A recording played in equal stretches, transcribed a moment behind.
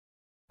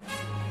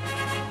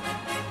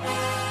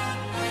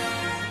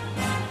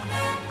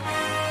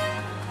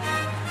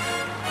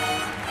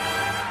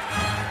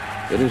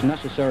It is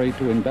necessary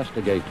to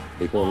investigate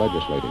before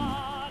legislating.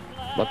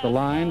 But the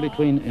line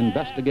between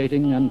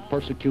investigating and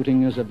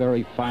persecuting is a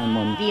very fine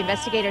one. The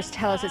investigators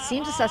tell us it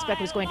seems the suspect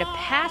was going to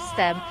pass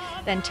them,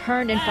 then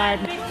turned and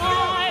fired.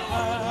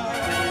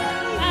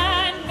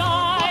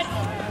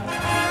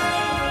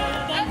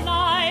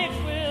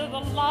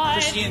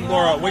 Christine,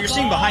 Laura, what you're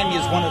seeing behind me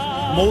is one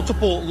of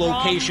multiple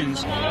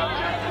locations.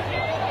 I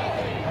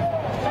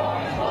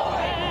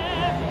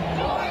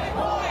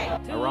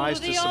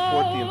rise to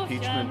support the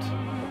impeachment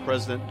of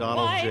President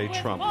Donald J.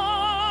 Trump.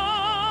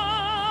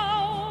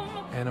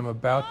 And I'm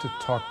about to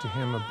talk to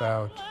him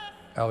about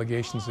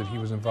allegations that he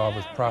was involved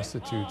with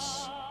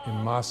prostitutes in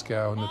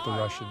Moscow and that the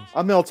Russians...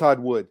 I'm L Todd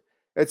Wood.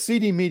 At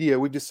CD Media,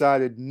 we've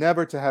decided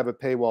never to have a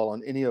paywall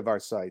on any of our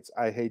sites.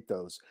 I hate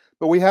those.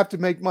 But we have to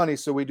make money,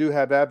 so we do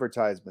have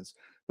advertisements.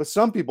 But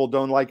some people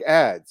don't like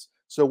ads.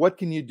 So what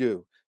can you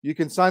do? You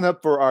can sign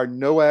up for our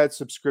no ad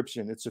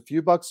subscription. It's a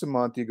few bucks a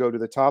month. You go to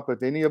the top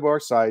of any of our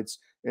sites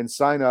and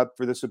sign up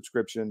for the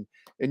subscription,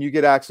 and you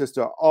get access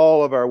to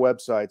all of our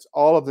websites,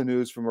 all of the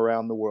news from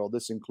around the world.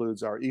 This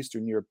includes our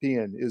Eastern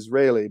European,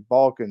 Israeli,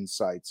 Balkan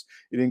sites.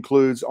 It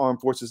includes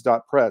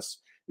armedforces.press.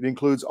 It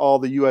includes all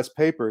the U.S.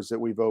 papers that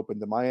we've opened,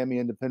 the Miami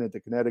Independent, the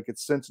Connecticut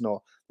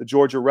Sentinel, the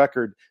Georgia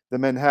Record, the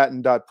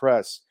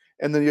Manhattan.press,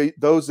 and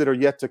those that are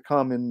yet to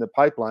come in the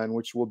pipeline,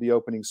 which will be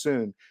opening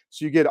soon.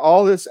 So you get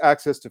all this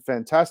access to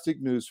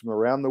fantastic news from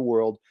around the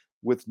world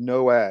with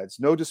no ads,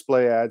 no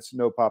display ads,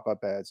 no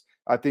pop-up ads.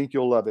 I think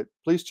you'll love it.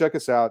 Please check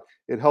us out.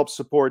 It helps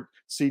support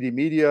CD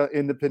Media,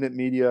 independent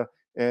media,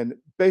 and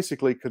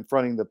basically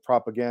confronting the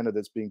propaganda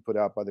that's being put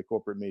out by the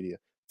corporate media.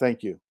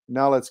 Thank you.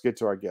 Now let's get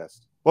to our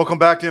guest. Welcome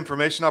back to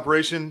Information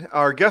Operation.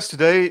 Our guest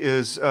today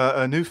is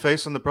a new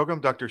face on the program,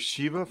 Dr.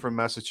 Shiva from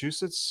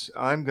Massachusetts.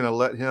 I'm going to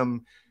let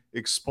him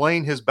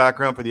explain his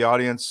background for the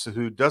audience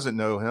who doesn't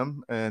know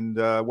him. And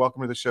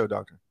welcome to the show,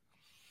 Doctor.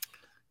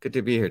 Good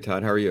to be here,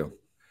 Todd. How are you?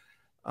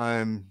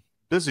 I'm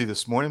busy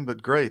this morning,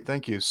 but great.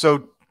 Thank you.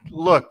 So,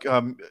 look,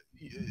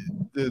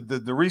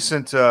 the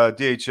recent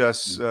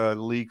DHS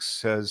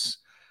leaks has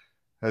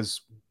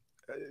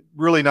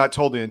really not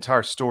told the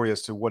entire story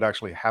as to what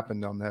actually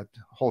happened on that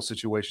whole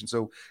situation.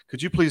 So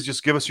could you please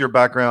just give us your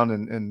background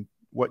and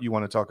what you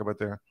want to talk about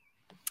there?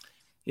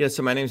 Yeah,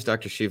 so my name is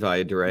Dr. Shiva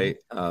Ayyadurai.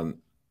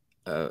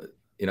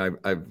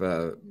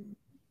 I've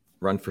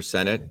run for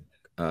Senate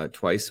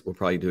twice. We'll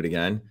probably do it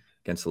again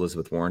against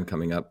Elizabeth Warren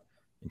coming up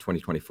in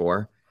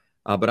 2024.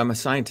 But I'm a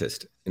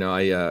scientist.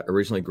 I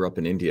originally grew up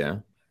in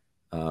India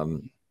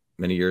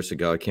many years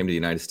ago. I came to the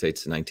United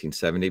States in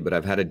 1970, but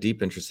I've had a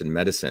deep interest in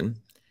medicine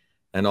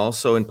and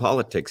also in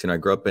politics. I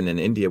grew up in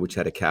India, which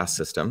had a caste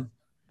system.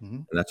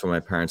 And that's when my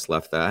parents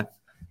left that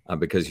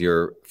because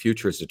your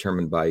future is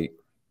determined by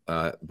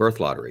birth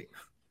lottery.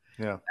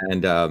 Yeah.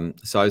 And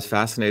so I was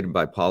fascinated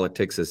by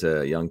politics as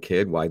a young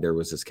kid, why there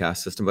was this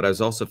caste system. But I was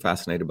also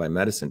fascinated by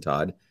medicine,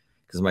 Todd,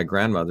 because my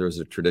grandmother was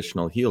a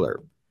traditional healer,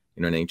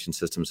 in ancient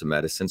systems of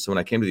medicine. So when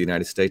I came to the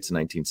United States in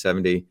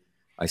 1970,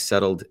 I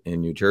settled in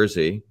New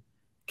Jersey,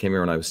 came here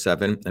when I was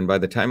 7. And by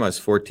the time I was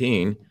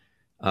 14,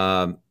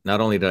 not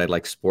only did I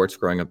like sports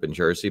growing up in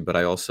Jersey, but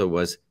I also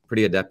was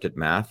pretty adept at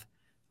math.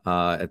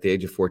 At the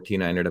age of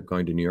 14, I ended up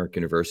going to New York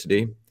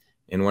University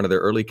in one of their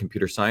early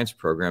computer science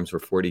programs where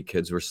 40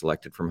 kids were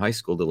selected from high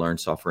school to learn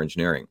software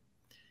engineering.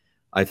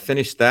 I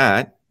finished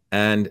that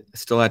and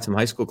still had some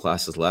high school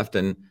classes left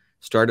and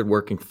started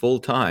working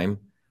full-time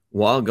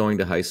while going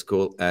to high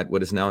school at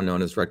what is now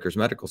known as Rutgers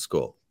Medical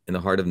School in the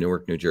heart of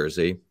Newark, New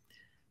Jersey,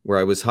 where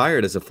I was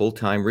hired as a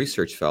full-time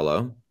research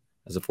fellow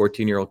as a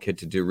 14-year-old kid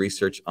to do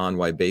research on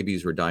why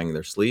babies were dying in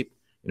their sleep,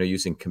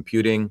 using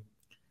computing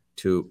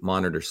to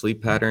monitor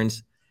sleep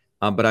patterns.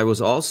 But I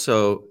was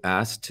also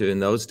asked to, in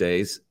those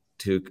days,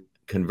 to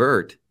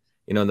convert,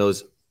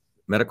 those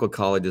medical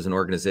colleges and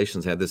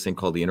organizations had this thing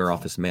called the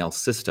interoffice mail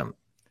system,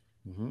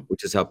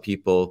 which is how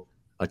people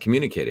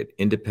communicated,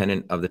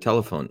 independent of the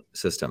telephone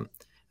system.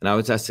 And I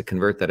was asked to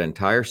convert that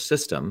entire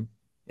system,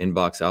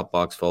 inbox,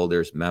 outbox,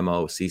 folders,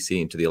 memo,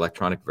 CC, into the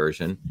electronic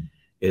version.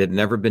 It had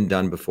never been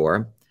done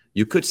before.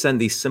 You could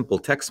send these simple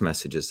text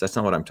messages. That's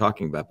not what I'm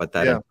talking about. But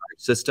that entire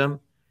system,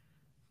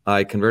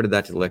 I converted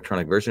that to the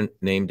electronic version,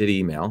 named it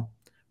email,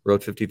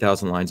 wrote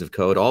 50,000 lines of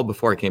code, all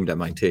before I came to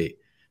MIT.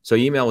 So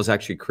email was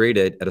actually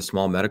created at a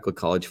small medical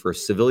college for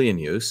civilian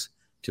use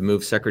to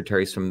move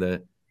secretaries from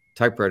the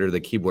typewriter to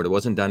the keyboard. It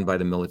wasn't done by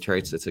the military.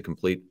 It's a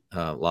complete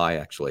lie,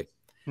 actually.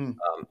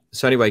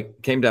 So anyway,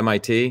 came to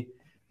MIT,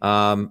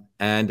 and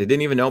I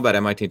didn't even know about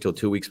MIT until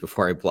 2 weeks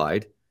before I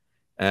applied.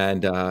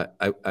 And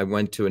I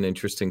went to an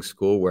interesting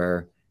school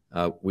where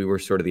we were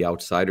sort of the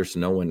outsiders, so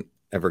no one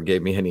ever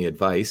gave me any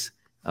advice.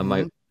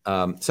 So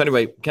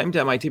anyway, came to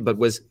MIT, but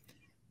was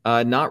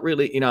not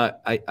really,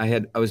 I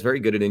was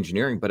very good at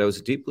engineering, but I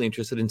was deeply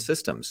interested in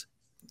systems.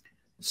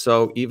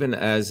 So even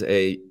as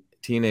a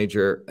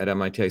teenager at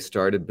MIT, I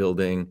started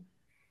building,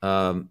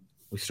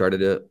 we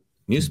started a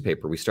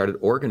newspaper. We started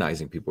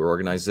organizing people. We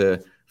organized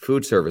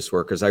food service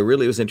workers. I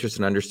really was interested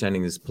in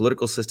understanding these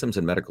political systems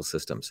and medical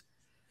systems.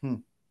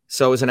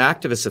 So as an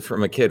activist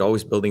from a kid,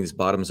 always building these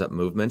bottoms-up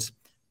movements,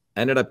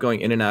 ended up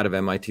going in and out of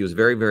MIT. Was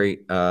very, very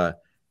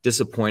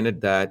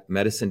disappointed that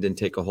medicine didn't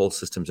take a whole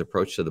systems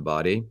approach to the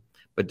body,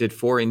 but did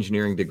 4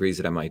 engineering degrees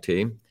at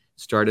MIT,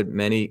 started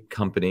many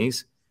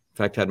companies. In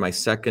fact, had my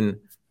second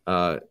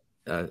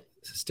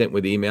stint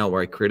with email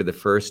where I created the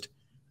first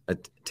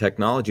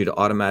technology to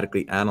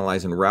automatically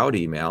analyze and route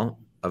email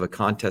of a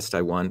contest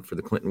I won for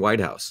the Clinton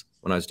White House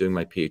when I was doing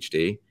my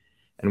PhD.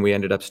 And we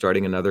ended up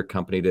starting another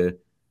company to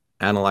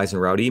analyze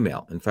and route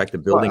email. In fact, the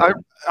building.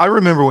 I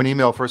remember when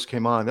email first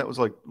came on. That was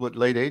like what,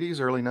 late 80s,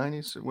 early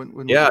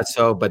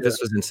 90s? But this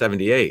was in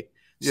 78.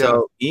 Yeah.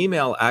 So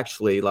email,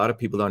 actually, a lot of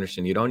people don't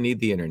understand. You don't need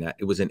the internet.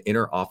 It was an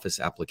inner office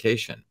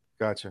application.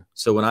 Gotcha.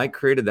 So when I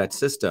created that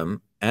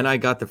system, and I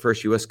got the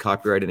first U.S.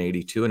 copyright in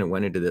 82, and it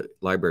went into the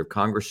Library of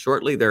Congress.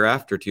 Shortly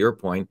thereafter, to your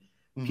point,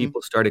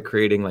 people started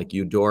creating like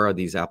Eudora,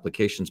 these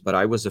applications, but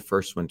I was the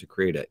first one to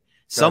create it.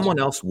 Gotcha. Someone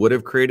else would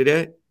have created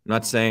it. I'm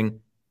not saying,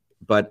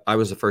 but I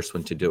was the first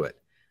one to do it.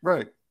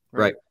 Right.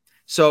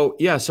 So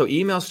yeah, so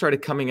email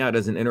started coming out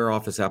as an inner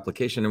office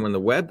application. And when the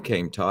web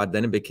came, Todd,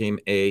 then it became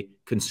a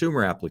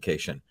consumer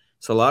application.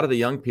 So a lot of the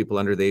young people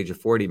under the age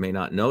of 40 may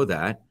not know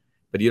that,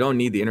 but you don't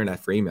need the internet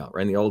for email,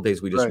 right? In the old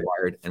days, we just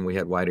wired, and we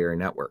had wide area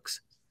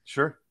networks.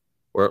 Sure.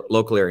 Or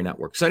local area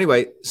networks. So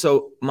anyway,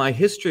 so my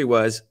history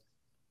was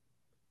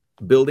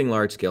building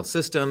large scale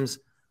systems,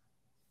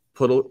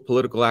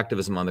 political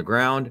activism on the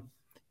ground,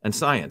 and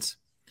science.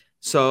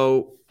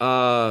 So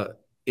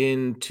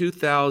in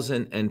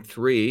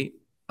 2003,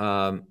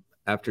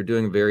 after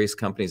doing various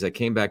companies, I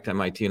came back to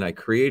MIT and I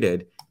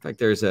created, in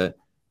fact,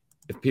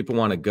 if people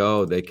want to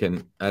go, they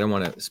can, I don't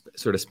want to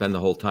sort of spend the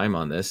whole time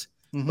on this,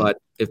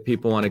 but if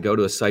people want to go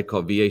to a site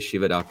called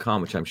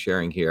vashiva.com, which I'm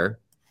sharing here,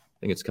 I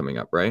think it's coming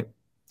up, right?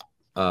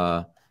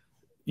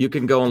 You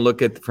can go and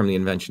look at from the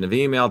invention of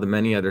email, the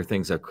many other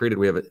things I've created.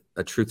 We have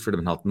a truth,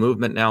 freedom, and health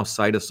movement now,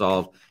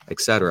 Cytosolve,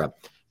 etc.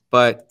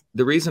 But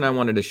the reason I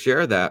wanted to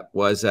share that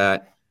was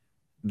that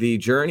the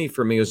journey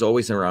for me was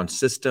always around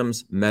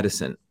systems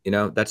medicine. You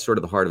know, that's sort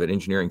of the heart of it,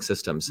 engineering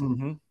systems.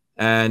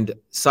 And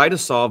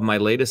Cytosolve, my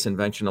latest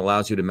invention,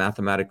 allows you to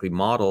mathematically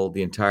model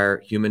the entire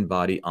human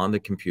body on the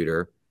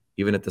computer,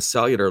 even at the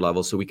cellular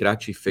level, so we could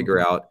actually figure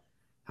out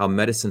how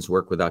medicines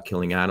work without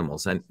killing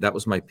animals. And that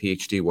was my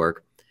PhD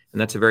work. And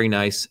that's a very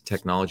nice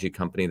technology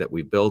company that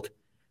we built.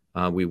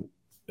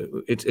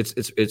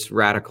 It's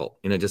radical,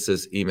 you know, just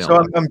as email.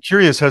 So I'm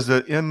curious, has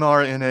the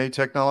mRNA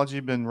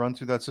technology been run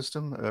through that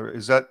system? Or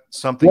is that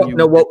something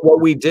what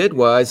we did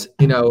was,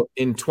 you know,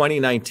 in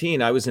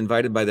 2019, I was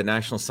invited by the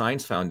National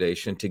Science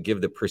Foundation to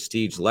give the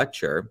Prestige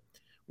lecture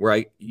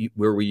where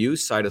we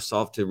used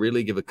Cytosolve to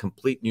really give a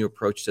complete new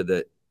approach to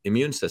the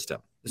immune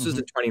system. This was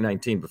in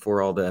 2019,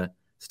 before all the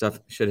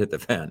shit hit the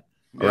fan.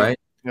 All right.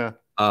 Yeah.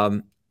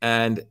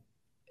 And,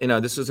 you know,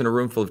 this was in a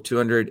room full of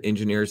 200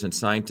 engineers and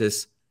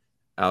scientists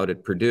out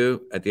at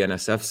Purdue at the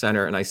NSF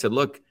Center. And I said,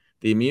 look,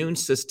 the immune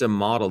system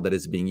model that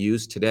is being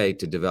used today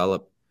to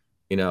develop,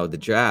 you know, the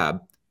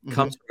jab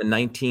comes from a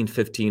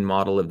 1915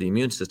 model of the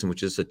immune system,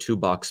 which is a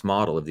 2-box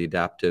model of the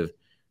adaptive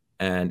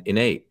and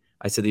innate.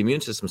 I said, the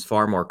immune system is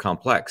far more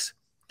complex,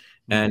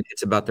 and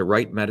it's about the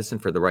right medicine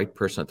for the right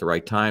person at the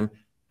right time,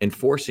 and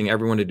forcing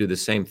everyone to do the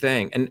same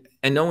thing.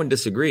 And no one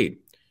disagreed.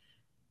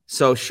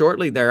 So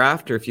shortly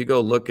thereafter, if you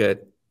go look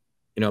at,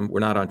 you know, we're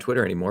not on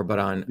Twitter anymore, but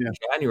on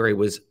January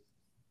was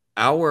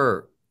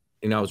our,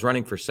 you know, I was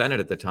running for Senate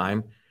at the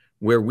time,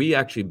 where we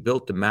actually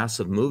built a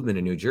massive movement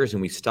in New Jersey,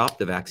 and we stopped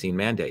the vaccine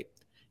mandate.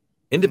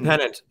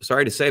 Independent,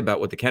 sorry to say about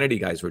what the Kennedy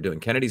guys were doing.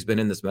 Kennedy's been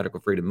in this medical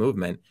freedom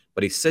movement,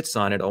 but he sits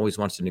on it, always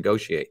wants to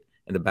negotiate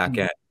in the back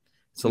end.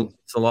 So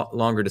it's a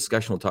longer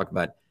discussion we'll talk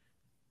about.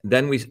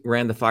 Then we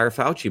ran the Fire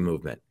Fauci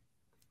movement.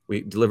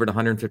 We delivered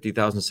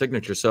 150,000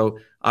 signatures. So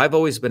I've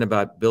always been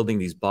about building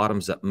these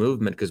bottoms-up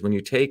movement, because when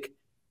you take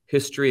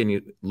history and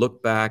you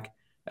look back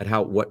at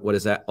how what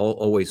is that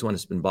always when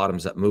it's been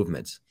bottoms-up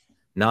movements,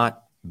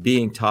 not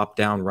being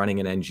top-down running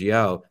an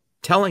NGO,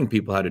 telling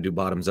people how to do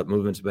bottoms-up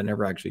movements, but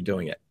never actually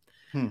doing it.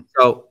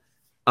 So,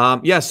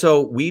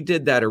 so we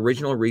did that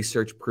original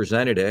research,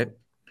 presented it,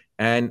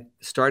 and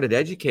started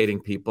educating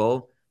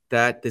people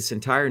that this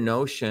entire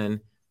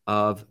notion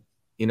of,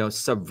 you know,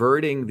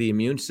 subverting the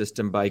immune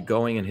system by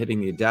going and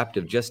hitting the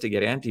adaptive just to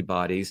get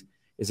antibodies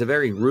is a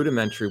very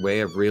rudimentary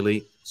way of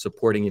really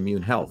supporting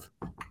immune health.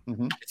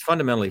 It's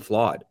fundamentally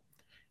flawed.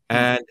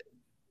 And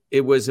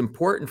it was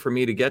important for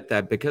me to get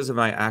that because of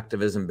my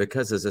activism,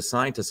 because as a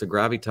scientist of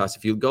Gravitas,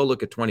 if you go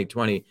look at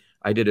 2020,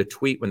 I did a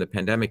tweet when the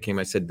pandemic came.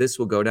 I said, this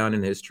will go down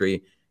in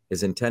history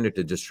as intended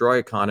to destroy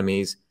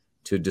economies,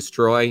 to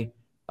destroy,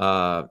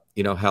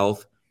 you know,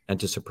 health, and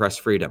to suppress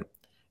freedom.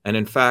 And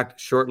in fact,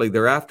 shortly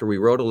thereafter, we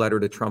wrote a letter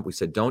to Trump. We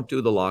said, don't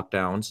do the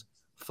lockdowns,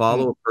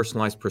 follow a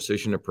personalized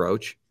precision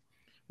approach.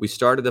 We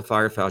started the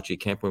Fire Fauci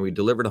campaign. We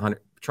delivered 100.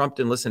 Trump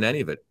didn't listen to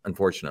any of it,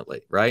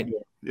 unfortunately, right?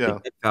 Yeah.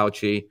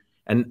 Fauci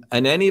and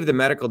any of the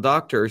medical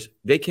doctors,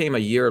 they came a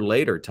year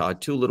later, Todd,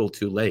 too little,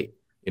 too late.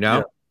 You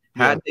know,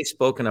 had they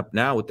spoken up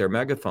now with their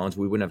megaphones,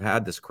 we wouldn't have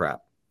had this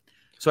crap.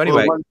 So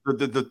anyway,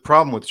 the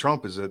problem with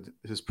Trump is that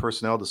his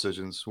personnel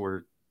decisions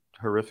were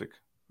horrific.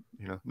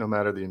 you know, no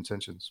matter the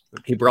intentions.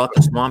 He brought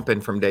the swamp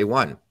in from day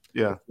one.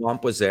 Yeah. The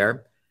swamp was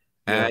there,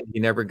 and he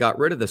never got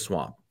rid of the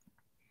swamp.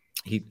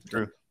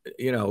 True.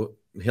 You know,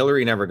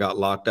 Hillary never got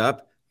locked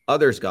up.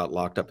 Others got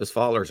locked up. His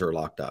followers are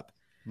locked up.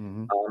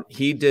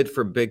 He did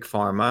for big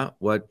pharma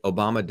what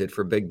Obama did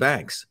for big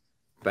banks.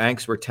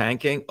 Banks were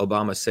tanking.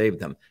 Obama saved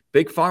them.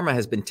 Big pharma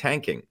has been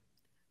tanking.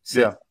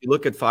 Since you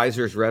look at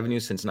Pfizer's revenue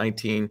since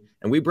and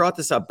we brought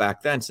this up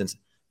back then,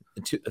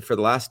 for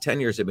the last 10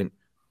 years, they've been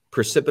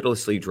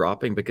precipitously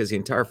dropping because the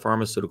entire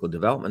pharmaceutical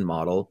development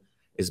model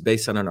is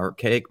based on an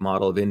archaic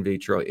model of in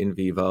vitro, in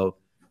vivo,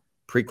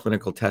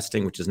 preclinical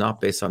testing, which is not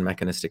based on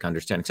mechanistic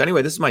understanding. So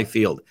anyway, this is my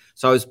field.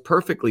 So I was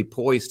perfectly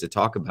poised to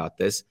talk about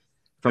this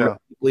from a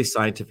deeply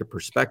scientific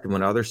perspective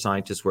when other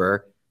scientists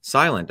were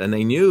silent, and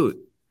they knew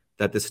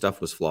that this stuff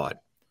was flawed.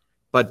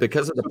 But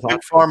because of the big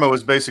pharma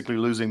was basically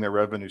losing their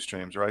revenue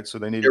streams, right? So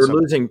they needed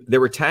they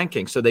were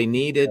tanking. So they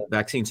needed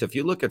vaccines. So if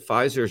you look at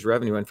Pfizer's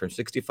revenue went from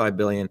 65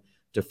 billion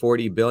to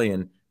 40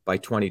 billion by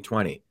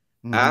 2020.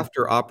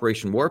 After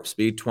Operation Warp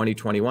Speed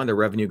 2021, the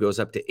revenue goes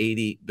up to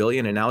 80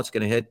 billion, and now it's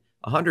going to hit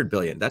 100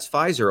 billion. That's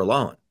Pfizer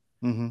alone.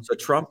 So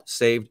Trump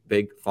saved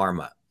big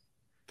pharma.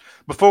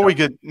 Before we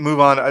move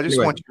on, I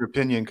just want your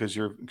opinion because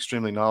you're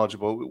extremely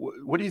knowledgeable.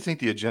 What do you think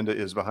the agenda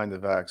is behind the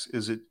vax?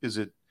 Is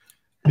it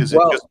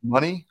just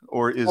money,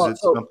 or is it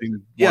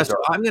something? Yeah, so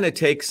I'm going to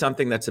take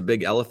something that's a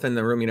big elephant in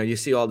the room. You know, you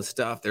see all the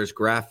stuff. There's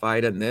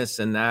graphite and this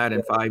and that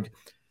and 5.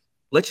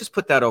 Let's just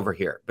put that over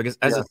here, because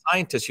as a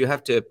scientist, you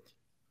have to,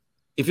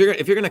 if you're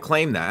going to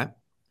claim that,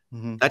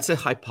 that's a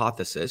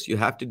hypothesis. You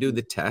have to do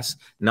the tests,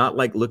 not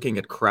like looking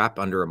at crap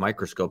under a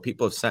microscope.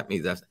 People have sent me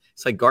that.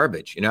 It's like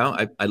garbage. You know,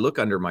 I look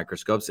under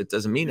microscopes. It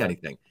doesn't mean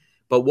anything.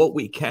 But what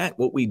we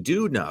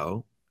do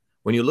know,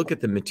 when you look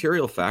at the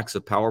material facts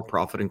of power,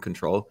 profit, and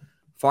control,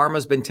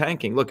 pharma's been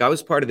tanking. Look, I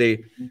was part of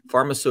the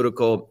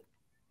pharmaceutical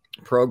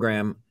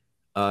program,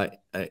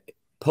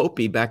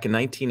 POPI, back in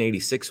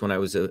 1986 when I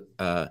was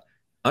a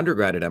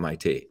undergrad at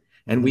MIT.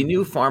 And we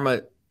knew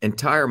pharma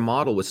entire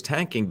model was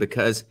tanking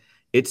because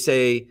it's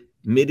a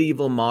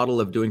medieval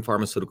model of doing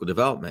pharmaceutical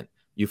development.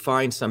 You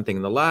find something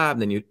in the lab,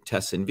 then you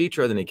test in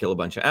vitro, then you kill a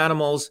bunch of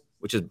animals,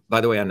 which is,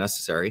 by the way,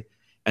 unnecessary.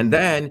 And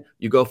then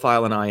you go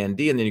file an IND,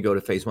 and then you go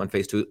to phase 1,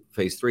 phase 2,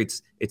 phase 3.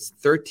 It's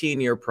a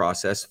 13-year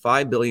process,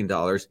 $5 billion.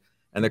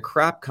 And the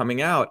crap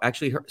coming out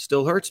actually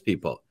still hurts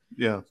people.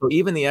 Yeah. So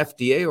even the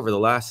FDA over the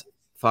last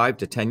 5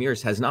 to 10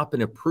 years has not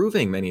been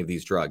approving many of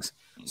these drugs.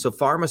 So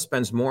pharma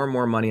spends more and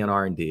more money on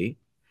R&D,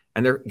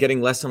 and they're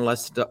getting less and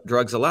less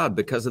drugs allowed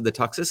because of the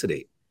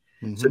toxicity.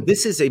 So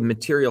this is a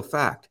material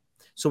fact.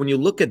 So when you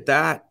look at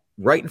that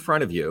right in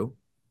front of you,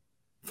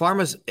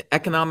 pharma's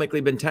economically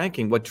been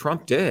tanking. What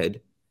Trump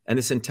did, and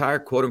this entire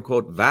quote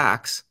unquote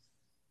vax,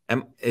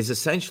 is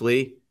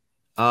essentially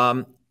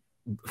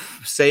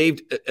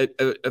saved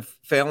a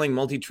failing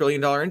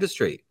multi-trillion-dollar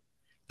industry.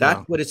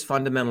 That's what it's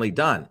fundamentally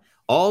done.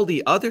 All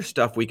the other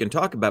stuff we can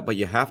talk about, but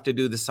you have to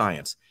do the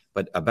science.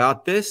 But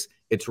about this,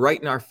 it's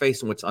right in our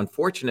face. And what's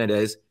unfortunate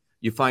is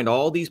you find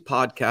all these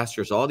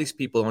podcasters, all these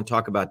people don't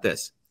talk about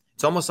this.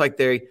 It's almost like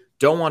they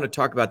don't want to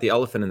talk about the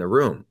elephant in the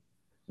room,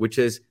 which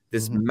is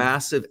this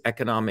massive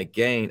economic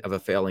gain of a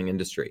failing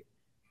industry.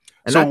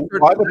 And so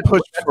why the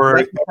push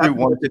for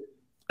everyone?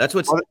 That's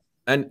what's,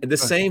 and the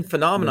same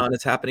phenomenon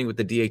is happening with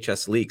the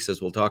DHS leaks,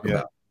 as we'll talk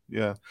about.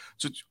 Yeah.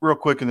 So real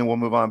quick, and then we'll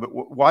move on. But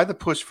why the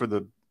push for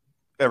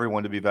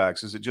everyone to be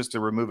vaxxed? Is it just to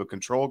remove a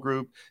control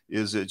group?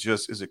 Is it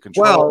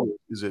control? Well,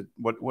 is it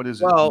what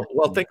is it?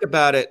 Well, think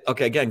about it.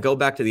 Okay, again, go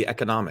back to the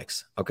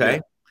economics.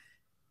 Okay.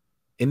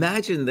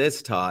 Imagine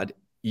this, Todd.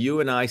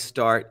 You and I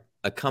start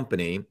a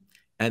company,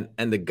 and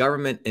the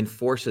government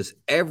enforces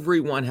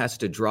everyone has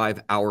to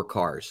drive our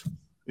cars.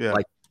 Yeah.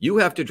 Like you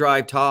have to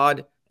drive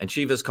Todd and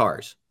Shiva's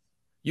cars.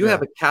 You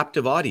have a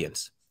captive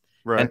audience.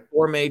 Right. And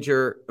 4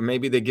 major,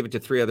 maybe they give it to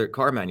 3 other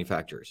car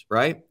manufacturers,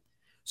 right?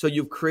 So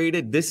you've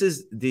created, this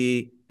is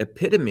the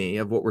epitome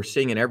of what we're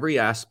seeing in every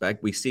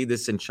aspect. We see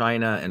this in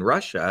China and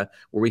Russia,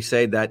 where we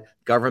say that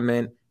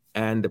government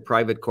and the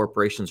private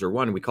corporations are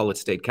one. We call it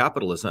state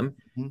capitalism.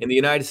 In the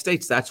United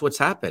States, that's what's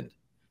happened.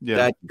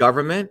 That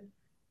government,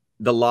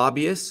 the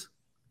lobbyists,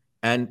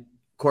 and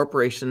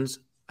corporations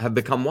have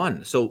become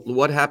one. So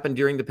what happened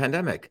during the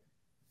pandemic?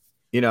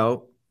 You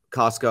know,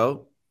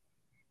 Costco,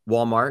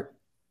 Walmart,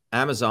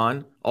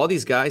 Amazon, all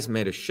these guys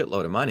made a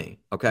shitload of money,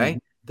 okay?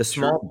 The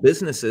small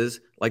businesses,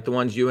 like the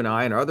ones you and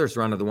I and others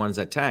run, are the ones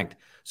that tanked.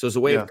 So as a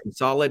way of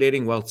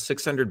consolidating wealth,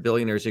 600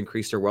 billionaires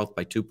increased their wealth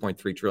by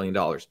 $2.3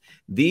 trillion.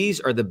 These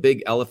are the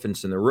big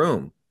elephants in the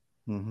room.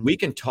 We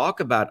can talk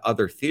about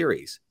other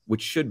theories,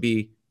 which should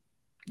be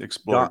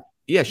explored.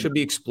 Should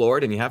be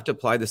explored, and you have to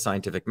apply the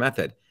scientific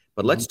method.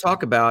 But let's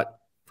talk about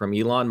from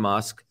Elon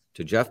Musk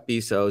to Jeff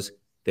Bezos.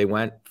 They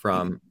went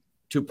from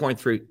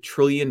 $2.3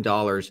 trillion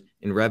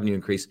in revenue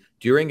increase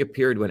during a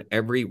period when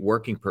every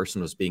working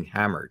person was being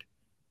hammered.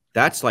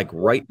 That's like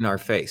right in our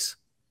face.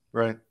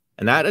 Right.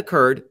 And that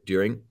occurred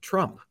during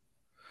Trump.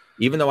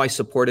 Even though I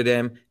supported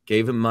him,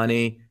 gave him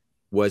money,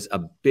 was a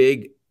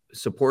big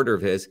supporter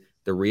of his,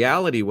 The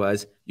reality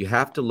was you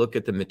have to look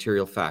at the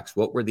material facts.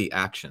 What were the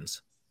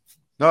actions?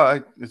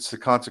 No, it's the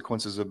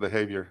consequences of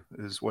behavior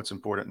is what's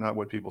important, not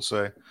what people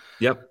say.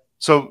 Yep.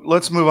 So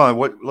let's move on.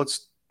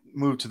 Let's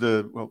move to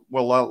the,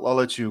 well, I'll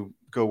let you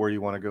go where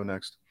you want to go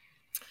next.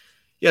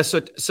 Yeah.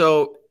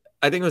 So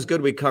I think it was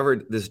good we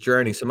covered this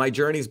journey. So my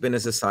journey's been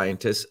as a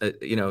scientist,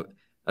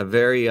 a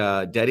very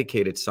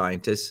dedicated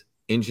scientist,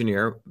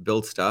 engineer,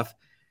 build stuff.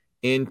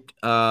 In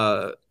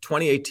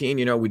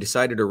 2018, we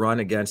decided to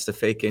run against the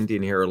fake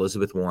Indian hero,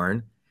 Elizabeth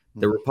Warren.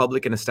 The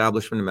Republican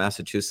establishment in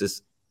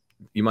Massachusetts,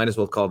 you might as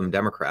well call them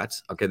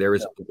Democrats. Okay, there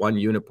is one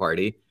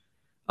uniparty.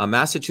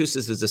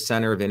 Massachusetts is the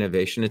center of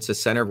innovation. It's a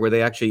center where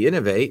they actually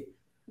innovate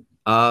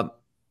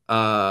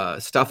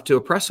stuff to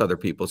oppress other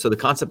people. So the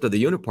concept of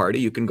the uniparty,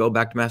 you can go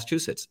back to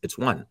Massachusetts. It's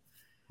one.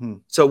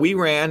 So we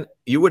ran,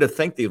 you would have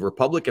think the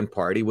Republican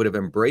Party would have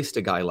embraced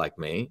a guy like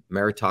me,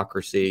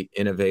 meritocracy,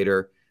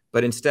 innovator,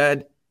 but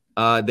instead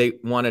they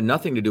wanted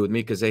nothing to do with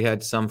me because they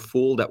had some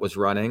fool that was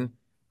running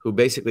who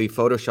basically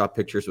photoshopped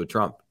pictures with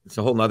Trump. It's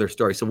a whole nother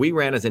story. So we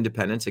ran as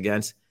independents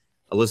against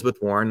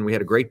Elizabeth Warren. We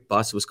had a great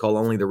bus. It was called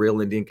Only the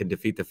Real Indian Can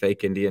Defeat the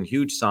Fake Indian,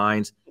 huge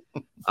signs.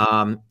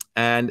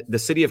 And the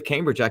city of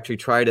Cambridge actually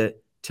tried to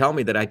tell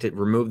me that I had to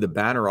remove the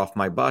banner off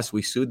my bus.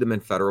 We sued them in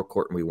federal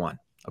court and we won.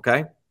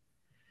 Okay.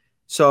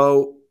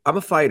 So I'm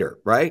a fighter,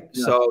 right?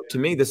 Yeah. So to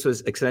me, this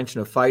was extension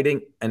of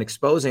fighting and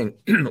exposing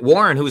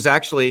Warren, who's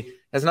actually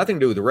has nothing to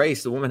do with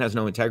race. The woman has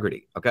no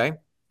integrity. Okay.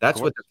 That's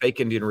what the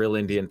fake Indian, real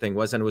Indian thing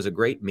was. And it was a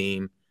great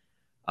meme.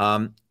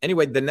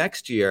 Anyway, the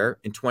next year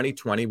in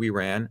 2020, we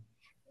ran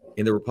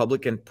in the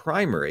Republican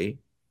primary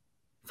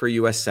for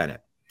U.S.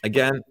 Senate.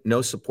 Again,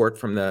 no support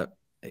from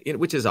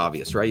which is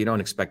obvious, right? You don't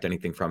expect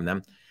anything from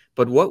them.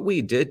 But what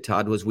we did,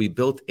 Todd, was we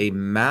built a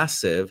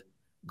massive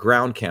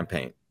ground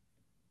campaign.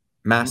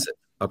 Massive.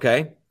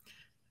 Okay.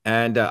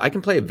 And I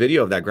can play a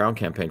video of that ground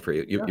campaign for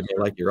you. You may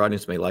like, your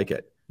audience may like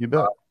it. You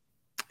bet.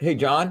 Hey,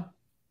 John,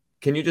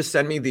 can you just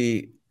send me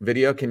the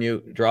video? Can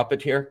you drop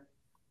it here?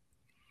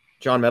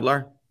 John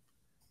Medlar?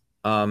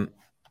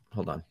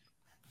 Hold on.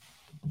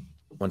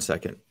 1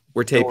 second.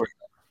 We're taping. No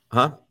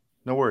huh?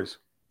 No worries.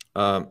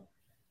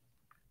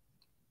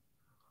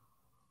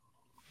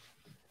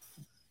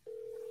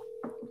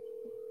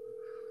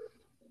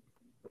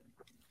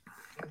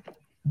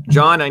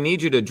 John, I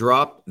need you to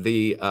drop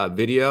the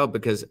video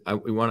because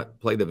we want to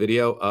play the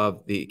video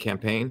of the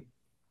campaign.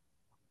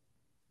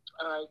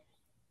 All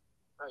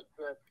right,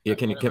 good. Yeah,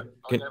 can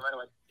right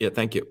away. Yeah,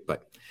 thank you.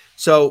 But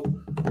so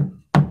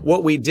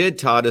what we did,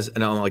 Todd, is,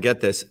 and I'll get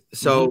this.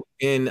 So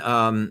in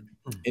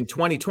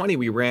 2020,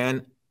 we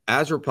ran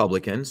as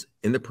Republicans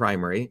in the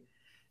primary,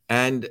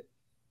 and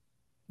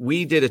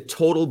we did a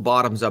total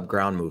bottoms-up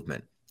ground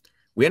movement.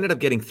 We ended up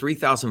getting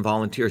 3,000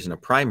 volunteers in a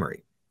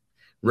primary.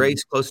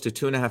 Raised close to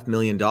 $2.5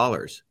 million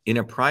in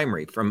a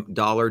primary from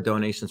dollar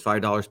donations,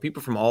 $5.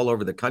 People from all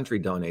over the country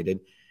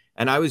donated.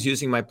 And I was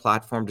using my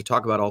platform to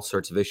talk about all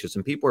sorts of issues.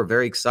 And people were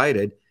very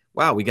excited.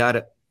 Wow, we got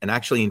an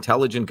actually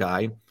intelligent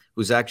guy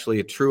who's actually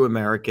a true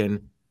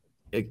American,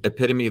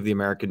 epitome of the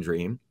American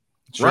dream.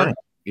 Sure. Running,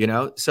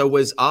 so it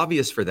was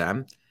obvious for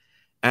them.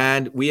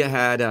 And we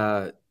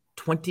had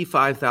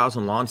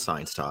 25,000 lawn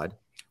signs, Todd.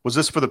 Was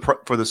this for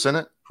the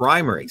Senate?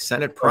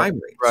 Senate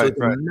primary. Right, so it's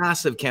a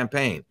massive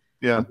campaign.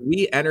 Yeah.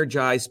 We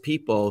energized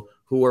people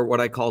who are what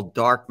I call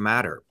dark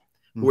matter,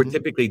 who were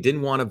typically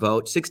didn't want to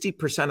vote.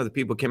 60% of the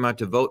people came out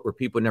to vote were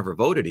people who never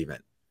voted even.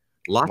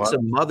 Lots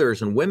of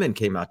mothers and women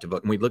came out to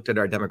vote, and we looked at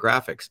our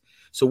demographics.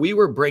 So we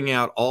were bringing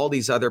out all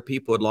these other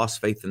people who had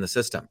lost faith in the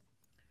system.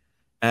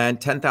 And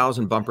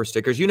 10,000 bumper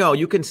stickers.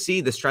 You can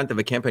see the strength of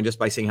a campaign just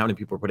by seeing how many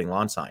people are putting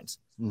lawn signs.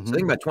 So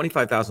think about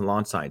 25,000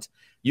 lawn signs.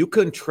 You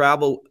couldn't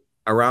travel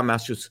around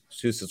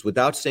Massachusetts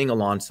without seeing a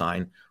lawn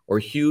sign or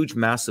huge,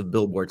 massive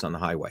billboards on the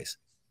highways.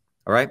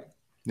 All right?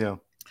 Yeah.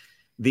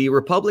 The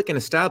Republican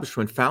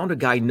establishment found a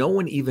guy no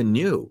one even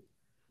knew.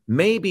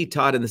 Maybe,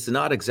 Todd, and this is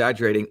not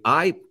exaggerating,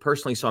 I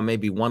personally saw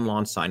maybe one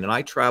lawn sign, and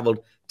I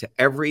traveled to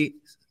every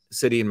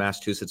city in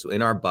Massachusetts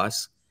in our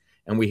bus,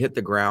 and we hit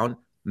the ground,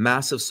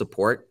 massive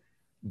support.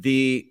 On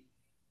the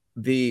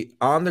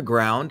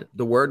ground,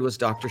 the word was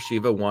Dr.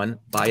 Shiva won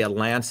by a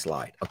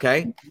landslide,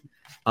 okay?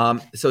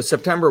 So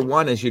September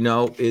 1, as you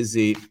know, is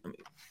the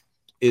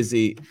let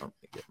me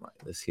get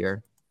this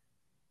here.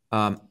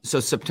 So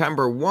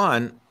September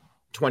 1,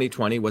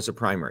 2020 was a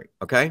primary.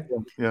 Okay.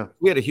 Yeah.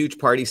 We had a huge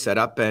party set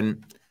up,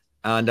 and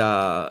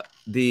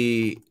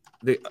the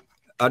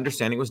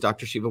understanding was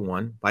Dr. Shiva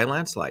won by a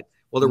landslide.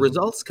 Well, the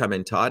results come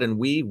in, Todd, and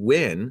we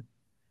win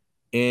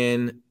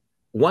in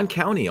one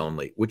county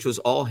only, which was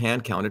all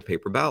hand counted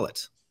paper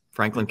ballots.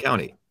 Franklin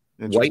County,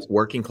 white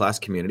working class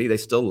community. They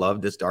still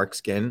loved this dark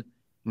skinned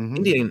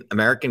Indian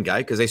American guy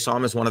because they saw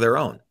him as one of their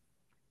own.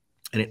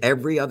 And in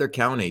every other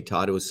county,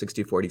 Todd, it was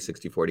 60-40,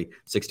 60-40,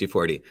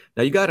 60-40.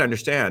 Now, you got to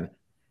understand,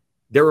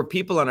 there were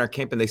people on our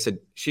camp, and they said,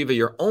 Shiva,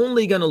 you're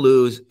only going to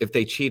lose if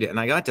they cheat it. And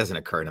that doesn't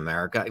occur in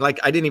America.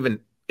 Like, I didn't even,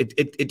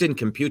 it didn't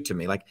compute to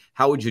me. Like,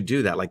 how would you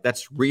do that? Like,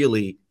 that's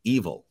really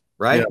evil,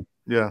 right?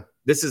 Yeah.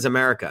 This is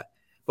America.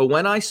 But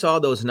when I saw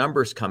those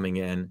numbers coming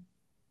in,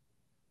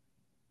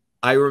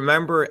 I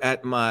remember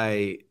at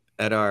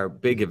our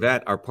big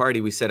event, our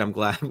party, we said, I'm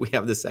glad we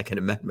have the Second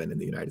Amendment in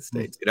the United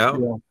States. You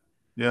know,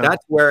 Yeah.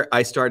 That's where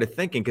I started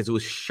thinking, because it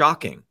was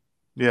shocking.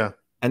 Yeah.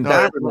 And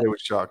everybody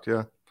was shocked.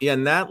 Yeah. Yeah.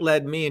 And that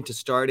led me into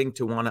starting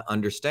to want to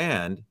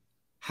understand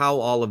how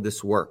all of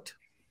this worked.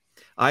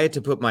 I had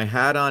to put my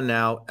hat on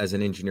now as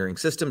an engineering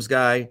systems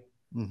guy,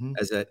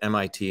 as an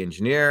MIT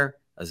engineer,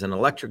 as an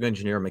electrical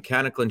engineer,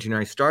 mechanical engineer.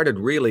 I started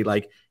really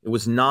it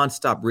was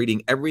nonstop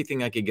reading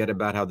everything I could get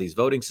about how these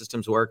voting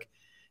systems work.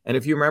 And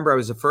if you remember, I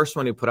was the first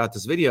one who put out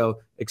this video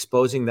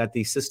exposing that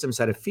these systems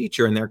had a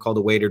feature in there called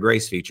a weighted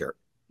race feature.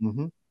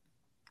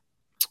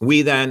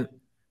 We then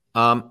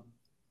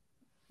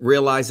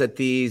realized that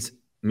these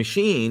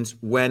machines,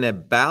 when a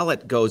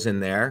ballot goes in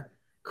there,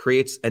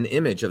 creates an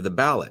image of the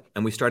ballot.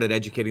 And we started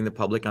educating the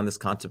public on this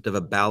concept of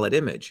a ballot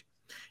image.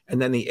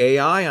 And then the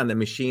AI on the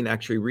machine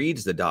actually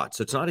reads the dots.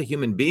 So it's not a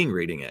human being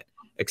reading it,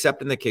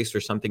 except in the case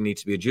where something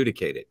needs to be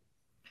adjudicated.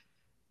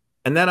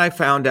 And then I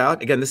found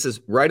out, again, this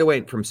is right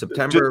away from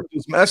September.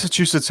 Does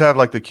Massachusetts have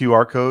like the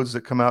QR codes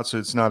that come out so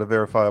it's not a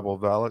verifiable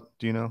ballot?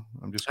 Do you know?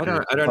 I'm just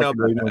curious. I don't know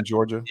about that. In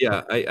Georgia?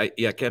 Yeah, I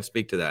can't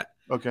speak to that.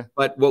 Okay.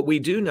 But what we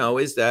do know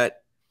is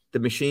that the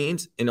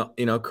machines,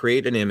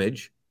 create an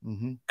image,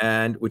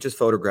 and which is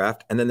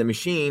photographed, and then the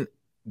machine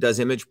does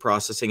image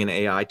processing and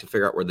AI to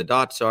figure out where the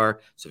dots are.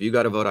 So if you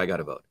got to vote, I got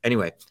to vote.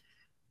 Anyway,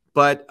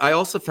 but I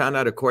also found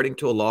out, according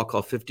to a law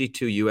called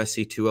 52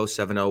 USC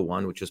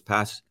 20701, which was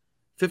passed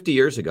 50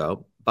 years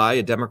ago by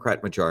a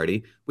Democrat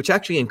majority, which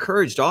actually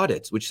encouraged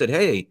audits, which said,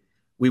 hey,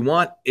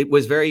 it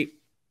was very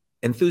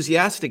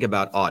enthusiastic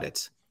about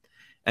audits.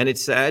 And it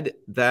said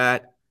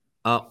that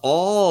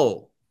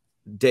all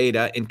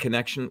data in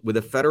connection with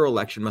a federal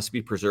election must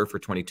be preserved for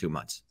 22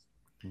 months.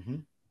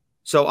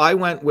 So I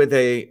went with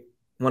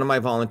one of my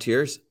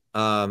volunteers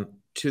to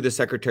the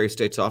Secretary of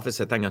State's office,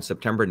 I think on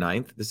September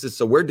 9th.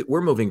 So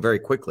we're moving very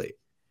quickly.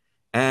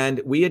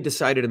 And we had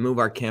decided to move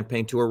our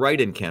campaign to a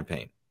write-in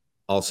campaign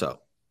also,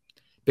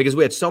 because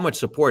we had so much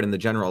support in the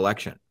general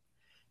election.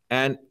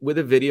 And with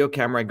a video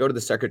camera, I go to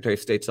the Secretary of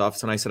State's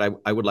office and I said,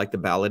 I would like the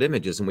ballot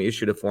images. And we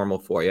issued a formal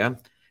FOIA.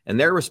 And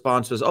their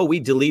response was, oh, we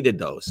deleted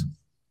those.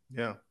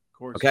 Yeah, of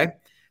course. Okay.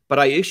 But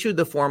I issued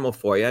the formal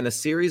FOIA and a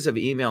series of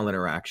email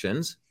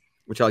interactions,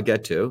 which I'll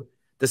get to.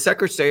 The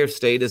Secretary of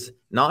State is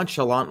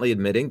nonchalantly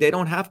admitting they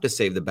don't have to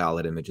save the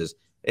ballot images.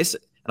 And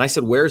I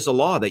said, where's the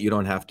law that you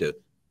don't have to?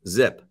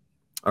 Zip.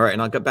 All right.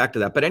 And I'll get back to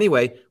that. But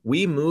anyway,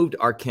 we moved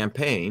our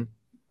campaign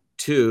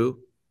to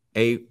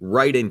a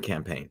write-in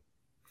campaign.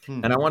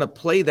 And I want to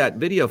play that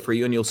video for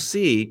you, and you'll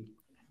see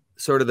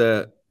sort of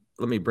let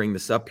me bring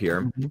this up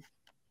here.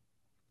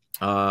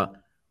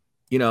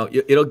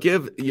 It'll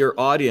give your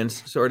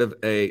audience sort of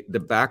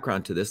the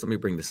background to this. Let me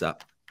bring this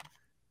up.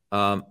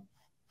 I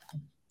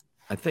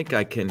think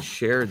I can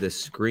share this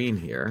screen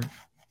here.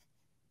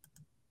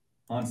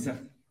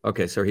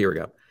 Okay, so here we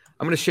go.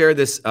 I'm going to share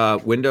this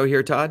window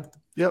here, Todd.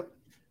 Yep.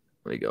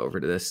 Let me go over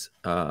to this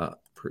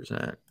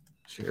present,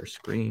 share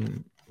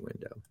screen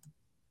window.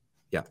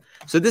 Yeah.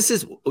 So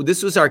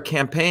this was our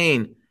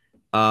campaign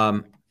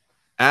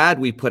ad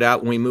we put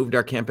out when we moved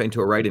our campaign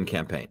to a write-in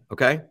campaign.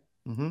 Okay.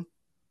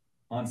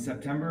 On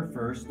September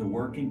 1st, the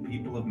working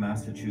people of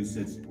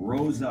Massachusetts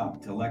rose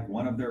up to elect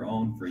one of their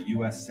own for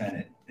U.S.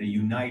 Senate. They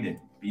united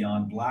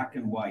beyond black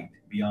and white,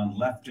 beyond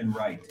left and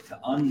right, to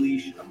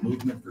unleash a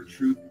movement for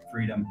truth,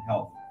 freedom,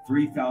 health.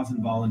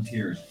 3,000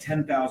 volunteers,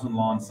 10,000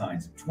 lawn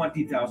signs,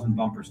 20,000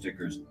 bumper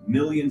stickers,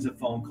 millions of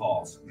phone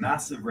calls,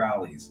 massive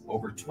rallies,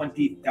 over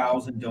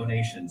 20,000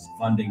 donations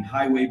funding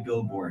highway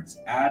billboards,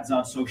 ads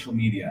on social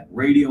media,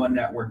 radio and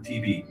network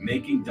TV,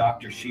 making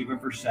Dr. Shiva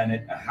for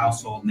Senate a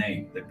household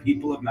name. The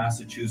people of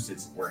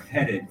Massachusetts were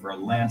headed for a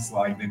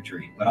landslide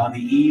victory. But on the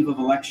eve of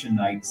election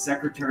night,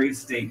 Secretary of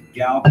State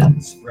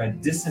Galvin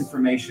spread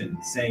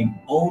disinformation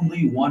saying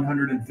only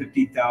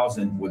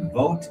 150,000 would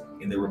vote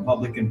in the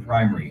Republican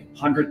primary,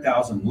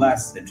 100,000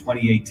 less than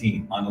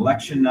 2018. On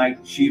election night,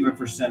 Shiva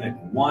for Senate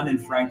won in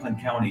Franklin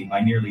County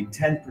by nearly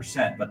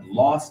 10%, but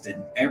lost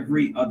in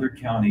every other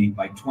county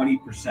by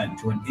 20%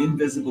 to an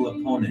invisible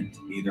opponent,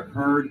 neither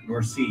heard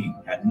nor seen,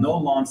 had no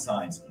lawn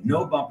signs,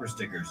 no bumper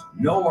stickers,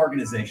 no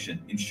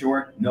organization, in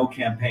short, no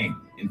campaign.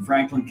 In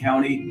Franklin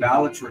County,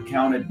 ballots were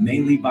counted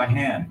mainly by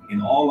hand.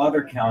 In all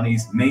other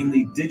counties,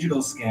 mainly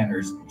digital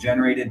scanners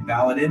generated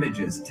ballot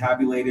images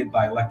tabulated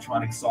by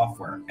electronic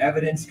software.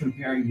 Evidence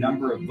comparing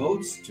number of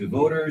votes to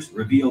voters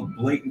revealed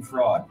blatant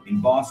fraud. In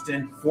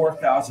Boston,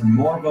 4,000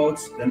 more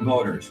votes than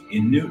voters.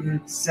 In Newton,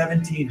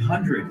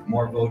 1,700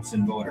 more votes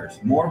than voters.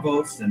 More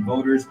votes than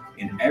voters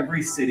in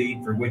every city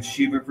for which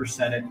Shiva for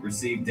Senate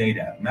received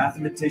data.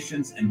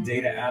 Mathematicians and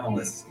data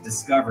analysts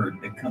discovered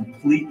the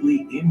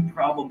completely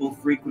improbable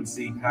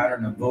frequency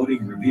pattern of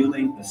voting,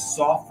 revealing the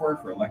software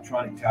for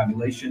electronic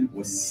tabulation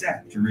was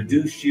set to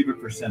reduce Shiva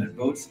for Senate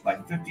votes by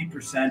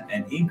 50%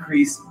 and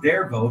increase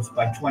their votes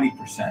by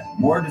 20%.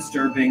 More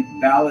disturbing,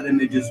 ballot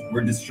images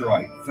were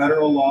destroyed.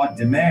 Federal law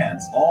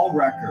demands all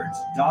records,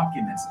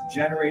 documents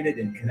generated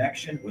in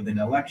connection with an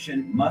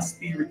election must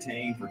be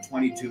retained for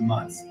 22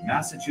 months.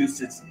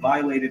 Massachusetts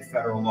violated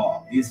federal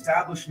law. The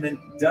establishment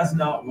does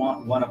not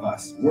want one of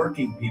us,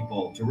 working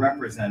people, to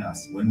represent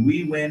us. When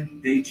we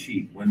win, they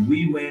cheat. When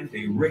we win,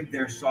 they rig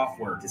their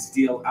software to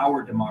steal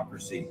our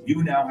democracy.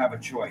 You now have a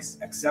choice.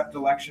 Accept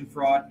election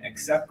fraud,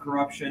 accept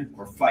corruption,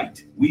 or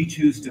fight. We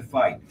choose to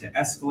fight, to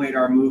escalate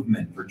our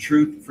movement for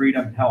truth,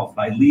 freedom, health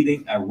by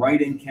leading a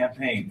write-in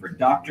campaign for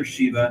Dr.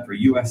 Shiva for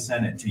U.S.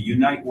 Senate, to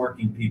unite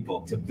working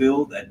people, to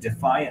build a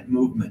defiant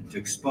movement, to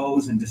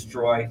expose and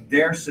destroy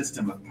their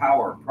system of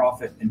power,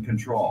 profit, and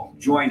control.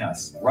 Join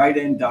us. Write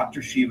in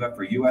Dr. Shiva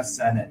for U.S.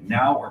 Senate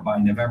now or by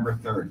November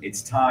 3rd.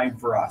 It's time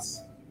for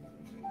us.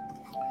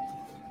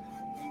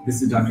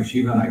 This is Dr.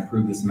 Shiva, and I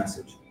approve this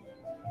message.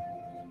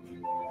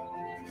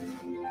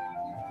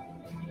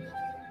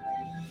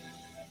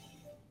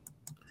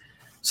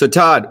 So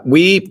Todd,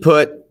 we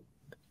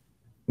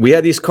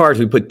had these cards.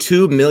 We put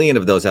 2 million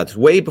of those out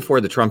way before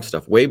the Trump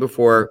stuff, way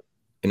before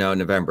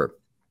November.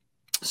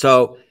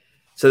 So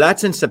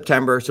that's in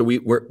September. So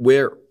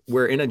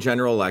we're in a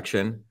general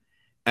election,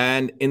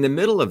 and in the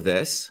middle of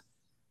this,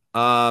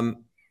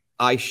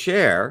 I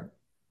share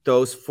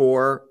those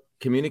 4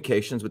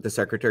 communications with the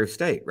Secretary of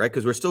State, right?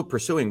 Because we're still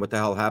pursuing what the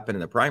hell happened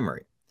in the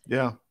primary.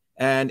 Yeah.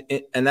 And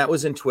that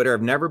was in Twitter.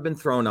 I've never been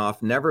thrown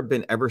off, never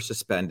been ever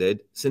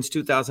suspended since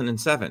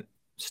 2007.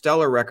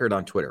 Stellar record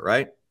on Twitter,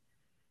 right?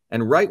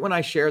 And right when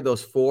I shared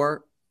those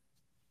 4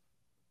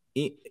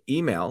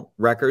 email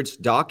records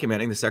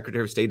documenting the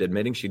Secretary of State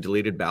admitting she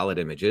deleted ballot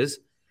images,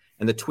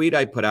 and the tweet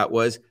I put out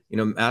was,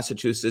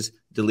 Massachusetts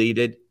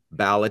deleted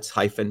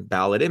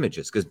ballots-ballot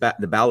images, because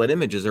the ballot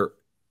images are,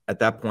 at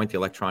that point, the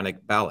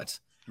electronic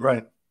ballots.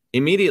 Right.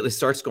 Immediately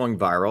starts going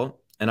viral,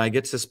 and I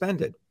get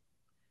suspended.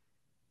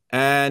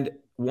 And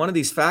one of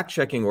these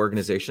fact-checking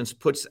organizations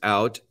puts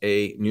out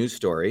a news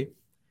story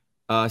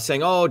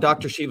saying, oh,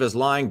 Dr. Shiva's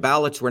lying,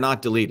 ballots were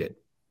not deleted.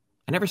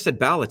 I never said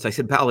ballots. I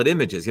said ballot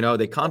images. They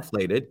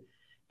conflated.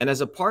 And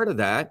as a part of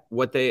that,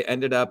 what they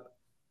ended up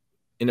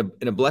in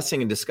a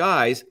blessing in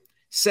disguise,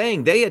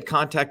 saying they had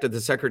contacted the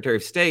Secretary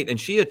of State, and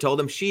she had told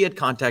them she had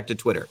contacted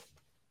Twitter.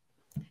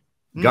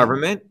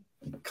 Government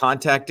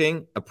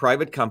contacting a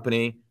private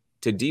company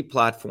to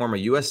deplatform a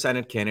U.S.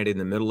 Senate candidate in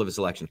the middle of his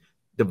election.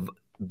 The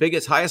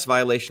highest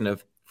violation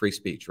of free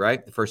speech,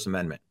 right? The First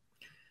Amendment.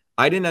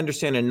 I didn't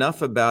understand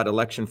enough about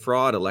election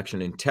fraud,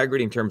 election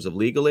integrity in terms of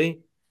legally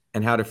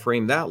and how to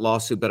frame that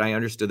lawsuit, but I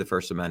understood the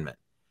First Amendment.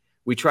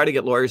 We tried to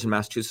get lawyers in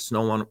Massachusetts.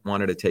 No one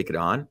wanted to take it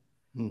on.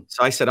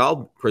 So I said,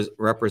 I'll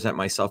represent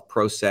myself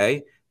pro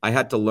se. I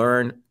had to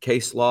learn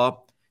case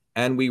law,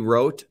 and we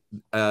wrote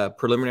a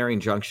preliminary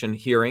injunction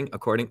hearing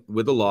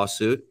with the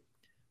lawsuit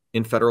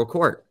in federal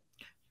court.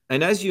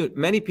 And as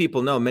many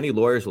people know, many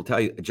lawyers will tell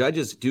you,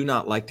 judges do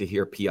not like to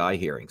hear PI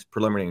hearings,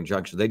 preliminary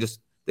injunctions.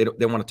 They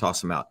want to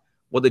toss them out.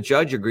 Well, the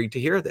judge agreed to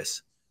hear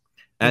this.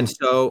 And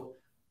so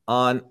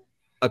on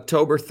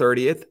October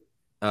 30th,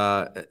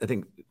 I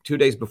think 2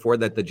 days before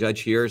that, the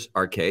judge hears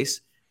our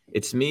case.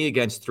 It's me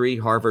against 3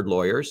 Harvard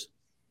lawyers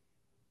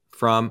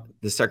from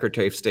the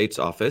Secretary of State's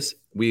office.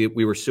 We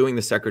were suing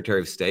the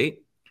Secretary of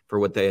State for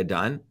what they had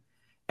done.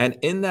 And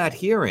in that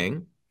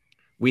hearing,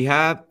 we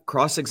have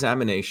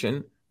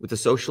cross-examination with the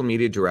social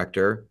media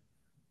director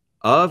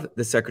of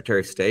the Secretary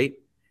of State.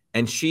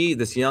 And she,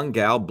 this young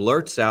gal,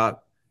 blurts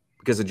out,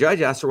 because the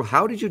judge asked her, well,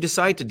 how did you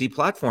decide to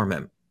deplatform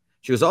him?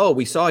 She goes, oh,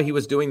 we saw he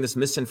was doing this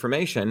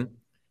misinformation.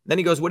 Then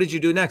he goes, what did you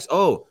do next?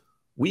 Oh,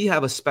 we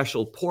have a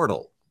special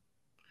portal.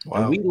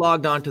 Wow. And we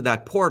logged onto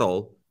that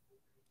portal.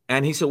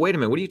 And he said, wait a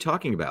minute, what are you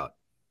talking about?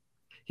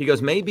 He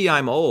goes, maybe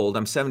I'm old,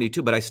 I'm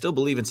 72, but I still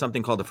believe in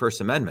something called the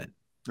First Amendment.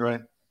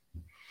 Right.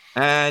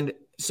 And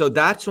so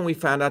that's when we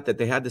found out that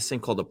they had this thing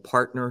called a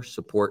partner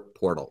support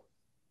portal.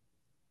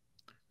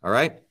 All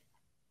right.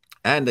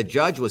 And the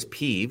judge was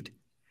peeved,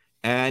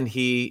 and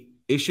he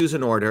issues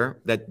an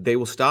order that they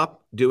will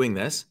stop doing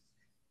this,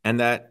 and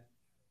that,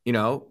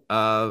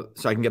 so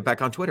I can get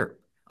back on Twitter.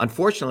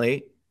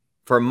 Unfortunately,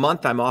 for a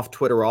month, I'm off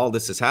Twitter while all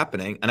this is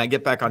happening, and I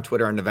get back on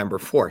Twitter on November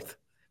 4th,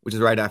 which is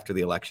right after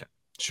the election.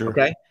 Sure.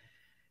 Okay.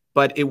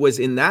 But it was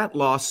in that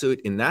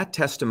lawsuit, in that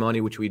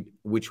testimony, which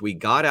we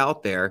got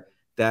out there,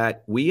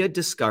 that we had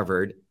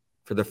discovered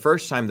for the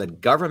first time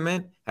that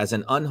government has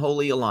an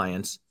unholy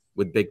alliance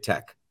with big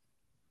tech.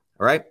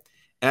 All right.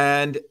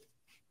 And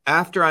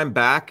after I'm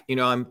back,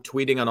 I'm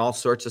tweeting on all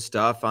sorts of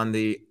stuff on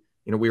we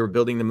were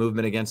building the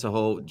movement against the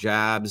whole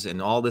jabs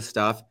and all this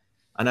stuff.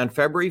 And on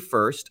February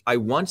 1st, I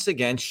once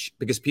again,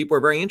 because people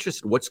are very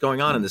interested in what's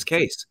going on in this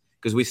case,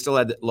 because we still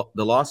had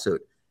the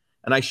lawsuit.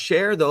 And I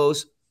share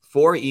those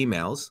 4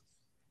 emails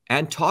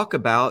and talk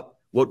about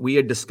what we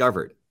had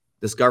discovered,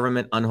 this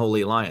government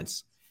unholy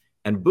alliance.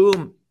 And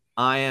boom,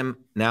 I am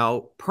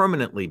now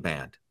permanently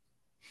banned.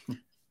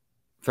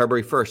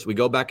 February 1st, we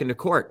go back into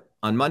court.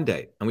 on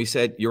Monday. And we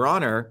said, Your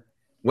Honor,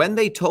 when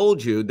they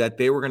told you that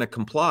they were going to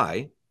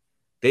comply,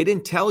 they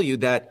didn't tell you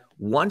that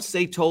once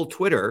they told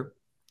Twitter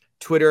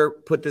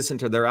put this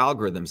into their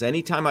algorithms.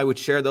 Anytime I would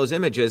share those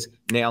images,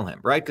 nail him,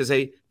 right? Because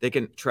they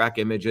can track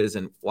images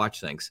and watch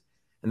things.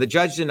 And the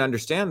judge didn't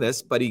understand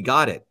this, but he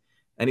got it.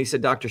 And he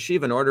said, Dr.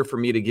 Shiva, in order for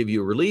me to give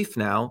you relief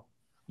now,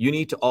 you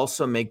need to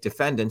also make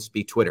defendants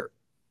be Twitter.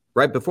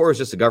 Right before it was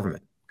just the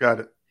government. Got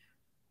it.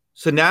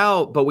 So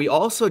now, but we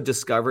also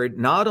discovered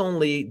not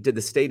only did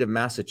the state of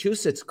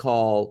Massachusetts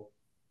call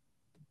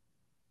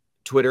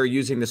Twitter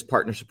using this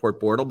partner support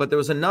portal, but there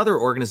was another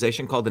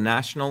organization called the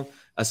National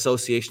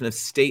Association of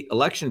State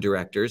Election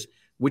Directors,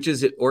 which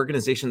is an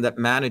organization that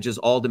manages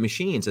all the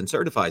machines and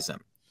certifies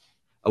them.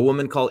 A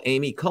woman called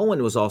Amy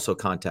Cohen was also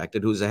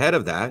contacted, who's the head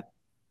of that.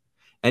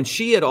 And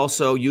she had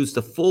also used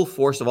the full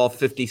force of all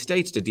 50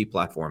 states to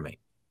deplatform me.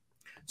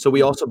 So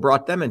we also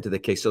brought them into the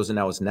case. So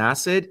now it's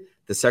NACID,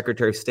 the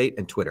Secretary of State,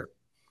 and Twitter.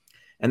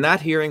 And that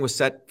hearing was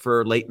set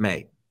for late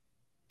May.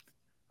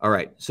 All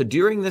right. So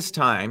during this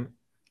time,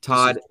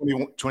 Todd,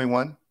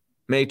 2021?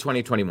 May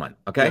 2021.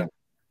 Okay. Yeah.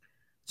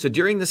 So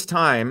during this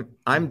time,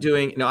 I'm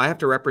doing, I have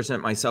to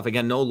represent myself.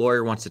 Again, no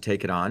lawyer wants to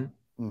take it on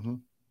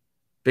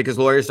because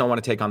lawyers don't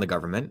want to take on the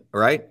government,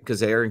 right? Because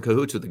they are in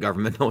cahoots with the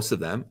government, most of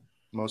them.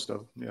 Most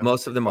of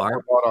them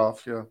are. Bought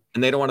off, yeah.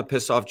 And they don't want to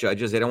piss off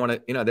judges. They don't want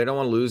to, they don't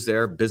want to lose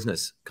their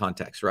business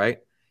context, right?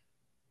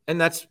 And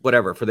that's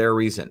whatever for their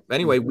reason.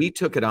 Anyway, we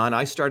took it on.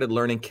 I started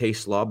learning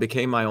case law,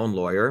 became my own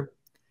lawyer.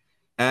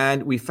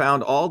 And we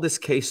found all this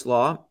case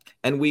law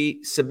and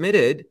we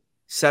submitted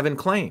 7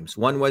 claims.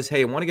 One was,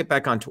 hey, I want to get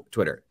back on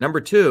Twitter.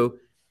 Number 2,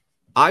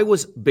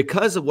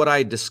 because of what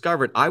I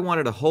discovered, I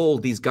wanted to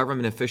hold these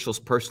government officials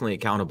personally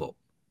accountable.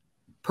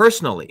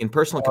 In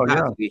personal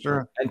capacity,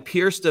 and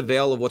pierce the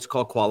veil of what's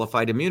called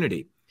qualified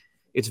immunity.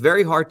 It's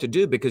very hard to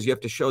do because you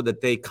have to show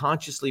that they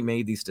consciously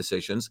made these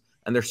decisions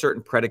and there's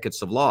certain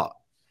predicates of law.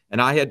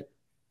 And I had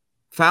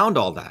found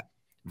all that.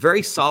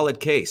 Very solid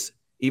case,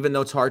 even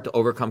though it's hard to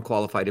overcome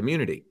qualified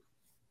immunity.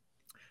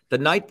 The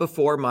night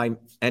before my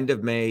end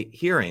of May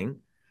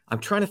hearing, I'm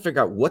trying to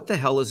figure out what the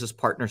hell is this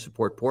partner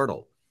support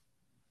portal?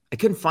 I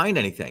couldn't find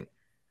anything.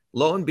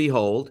 Lo and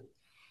behold,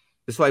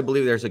 this is why I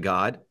believe there's a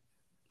God.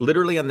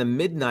 Literally on the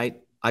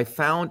midnight, I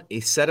found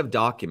a set of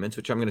documents,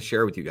 which I'm going to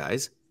share with you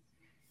guys.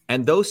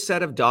 And those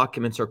set of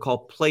documents are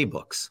called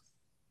playbooks.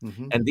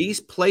 And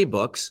these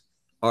playbooks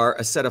are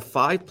a set of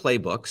 5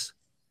 playbooks.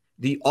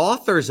 The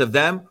authors of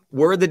them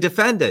were the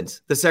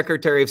defendants, the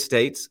Secretary of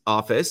State's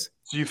office.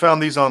 So you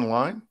found these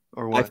online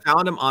or what? I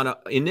found them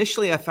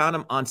initially I found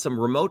them on some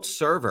remote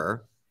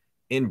server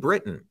in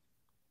Britain.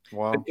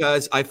 Wow.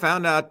 Because I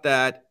found out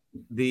that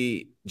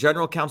the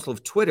General Counsel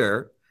of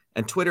Twitter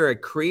and Twitter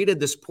had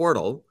created this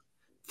portal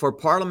for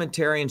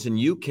parliamentarians in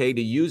UK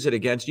to use it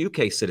against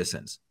UK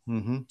citizens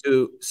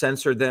to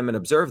censor them and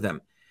observe them.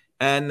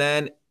 And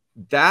then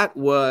that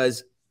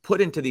was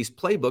put into these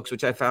playbooks,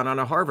 which I found on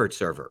a Harvard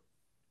server,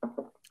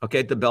 at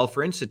the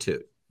Belfer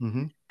Institute.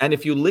 And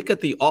if you look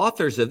at the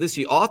authors of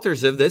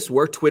this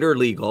were Twitter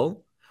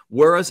legal,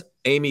 whereas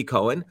Amy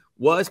Cohen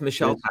was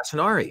Michelle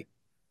Passanari.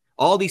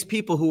 All these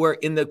people who were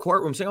in the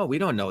courtroom saying, oh, we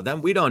don't know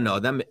them. We don't know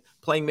them,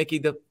 playing Mickey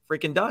the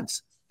freaking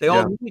dunce. They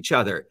all knew each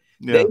other.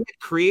 They had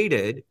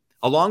created,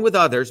 along with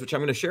others, which I'm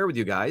going to share with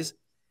you guys.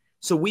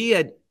 So we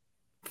had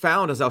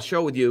found, as I'll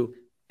show with you,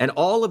 and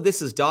all of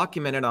this is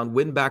documented on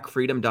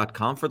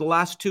winbackfreedom.com for the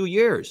last 2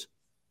 years.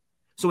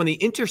 So when The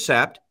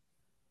Intercept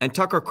and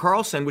Tucker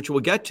Carlson, which we'll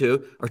get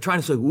to, are trying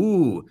to say,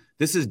 ooh,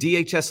 this is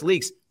DHS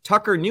leaks.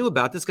 Tucker knew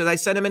about this because I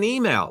sent him an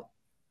email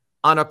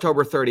on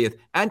October 30th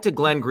and to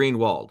Glenn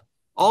Greenwald.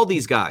 All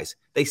these guys,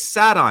 they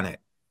sat on it.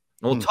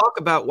 And we'll talk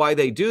about why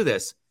they do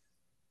this.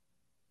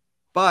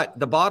 But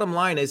the bottom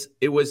line is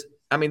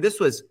I'm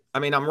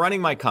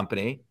running my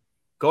company,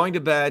 going to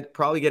bed,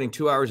 probably getting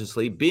 2 hours of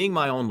sleep, being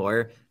my own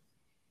lawyer,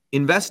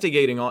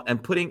 investigating all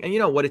and you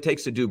know what it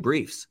takes to do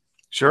briefs.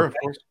 Sure. Okay? Of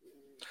course.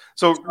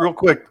 So real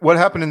quick, what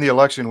happened in the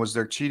election? Was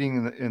there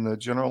cheating in the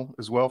general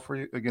as well for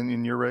you, again,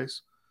 in your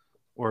race?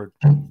 Or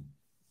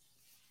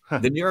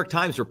the New York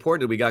Times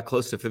reported we got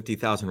close to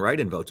 50,000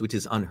 write-in votes, which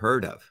is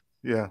unheard of.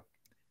 Yeah.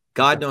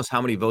 God knows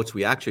how many votes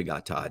we actually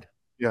got, Todd.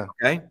 Yeah.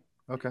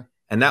 Okay.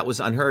 And that was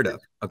unheard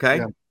of. Okay.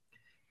 Yeah.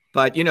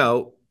 But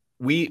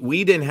we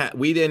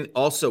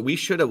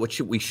should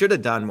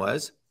have done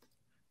was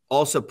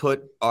also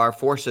put our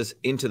forces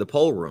into the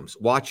poll rooms,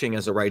 watching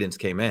as the write-ins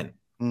came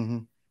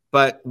in.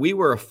 But we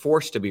were a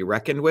force to be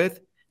reckoned with.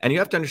 And you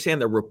have to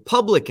understand the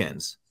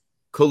Republicans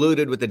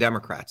colluded with the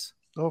Democrats.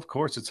 Oh, of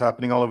course. It's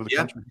happening all over the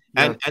country.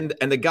 Yeah.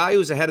 And the guy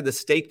who's the head of the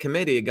state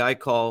committee, a guy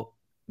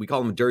we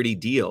call him Dirty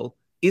Deal,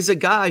 is a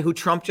guy who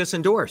Trump just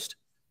endorsed.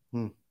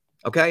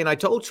 Okay. And I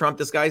told Trump,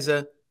 this guy's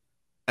a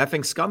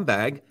effing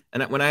scumbag.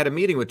 And when I had a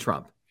meeting with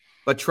Trump,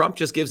 but Trump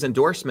just gives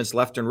endorsements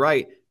left and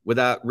right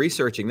without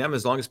researching them,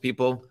 as long as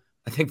people,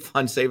 I think,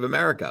 fund Save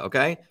America.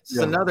 Okay. This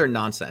is another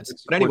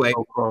nonsense. But anyway,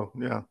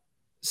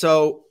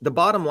 so the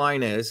bottom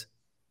line is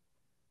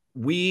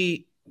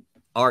we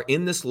are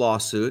in this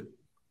lawsuit.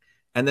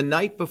 And the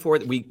night before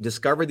we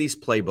discovered these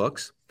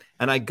playbooks,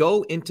 And I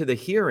go into the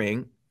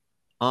hearing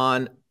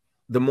on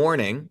the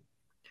morning,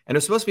 and it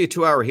was supposed to be a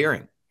 2-hour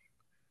hearing.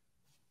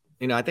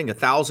 You know, I think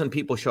 1,000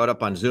 people showed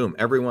up on Zoom.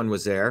 Everyone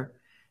was there.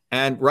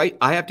 And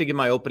I have to give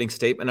my opening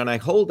statement, and I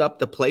hold up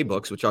the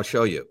playbooks, which I'll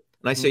show you.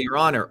 And I say, Your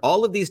Honor,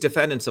 all of these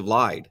defendants have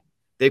lied.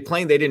 They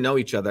claim they didn't know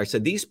each other. I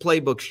said, these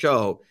playbooks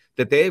show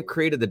that they have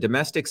created the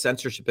domestic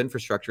censorship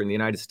infrastructure in the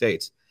United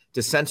States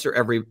to censor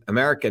every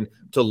American,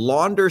 to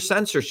launder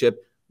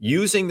censorship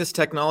using this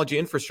technology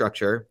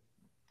infrastructure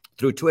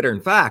through Twitter.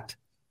 In fact,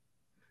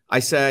 I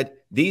said,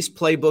 these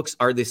playbooks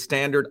are the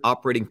standard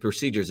operating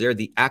procedures. They're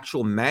the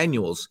actual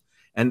manuals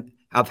and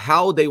of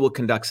how they will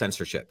conduct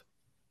censorship.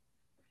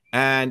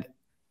 And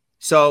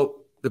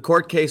so the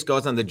court case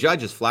goes on. The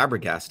judge is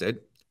flabbergasted.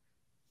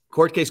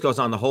 Court case goes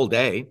on the whole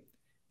day.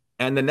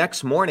 And the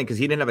next morning, because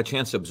he didn't have a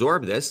chance to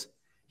absorb this,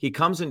 he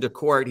comes into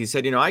court. He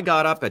said, I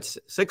got up at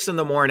 6 in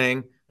the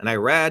morning and I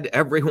read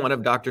every one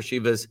of Dr.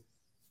 Shiva's,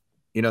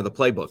 the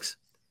playbooks.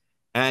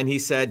 And he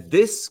said,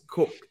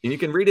 and you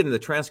can read it in the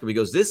transcript. He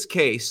goes, this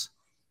case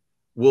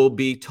will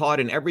be taught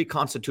in every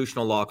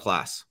constitutional law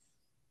class.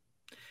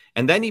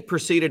 And then he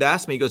proceeded to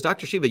ask me, he goes,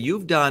 Dr. Shiva,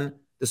 you've done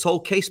this whole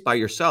case by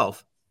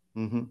yourself.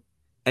 Mm-hmm.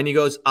 And he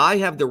goes, I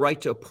have the right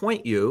to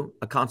appoint you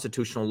a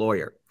constitutional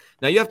lawyer.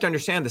 Now, you have to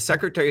understand the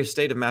Secretary of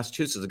State of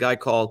Massachusetts is a guy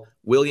called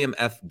William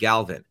F.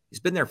 Galvin. He's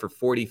been there for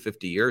 40,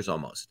 50 years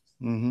almost.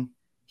 Mm-hmm.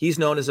 He's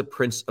known as a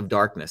prince of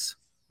darkness.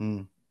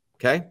 Mm.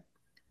 Okay?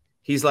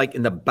 He's like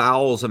in the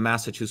bowels of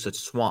Massachusetts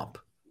swamp.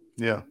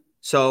 Yeah.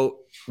 So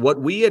what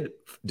we had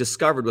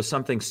discovered was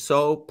something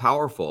so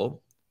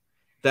powerful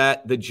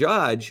that the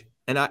judge,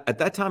 and at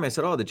that time I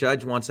said, the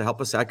judge wants to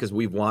help us out because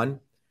we've won.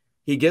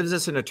 He gives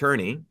us an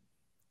attorney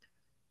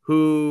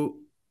who,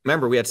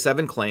 remember, we had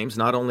 7 claims,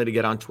 not only to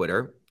get on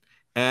Twitter.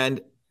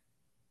 And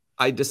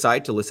I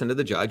decide to listen to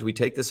the judge. We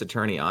take this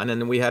attorney on,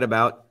 and then we had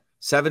about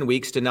 7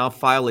 weeks to now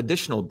file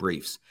additional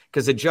briefs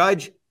because the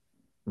judge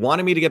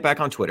wanted me to get back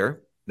on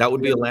Twitter. That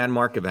would be a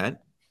landmark event.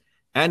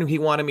 And he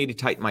wanted me to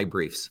tighten my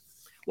briefs.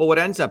 Well, what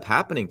ends up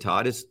happening,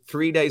 Todd, is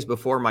 3 days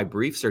before my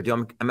briefs are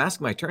due, I'm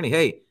asking my attorney,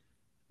 hey,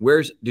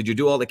 did you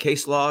do all the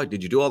case law?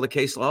 Did you do all the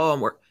case law?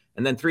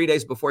 And then 3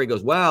 days before he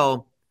goes,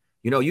 well,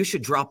 you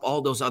should drop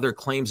all those other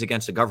claims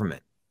against the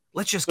government.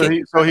 Let's just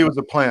So he was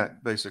a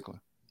plant, basically.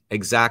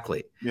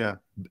 Exactly. Yeah.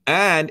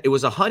 And it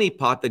was a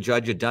honeypot the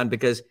judge had done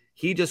because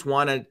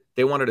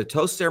they wanted to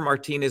toast their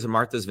martinis in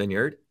Martha's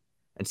Vineyard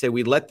and say,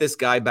 we let this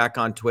guy back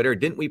on Twitter.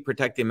 Didn't we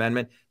protect the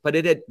amendment? But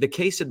the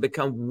case had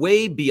become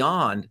way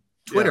beyond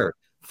Twitter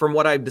from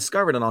what I've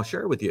discovered, and I'll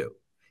share with you.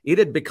 It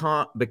had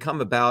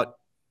become about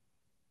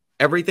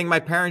everything my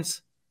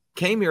parents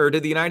came here to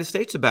the United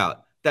States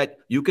about, that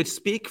you could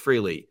speak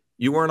freely.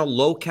 You weren't a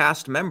low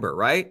caste member,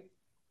 right?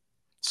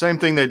 Same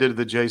thing they did to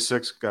the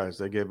J6 guys.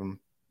 They gave them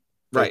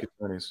right.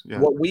 attorneys. Yeah.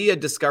 What we had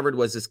discovered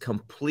was this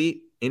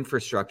complete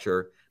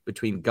infrastructure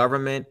between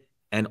government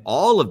and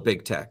all of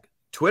big tech.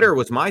 Twitter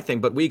was my thing,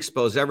 but we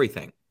exposed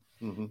everything.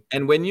 Mm-hmm.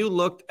 And when you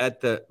looked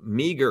at the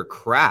meager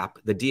crap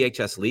the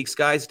DHS Leaks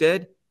guys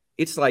did,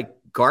 it's like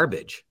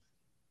garbage.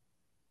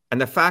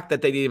 And the fact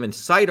that they didn't even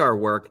cite our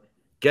work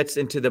gets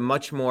into the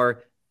much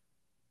more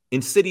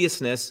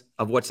insidiousness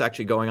of what's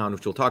actually going on,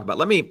 which we'll talk about.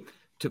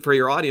 For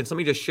your audience, let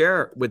me just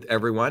share with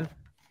everyone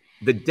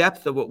the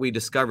depth of what we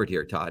discovered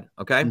here, Todd.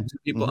 Okay. Mm-hmm. So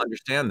people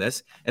understand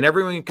this and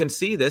everyone can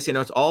see this.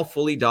 It's all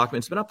fully documented.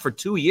 It's been up for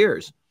 2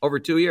 years, over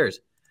 2 years.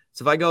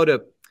 So if I go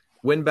to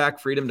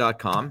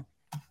winbackfreedom.com,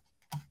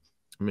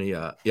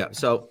 let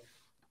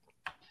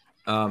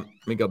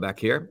me go back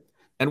here.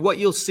 And what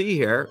you'll see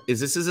here is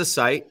this is a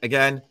site.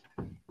 Again,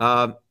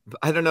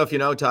 I don't know if you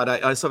know, Todd, I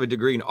also have a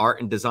degree in art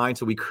and design.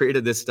 So we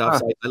created this stuff.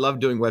 So I love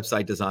doing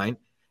website design.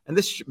 And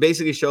this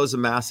basically shows the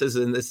masses.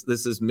 And this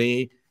is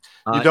me.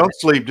 You don't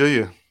sleep, do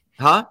you?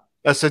 Huh?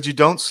 I said you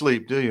don't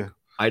sleep, do you?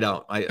 I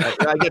don't. I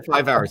get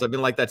 5 hours. I've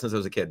been like that since I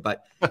was a kid.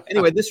 But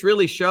anyway, this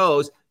really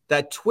shows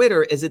that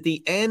Twitter is at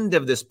the end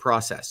of this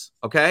process.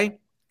 Okay?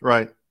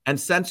 Right. And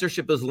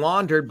censorship is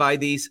laundered by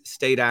these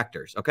state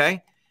actors.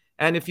 Okay?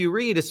 And if you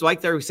read, it's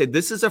like there we say,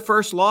 this is a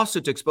first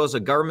lawsuit to expose a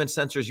government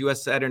censors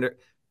U.S.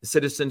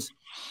 citizens'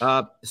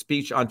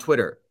 speech on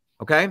Twitter.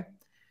 Okay?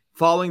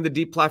 Following the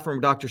deplatforming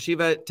of Dr.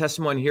 Shiva,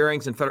 testimony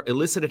hearings and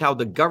elicited how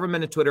the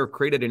government and Twitter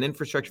created an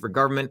infrastructure for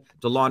government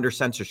to launder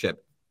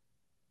censorship.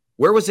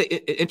 Where was it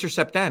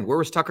Intercept then? Where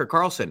was Tucker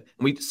Carlson?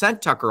 And we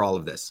sent Tucker all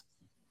of this.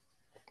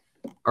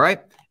 All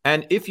right.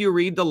 And if you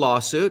read the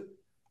lawsuit,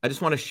 I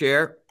just want to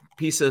share a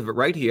piece of it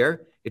right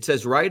here. It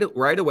says right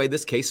away,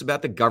 this case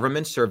about the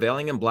government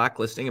surveilling and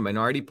blacklisting a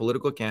minority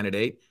political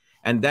candidate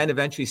and then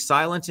eventually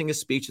silencing his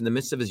speech in the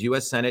midst of his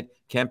U.S. Senate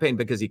campaign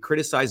because he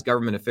criticized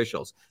government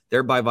officials,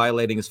 thereby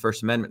violating his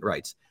First Amendment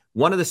rights.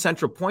 One of the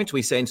central points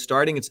we say, and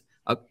starting it's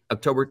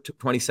October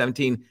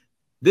 2017,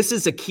 this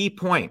is a key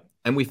point,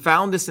 and we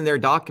found this in their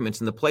documents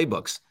in the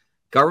playbooks.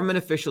 Government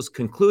officials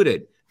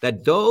concluded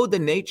that though the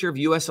nature of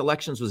U.S.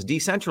 elections was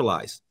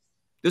decentralized,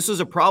 this was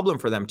a problem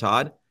for them,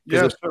 Todd,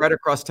 because it was spread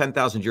across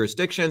 10,000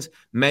 jurisdictions,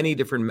 many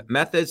different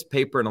methods,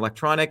 paper and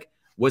electronic,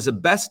 was the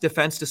best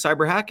defense to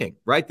cyber hacking,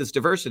 right? This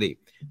diversity.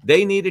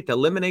 They needed to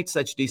eliminate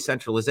such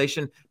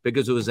decentralization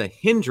because it was a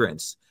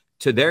hindrance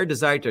to their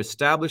desire to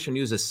establish and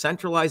use a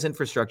centralized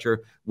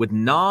infrastructure with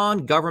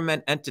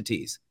non-government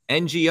entities,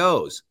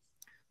 NGOs,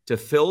 to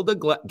fill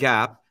the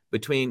gap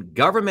between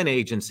government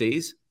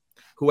agencies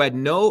who had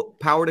no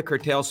power to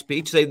curtail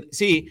speech.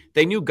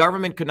 They knew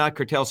government could not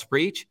curtail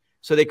speech,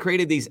 so they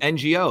created these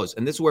NGOs.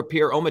 And this is where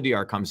Pierre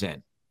Omidyar comes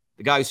in,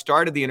 the guy who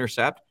started The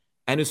Intercept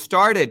and who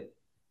started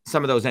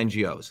some of those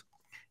NGOs,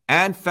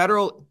 and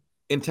federal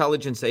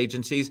intelligence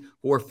agencies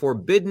who were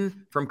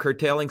forbidden from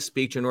curtailing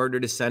speech in order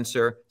to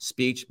censor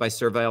speech by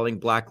surveilling,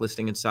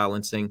 blacklisting, and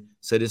silencing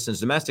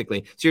citizens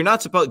domestically. So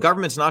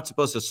government's not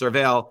supposed to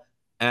surveil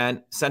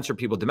and censor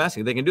people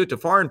domestically. They can do it to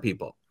foreign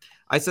people.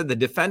 I said the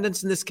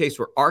defendants in this case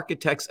were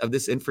architects of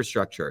this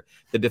infrastructure.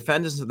 The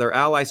defendants and their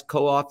allies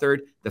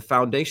co-authored the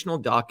foundational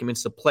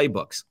documents, the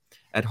playbooks,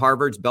 at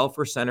Harvard's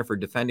Belfer Center for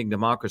Defending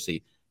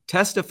Democracy,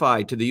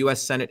 testified to the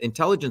U.S. Senate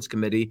Intelligence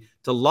Committee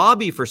to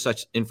lobby for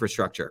such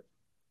infrastructure,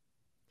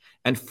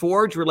 and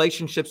forged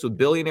relationships with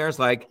billionaires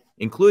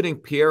including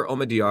Pierre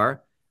Omidyar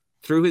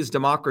through his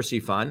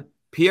Democracy Fund.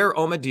 Pierre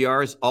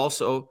Omidyar is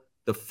also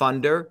the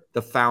founder,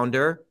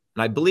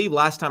 and I believe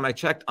last time I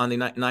checked on the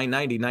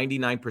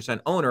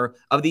 99% owner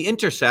of The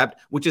Intercept,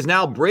 which is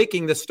now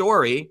breaking the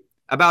story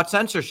about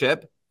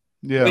censorship.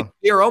 Yeah.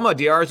 Pierre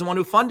Omidyar is the one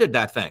who funded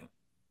that thing.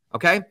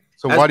 Okay.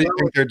 So why do you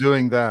think they're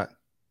doing that?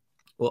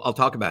 Well, I'll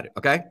talk about it.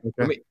 Okay.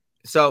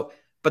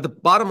 But the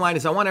bottom line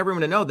is I want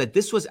everyone to know that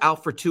this was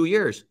out for 2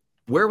 years.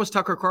 Where was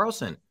Tucker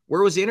Carlson?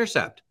 Where was The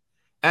Intercept?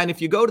 And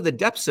if you go to the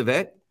depths of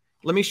it,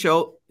 let me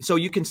show, so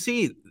you can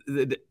see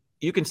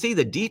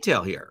the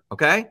detail here.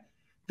 Okay.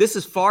 This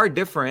is far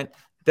different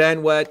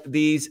than what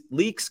these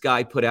leaks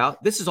guy put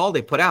out. This is all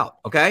they put out.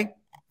 Okay.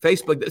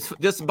 Facebook,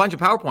 just a bunch of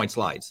PowerPoint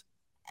slides.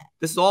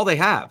 This is all they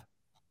have.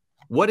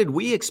 What did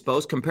we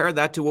expose? Compare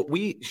that to what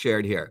we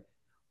shared here.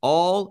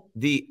 All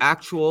the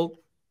actual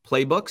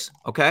playbooks,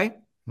 okay?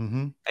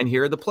 Mm-hmm. And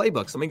here are the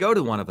playbooks. Let me go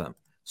to one of them.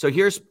 So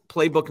here's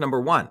playbook number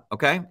 1,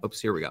 okay? Oops,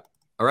 here we go.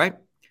 All right?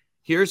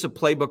 Here's a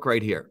playbook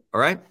right here,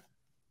 all right?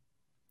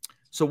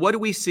 So what do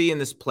we see in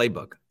this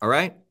playbook, all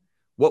right?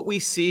 What we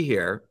see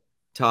here,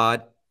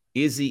 Todd,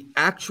 is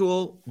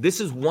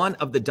this is one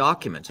of the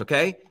documents,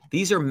 okay?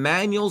 These are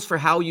manuals for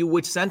how you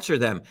would censor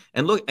them.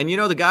 And look, and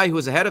the guy who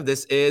was ahead of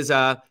this is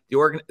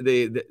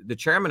the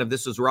chairman of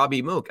this was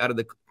Robbie Mook out of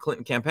the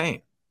Clinton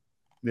campaign.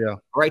 Yeah. All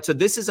right. So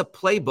this is a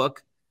playbook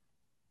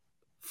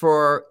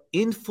for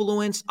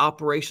influence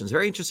operations.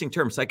 Very interesting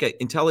term. It's like an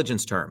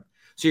intelligence term.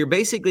 So you're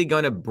basically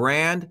going to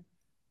brand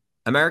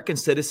American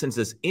citizens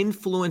as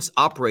influence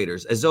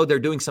operators, as though they're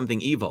doing something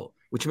evil,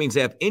 which means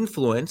they have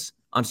influence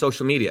on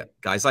social media.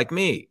 Guys like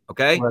me,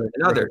 okay, right,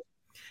 and others. Right.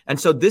 And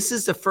so this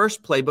is the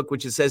first playbook,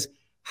 which it says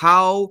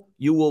how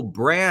you will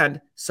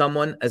brand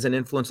someone as an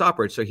influence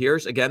operator. So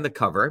here's, again, the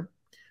cover.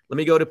 Let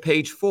me go to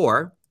page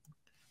 4.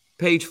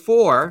 Page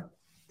 4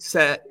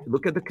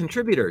 look at the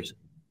contributors.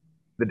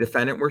 The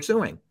defendant we're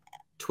suing,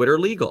 Twitter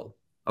Legal,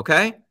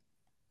 okay?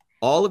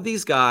 All of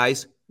these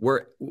guys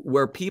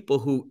were people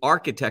who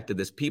architected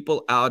this,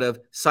 people out of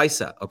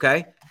CISA,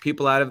 okay?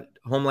 People out of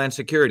Homeland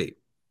Security,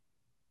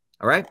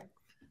 all right?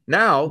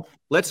 Now,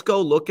 let's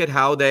go look at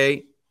how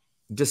they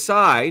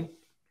decide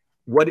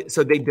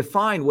so they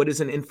define what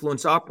is an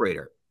influence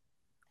operator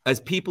as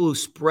people who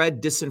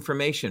spread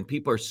disinformation.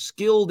 People are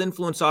skilled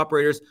influence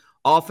operators,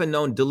 often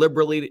known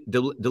deliberately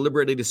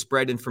to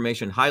spread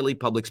information in highly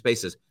public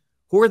spaces.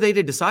 Who are they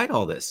to decide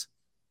all this?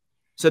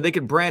 So they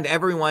could brand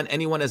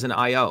anyone as an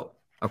IO,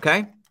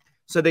 okay?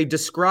 So they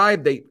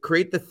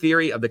create the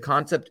theory of the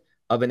concept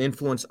of an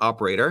influence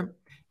operator,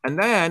 and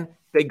then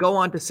they go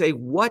on to say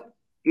what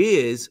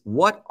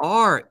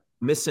are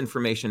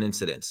misinformation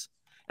incidents?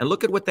 And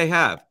look at what they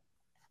have.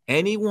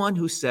 Anyone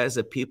who says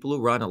that people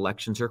who run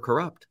elections are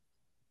corrupt.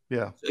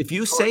 Yeah. So if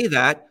you say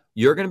that,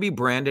 you're going to be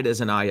branded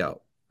as an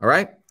IO. All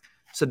right.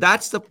 So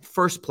that's the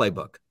first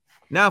playbook.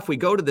 Now, if we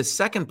go to the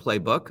second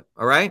playbook,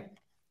 all right,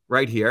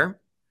 right here,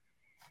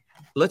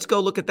 let's go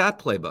look at that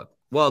playbook.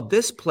 Well,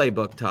 this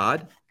playbook,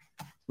 Todd,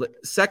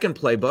 second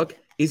playbook,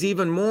 is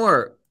even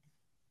more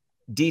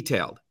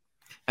detailed.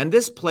 And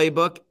this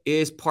playbook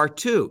is part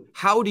 2.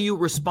 How do you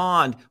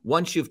respond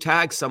once you've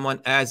tagged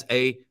someone as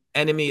a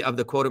enemy of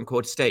the quote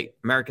unquote state,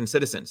 American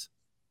citizens?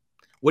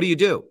 What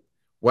do?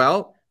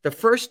 Well, the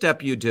first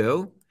step you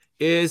do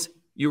is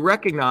you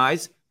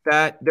recognize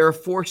that there are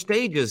 4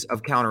 stages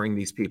of countering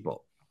these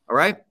people. All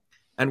right.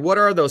 And what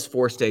are those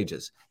 4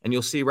 stages? And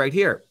you'll see right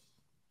here.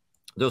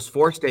 Those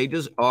 4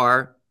 stages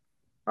are,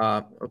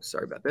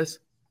 sorry about this.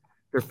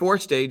 There are 4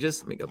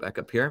 stages. Let me go back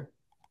up here.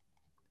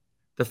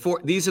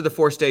 These are the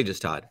 4 stages,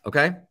 Todd.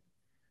 Okay.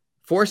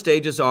 4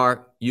 stages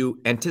are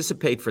you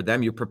anticipate for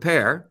them, you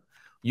prepare,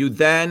 you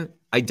then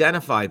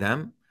identify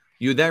them,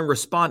 you then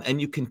respond, and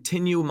you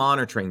continue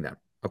monitoring them.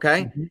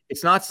 Okay. Mm-hmm.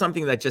 It's not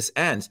something that just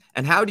ends.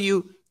 And how do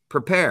you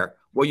prepare?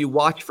 Well, you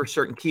watch for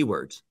certain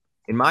keywords.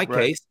 In my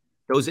case,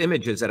 those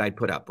images that I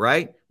put up,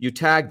 right? You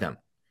tag them.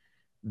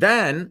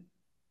 Then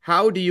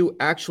how do you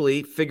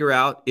actually figure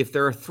out if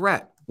they're a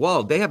threat?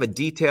 Well, they have a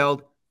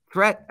detailed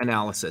threat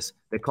analysis.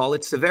 They call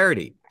it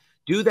severity.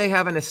 Do they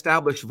have an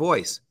established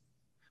voice?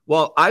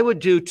 Well, I would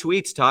do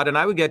tweets, Todd, and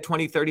I would get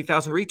 20,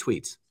 30,000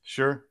 retweets.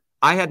 Sure.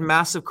 I had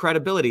massive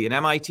credibility, an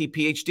MIT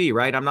PhD,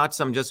 right? I'm not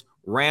some just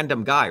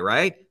random guy,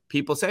 right?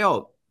 People say,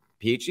 oh,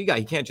 PhD guy,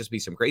 he can't just be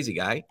some crazy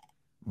guy.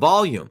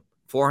 Volume,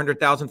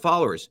 400,000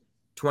 followers,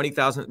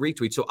 20,000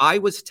 retweets. So I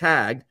was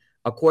tagged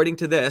according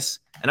to this,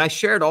 and I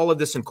shared all of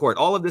this in court.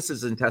 All of this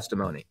is in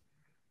testimony.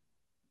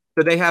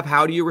 So they have,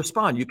 how do you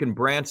respond? You can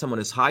brand someone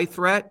as high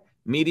threat,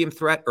 medium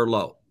threat, or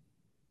low.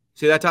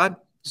 See that, Todd?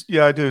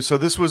 Yeah, I do. So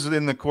this was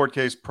in the court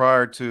case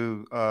prior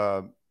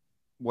to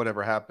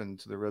whatever happened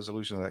to the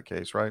resolution of that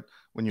case, right?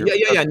 When you're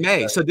in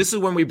May. So this is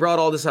when we brought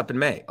all this up in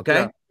May.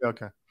 Okay. Yeah.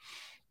 Okay.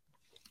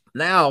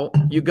 Now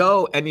you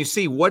go and you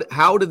see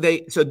how did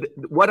they,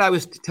 what I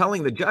was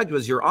telling the judge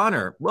was, Your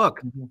Honor,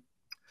 look,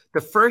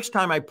 the first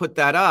time I put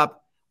that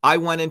up, I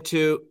went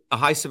into a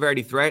high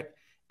severity threat,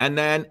 and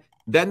then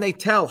they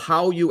tell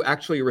how you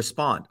actually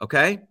respond.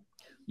 Okay.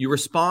 You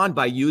respond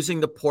by using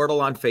the portal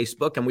on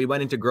Facebook, and we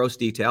went into gross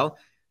detail.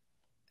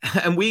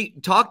 And we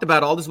talked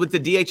about all this with the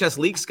DHS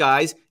Leaks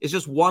guys. It's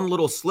just one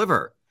little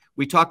sliver.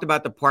 We talked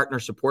about the partner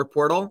support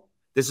portal.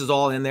 This is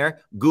all in there.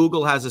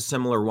 Google has a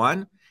similar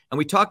one. And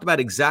we talked about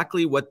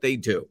exactly what they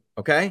do,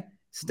 okay?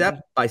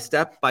 Step by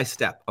step by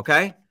step,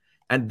 okay?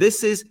 And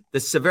this is the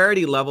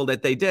severity level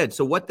that they did.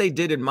 So what they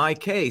did in my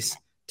case,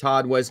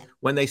 Todd, was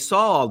when they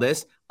saw all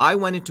this, I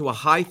went into a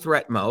high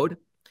threat mode.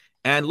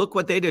 And look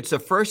what they did. So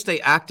first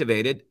they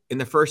activated in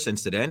the first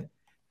incident.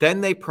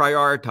 Then they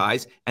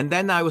prioritized, and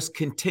then I was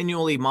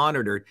continually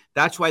monitored.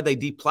 That's why they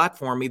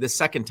deplatformed me the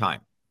second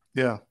time.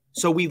 Yeah.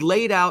 So we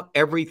laid out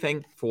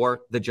everything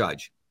for the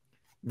judge.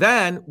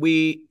 Then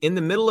in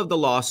the middle of the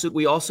lawsuit,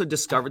 we also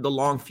discovered the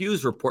long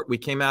fuse report. We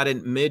came out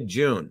in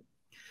mid-June.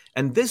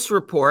 And this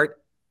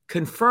report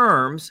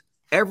confirms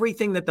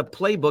everything that the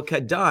playbook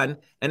had done.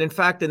 And in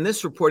fact, in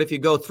this report, if you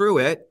go through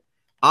it,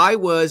 I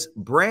was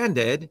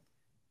branded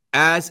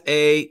as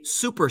a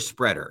super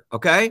spreader,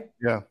 okay?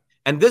 Yeah.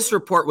 And this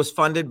report was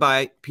funded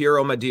by Pierre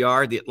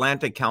Omidyar, the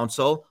Atlantic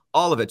Council,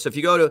 all of it. So if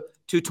you go to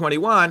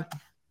 221,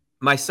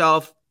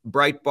 myself,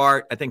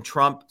 Breitbart, I think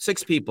Trump,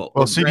 6 people.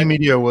 Well, CD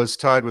Media was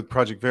tied with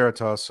Project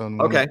Veritas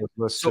on okay.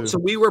 So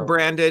we were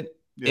branded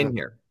in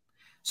here.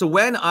 So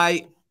when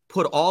I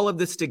put all of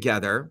this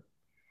together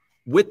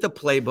with the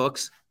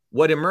playbooks,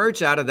 what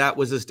emerged out of that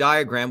was this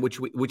diagram,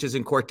 which is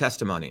in court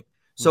testimony.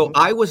 So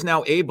I was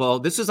now able,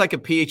 this is like a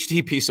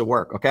PhD piece of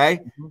work, okay?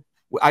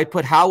 I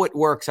put how it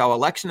works, how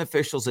election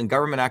officials and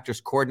government actors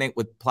coordinate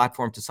with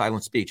platform to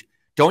silence speech.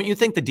 Don't you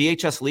think the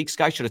DHS Leaks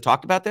guy should have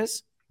talked about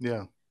this?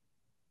 Yeah.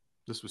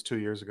 This was 2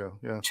 years ago.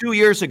 Yeah. 2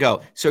 years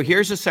ago. So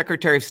here's the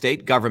Secretary of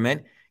State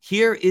government.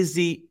 Here is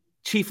the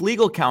chief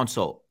legal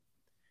counsel.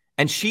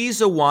 And she's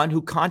the one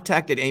who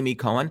contacted Amy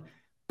Cohen,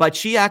 but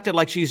she acted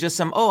like she's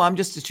just I'm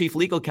just the chief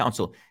legal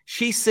counsel.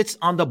 She sits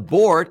on the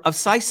board of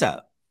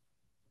CISA.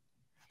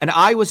 And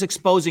I was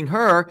exposing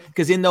her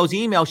because in those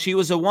emails, she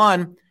was the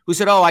one who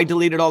said, I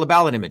deleted all the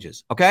ballot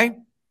images. Okay.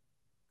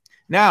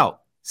 Now,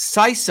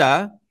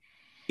 CISA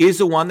is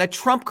the one that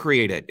Trump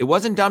created. It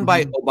wasn't done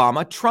by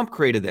Obama. Trump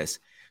created this.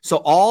 So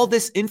all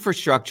this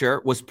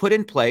infrastructure was put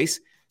in place,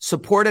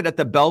 supported at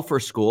the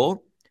Belfer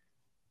School,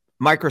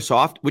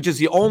 Microsoft, which is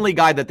the only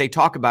guy that they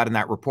talk about in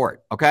that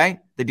report. Okay.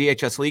 The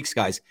DHS Leaks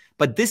guys.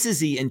 But this is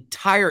the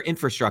entire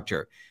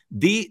infrastructure.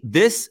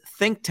 This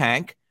think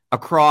tank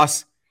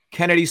across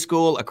Kennedy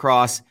School,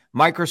 across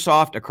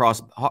Microsoft,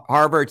 across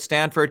Harvard,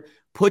 Stanford,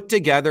 put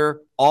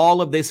together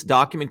all of this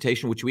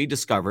documentation, which we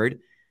discovered.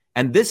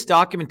 And this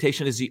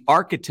documentation is the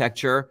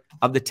architecture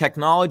of the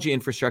technology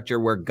infrastructure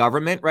where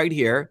government right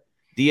here,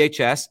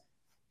 DHS,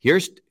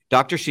 here's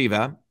Dr.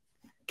 Shiva,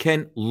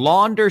 can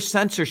launder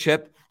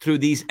censorship through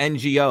these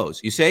NGOs.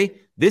 You see,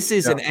 this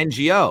is an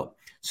NGO.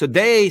 So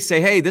they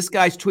say, hey, this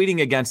guy's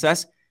tweeting against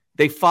us.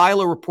 They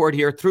file a report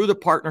here through the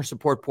partner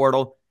support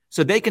portal.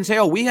 So they can say,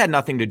 we had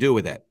nothing to do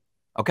with it.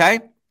 Okay.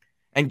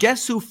 And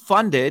guess who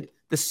funded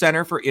the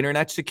Center for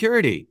Internet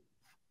Security?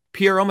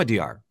 Pierre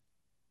Omidyar.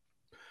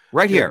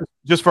 Right here.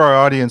 Just for our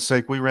audience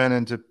sake, we ran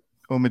into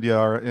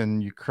Omidyar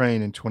in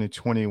Ukraine in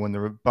 2020 when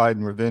the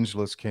Biden revenge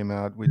list came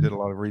out. We did a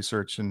lot of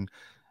research, and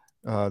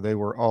they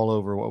were all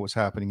over what was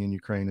happening in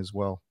Ukraine as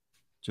well.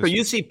 So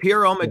you see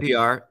Pierre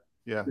Omidyar,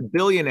 the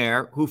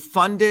billionaire who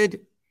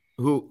funded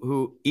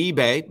who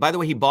eBay. By the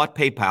way, he bought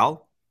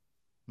PayPal.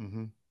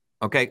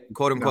 Okay,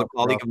 quote unquote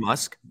colleague of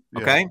Musk.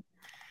 Okay.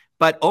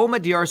 But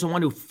Omidyar is the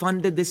one who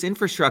funded this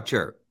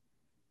infrastructure.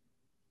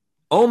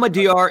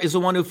 Omidyar is the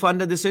one who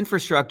funded this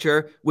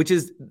infrastructure, which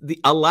is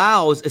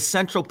allows a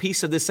central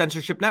piece of this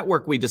censorship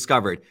network we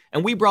discovered.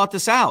 And we brought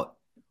this out.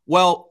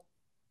 Well,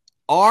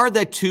 are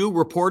the two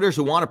reporters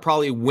who want to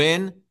probably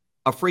win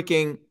a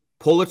freaking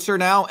Pulitzer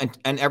now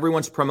and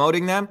everyone's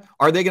promoting them,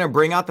 are they going to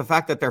bring out the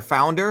fact that their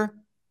founder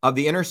of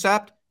The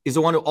Intercept is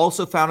the one who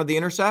also founded The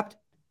Intercept?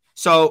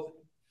 So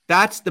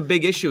that's the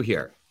big issue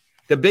here.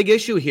 The big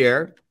issue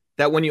here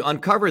that when you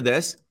uncover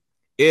this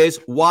is,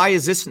 why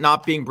is this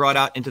not being brought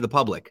out into the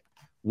public?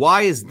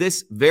 Why is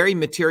this very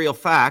material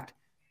fact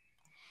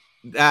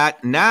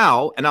that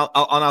now, and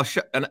I'll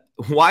show, and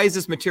why is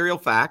this material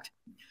fact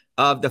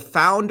of the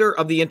founder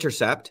of The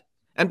Intercept?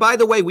 And by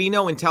the way, we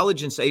know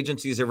intelligence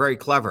agencies are very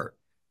clever.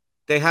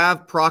 They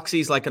have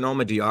proxies like an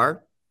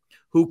OMDR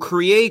who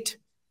create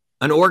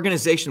an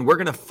organization. We're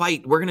going to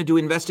fight. We're going to do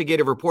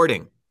investigative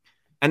reporting.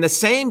 And the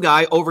same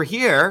guy over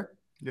here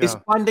is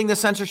funding the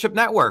censorship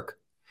network.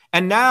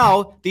 And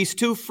now these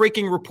two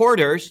freaking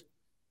reporters,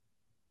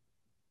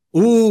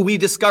 we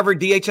discovered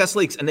DHS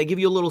leaks, and they give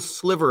you a little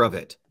sliver of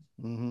it.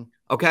 Mm-hmm.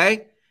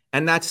 Okay?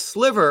 And that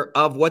sliver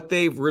of what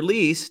they've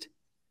released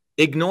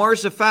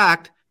ignores the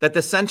fact that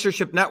the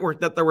censorship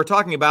network that they were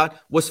talking about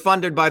was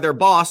funded by their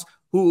boss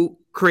who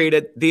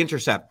created The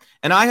Intercept.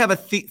 And I have a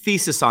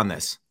thesis on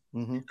this.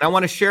 Mm-hmm. And I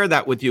want to share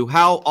that with you,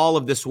 how all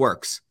of this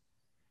works.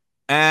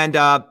 And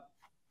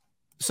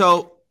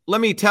so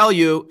let me tell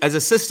you, as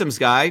a systems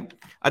guy,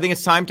 I think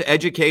it's time to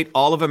educate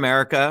all of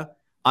America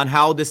on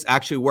how this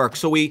actually works.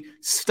 So we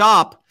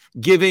stop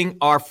giving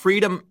our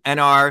freedom and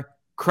our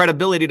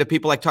credibility to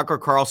people like Tucker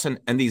Carlson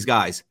and these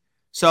guys.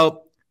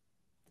 So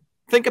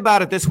think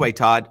about it this way,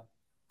 Todd.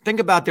 Think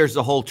about there's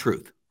the whole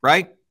truth,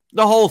 right?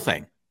 The whole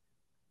thing.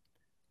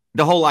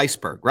 The whole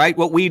iceberg, right?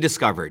 What we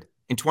discovered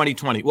in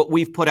 2020, what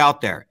we've put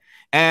out there.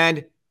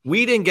 And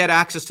we didn't get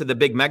access to the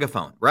big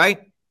megaphone,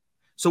 right?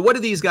 So what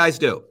do these guys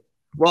do?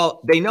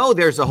 Well, they know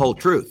there's the whole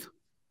truth.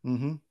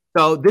 Mm-hmm.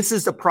 So this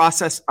is the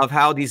process of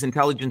how these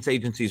intelligence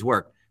agencies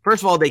work.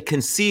 First of all, they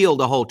conceal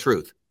the whole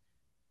truth.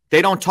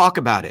 They don't talk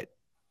about it.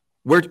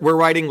 We're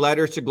writing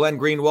letters to Glenn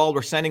Greenwald.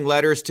 We're sending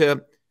letters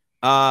to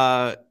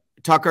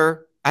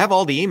Tucker. I have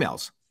all the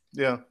emails.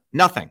 Yeah.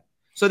 Nothing.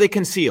 So they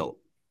conceal.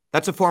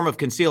 That's a form of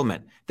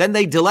concealment. Then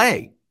they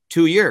delay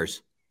 2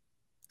 years.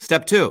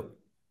 Step 2.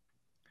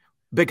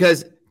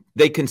 Because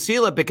they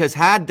conceal it, because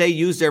had they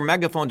used their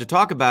megaphone to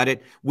talk about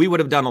it, we would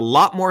have done a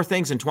lot more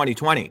things in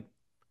 2020.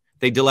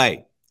 They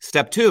delay.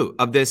 Step 2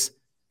 of this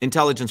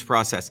intelligence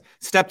process.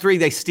 Step 3,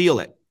 they steal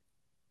it.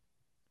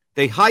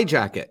 They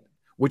hijack it,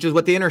 which is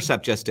what The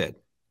Intercept just did.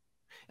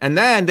 And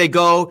then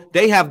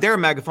they have their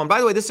megaphone. By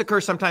the way, this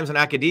occurs sometimes in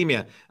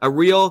academia. A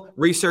real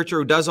researcher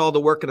who does all the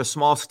work in a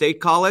small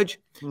state college,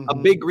 a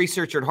big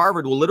researcher at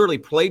Harvard will literally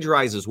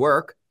plagiarize his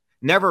work,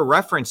 never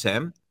reference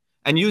him,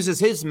 and uses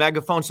his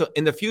megaphone. So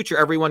in the future,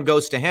 everyone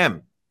goes to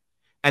him.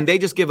 And they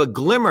just give a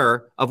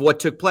glimmer of what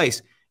took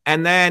place.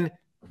 And then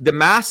the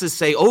masses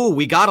say,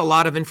 we got a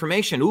lot of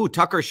information.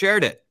 Tucker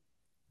shared it,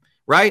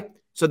 right?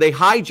 So they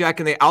hijack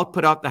and they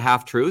output out the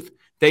half-truth.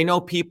 They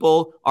know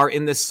people are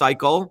in this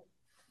cycle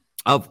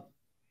of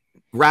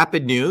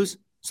rapid news,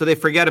 so they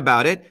forget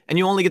about it, and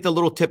you only get the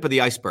little tip of the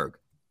iceberg.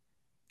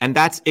 And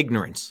that's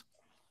ignorance.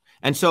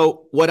 And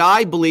so what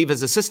I believe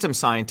as a system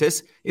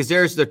scientist is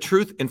there's the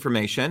truth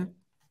information.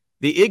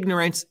 The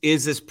ignorance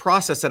is this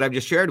process that I've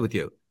just shared with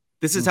you.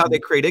 This is how they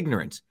create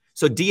ignorance.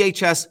 So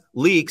DHS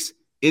leaks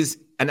is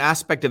an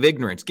aspect of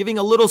ignorance, giving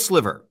a little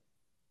sliver.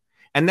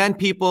 And then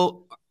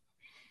people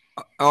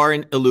are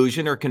in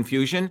illusion or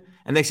confusion,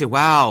 and they say,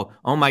 wow,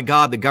 oh my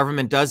God, the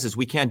government does this.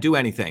 We can't do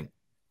anything.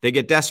 They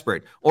get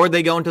desperate. Or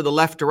they go into the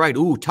left or right.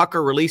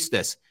 Tucker released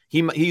this.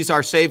 He's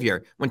our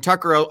savior. When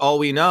Tucker, all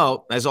we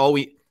know, is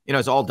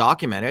all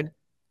documented,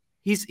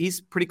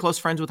 he's pretty close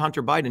friends with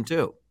Hunter Biden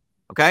too.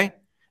 Okay?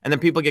 And then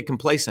people get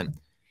complacent.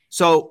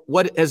 So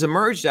what has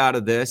emerged out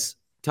of this,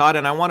 Todd,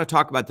 and I want to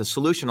talk about the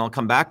solution. I'll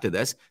come back to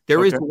this.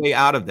 There is a way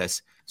out of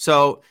this.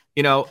 So,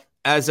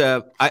 this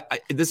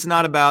is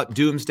not about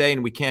doomsday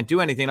and we can't do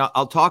anything.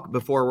 I'll talk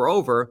before we're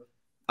over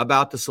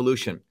about the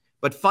solution.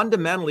 But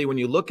fundamentally, when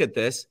you look at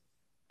this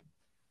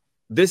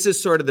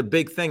is sort of the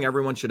big thing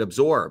everyone should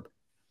absorb.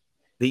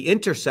 The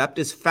Intercept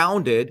is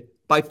founded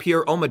by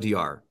Pierre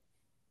Omidyar,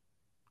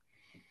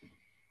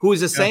 who is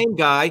the same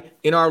guy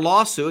in our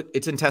lawsuit.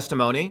 It's in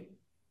testimony.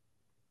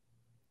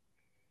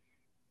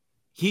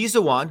 He's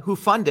the one who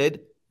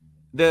funded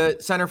the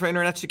Center for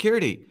Internet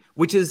Security,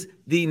 which is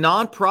the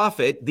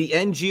nonprofit, the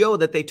NGO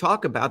that they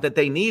talk about that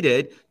they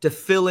needed to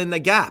fill in the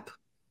gap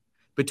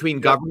between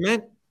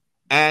government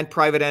and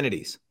private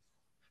entities.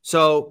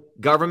 So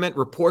government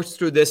reports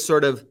through this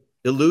sort of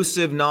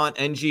elusive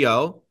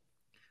non-NGO.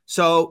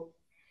 So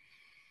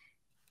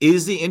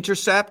is the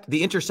Intercept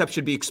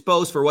should be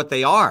exposed for what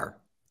they are.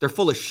 They're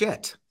full of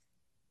shit.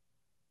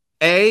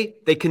 They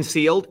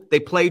concealed, they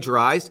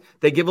plagiarized,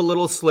 they give a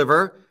little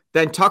sliver.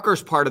 Then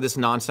Tucker's part of this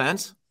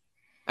nonsense.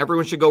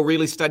 Everyone should go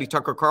really study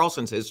Tucker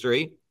Carlson's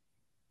history.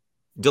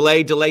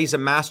 Delay's a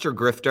master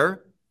grifter.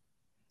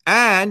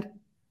 And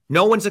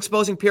no one's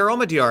exposing Pierre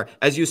Omidyar.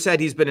 As you said,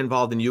 he's been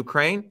involved in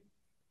Ukraine.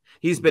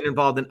 He's been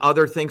involved in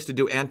other things to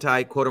do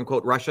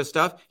anti-quote-unquote Russia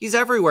stuff. He's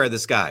everywhere,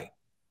 this guy.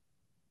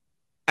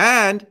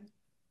 And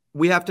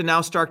we have to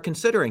now start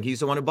considering he's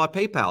the one who bought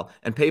PayPal,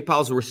 and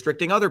PayPal's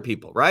restricting other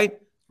people, right?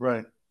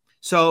 Right.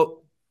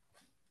 So,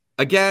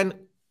 again,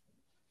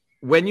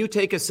 when you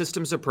take a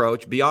systems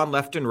approach beyond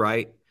left and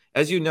right,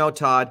 as you know,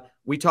 Todd,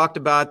 we talked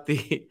about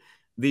the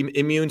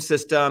immune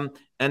system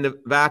and the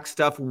vax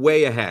stuff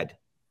way ahead.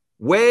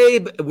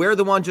 We're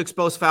the ones who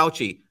exposed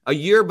Fauci a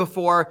year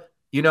before,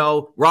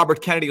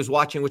 Robert Kennedy was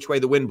watching which way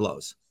the wind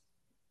blows.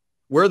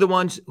 We're the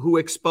ones who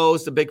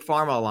exposed the big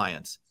pharma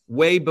alliance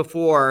way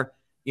before,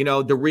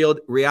 the real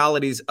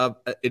realities of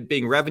it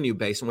being revenue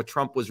based and what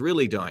Trump was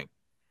really doing.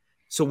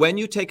 So when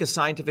you take a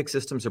scientific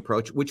systems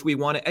approach, which we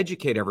want to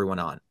educate everyone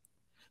on.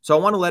 So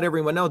I want to let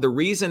everyone know the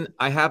reason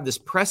I have this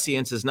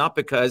prescience is not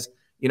because,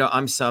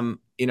 I'm some,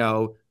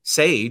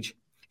 sage,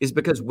 is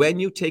because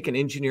when you take an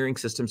engineering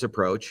systems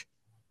approach,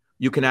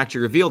 you can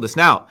actually reveal this.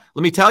 Now,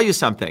 let me tell you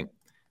something,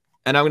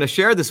 and I'm going to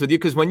share this with you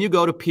because when you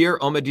go to Pierre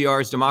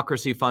Omidyar's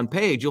Democracy Fund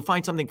page, you'll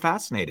find something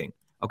fascinating,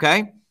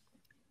 okay?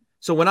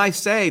 So when I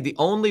say the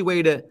only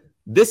way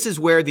this is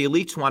where the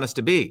elites want us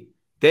to be.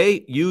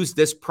 They use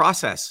this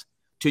process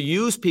to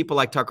use people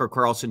like Tucker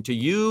Carlson, to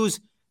use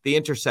The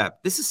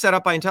Intercept. This is set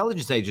up by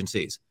intelligence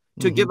agencies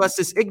to give us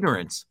this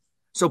ignorance.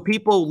 So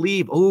people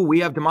leave, oh, we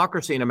have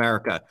democracy in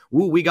America.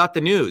 Ooh, we got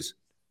the news.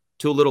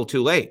 Too little,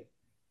 too late.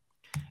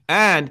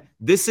 And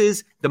this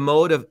is the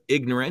mode of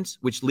ignorance,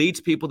 which leads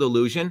people to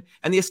illusion.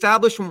 And the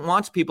establishment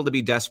wants people to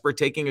be desperate,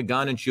 taking a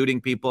gun and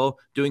shooting people,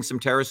 doing some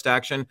terrorist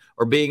action,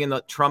 or being in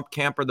the Trump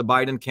camp or the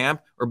Biden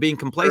camp, or being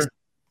complacent.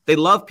 Sure. They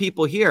love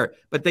people here,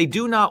 but they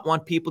do not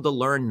want people to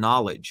learn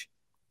knowledge.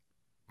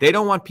 They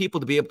don't want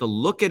people to be able to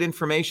look at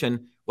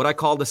information, what I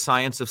call the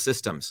science of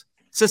systems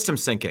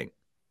thinking.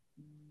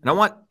 And I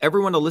want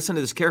everyone to listen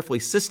to this carefully.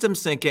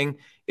 Systems thinking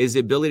is the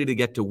ability to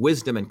get to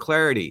wisdom and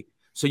clarity.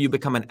 So you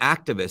become an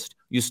activist.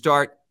 You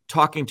start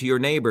talking to your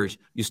neighbors.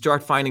 You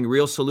start finding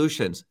real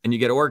solutions, and you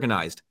get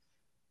organized.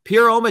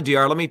 Pierre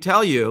Omidyar, let me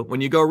tell you, when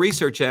you go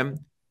research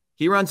him,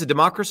 he runs a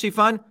democracy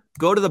fund.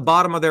 Go to the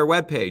bottom of their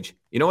webpage.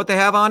 You know what they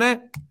have on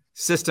it?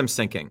 Systems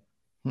thinking.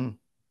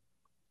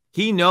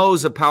 He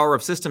knows the power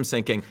of systems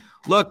thinking.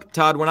 Look,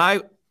 Todd, when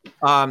I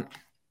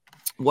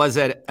was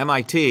at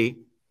MIT,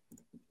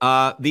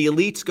 the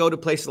elites go to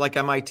places like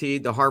MIT,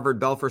 the Harvard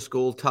Belfer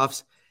School,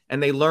 Tufts,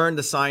 and they learn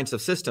the science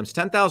of systems.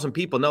 10,000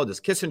 people know this.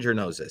 Kissinger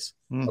knows this,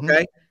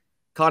 okay?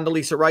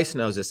 Condoleezza Rice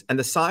knows this. And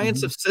the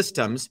science of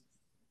systems,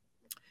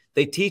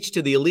 they teach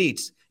to the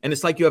elites. And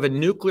it's like you have a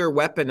nuclear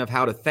weapon of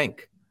how to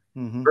think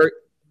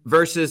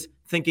versus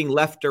thinking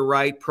left or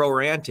right, pro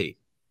or anti.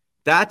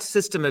 That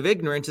system of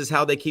ignorance is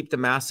how they keep the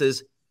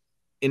masses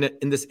in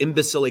this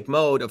imbecilic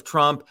mode of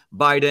Trump,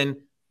 Biden,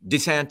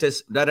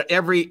 DeSantis, that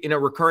every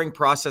recurring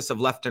process of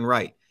left and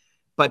right.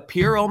 But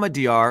Pierre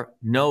Omidyar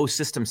knows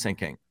systems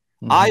thinking.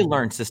 I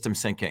learned systems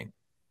thinking.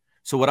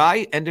 So what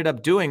I ended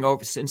up doing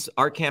since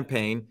our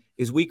campaign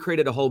is we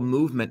created a whole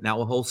movement now,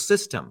 a whole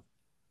system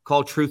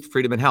called Truth,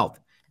 Freedom, and Health,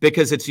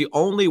 because it's the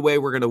only way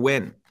we're going to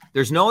win.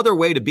 There's no other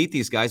way to beat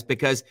these guys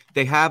because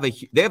they have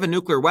a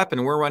nuclear weapon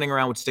and we're running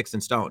around with sticks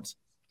and stones.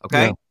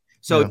 Okay. Yeah.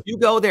 So if you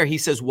go there, he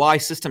says, why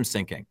systems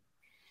thinking?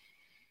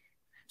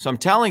 So I'm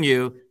telling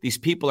you, these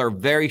people are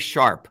very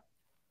sharp.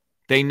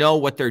 They know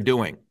what they're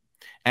doing.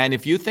 And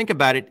if you think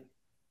about it,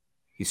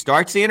 he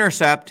starts The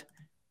Intercept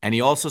and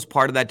he also is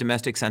part of that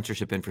domestic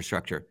censorship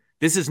infrastructure.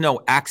 This is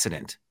no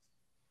accident.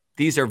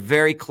 These are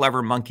very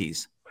clever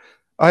monkeys.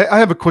 I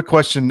have a quick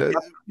question.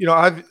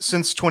 I've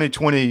since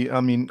 2020,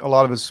 a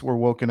lot of us were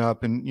woken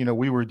up and,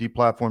 we were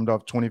deplatformed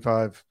off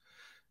 25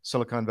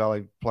 Silicon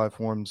Valley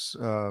platforms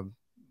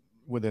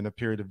within a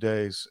period of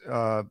days.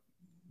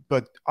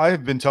 But I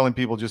have been telling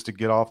people just to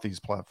get off these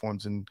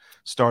platforms and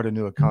start a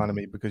new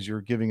economy because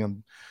you're giving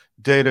them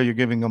data, you're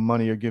giving them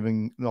money,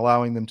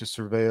 allowing them to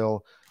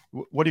surveil.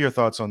 What are your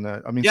thoughts on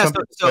that? Some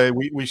people say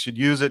we should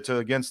use it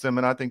against them,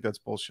 and I think that's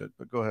bullshit.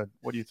 But go ahead.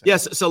 What do you think?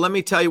 Yes. So let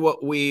me tell you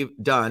what we've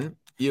done.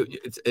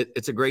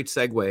 It's a great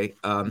segue.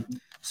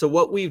 So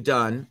what we've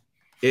done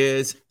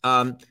is,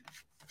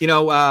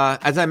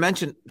 as I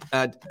mentioned,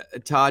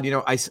 Todd,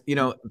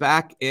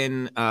 back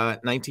in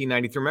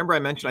 1993, remember I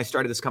mentioned I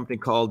started this company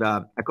called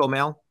Echo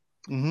Mail.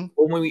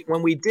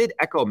 When we did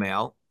Echo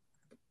Mail,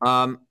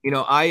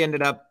 I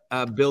ended up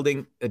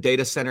building a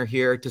data center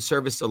here to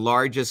service the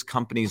largest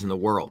companies in the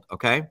world,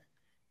 okay,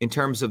 in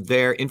terms of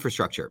their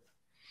infrastructure.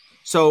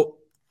 So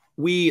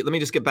let me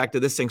just get back to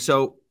this thing.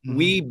 So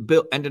we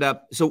ended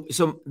up, so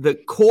the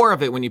core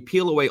of it, when you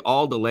peel away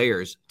all the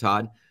layers,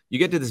 Todd, you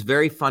get to this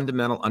very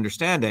fundamental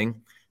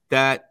understanding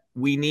that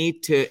we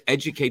need to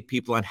educate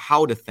people on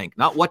how to think,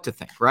 not what to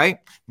think, right?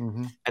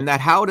 And that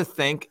how to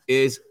think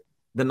is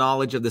the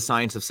knowledge of the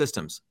science of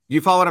systems. Do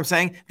you follow what I'm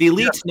saying? The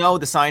elites know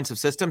the science of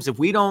systems. If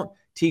we don't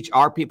teach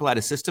our people how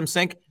to systems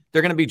think,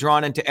 they're going to be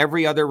drawn into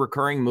every other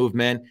recurring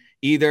movement,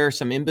 either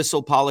some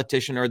imbecile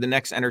politician or the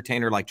next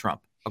entertainer like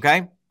Trump,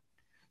 okay?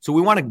 So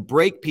we want to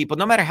break people,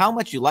 no matter how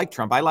much you like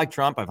Trump. I like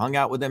Trump. I've hung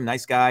out with him,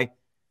 nice guy,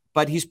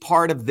 but he's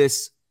part of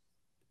this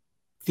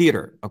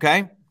theater,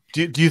 okay?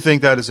 Do you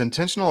think that is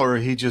intentional, or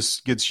he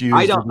just gets used?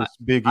 I don't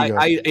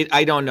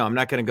know. I'm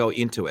not going to go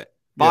into it.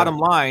 Bottom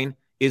line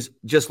is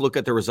just look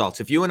at the results.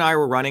 If you and I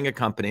were running a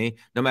company,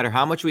 no matter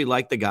how much we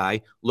like the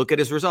guy, look at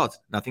his results.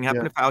 Nothing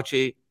happened to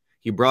Fauci.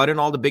 He brought in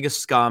all the biggest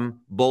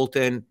scum,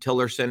 Bolton,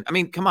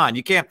 Tillerson. Come on,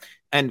 you can't.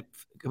 And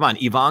come on,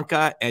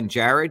 Ivanka and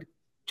Jared.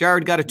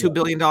 Jared got a $2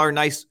 billion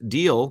nice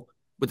deal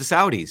with the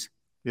Saudis.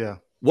 Yeah.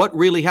 What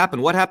really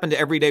happened? What happened to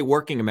everyday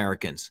working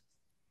Americans?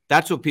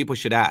 That's what people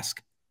should ask.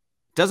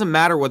 It doesn't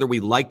matter whether we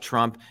like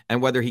Trump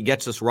and whether he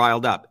gets us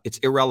riled up. It's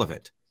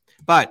irrelevant.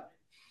 But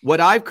what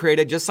I've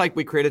created, just like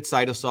we created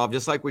Cytosolve,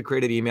 just like we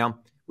created email,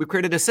 we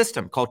created a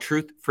system called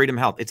Truth, Freedom,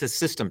 Health. It's a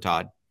system,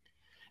 Todd.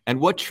 And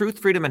what Truth,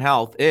 Freedom, and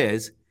Health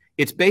is,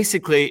 it's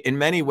basically, in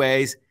many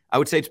ways, I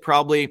would say it's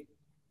probably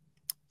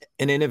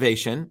an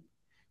innovation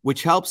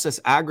which helps us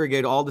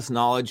aggregate all this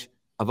knowledge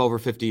of over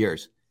 50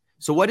 years.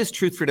 So what is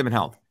Truth, Freedom, and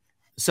Health?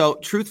 So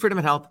Truth, Freedom,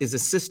 and Health is a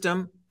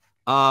system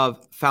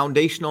of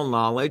foundational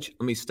knowledge.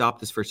 Let me stop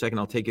this for a second.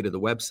 I'll take you to the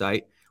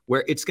website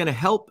where it's going to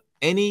help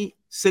any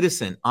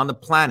citizen on the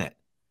planet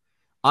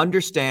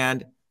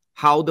understand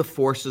how the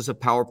forces of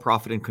power,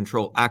 profit, and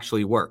control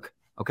actually work.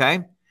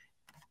 Okay.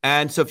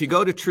 And so if you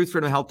go to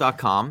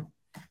truthfreedomhealth.com,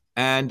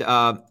 and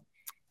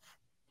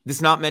this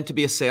is not meant to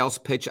be a sales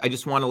pitch. I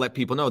just want to let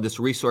people know this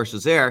resource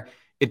is there.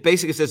 It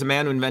basically says a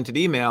man who invented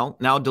email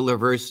now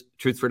delivers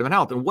Truth, Freedom, and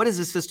Health. And what does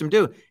this system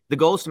do? The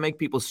goal is to make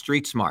people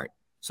street smart.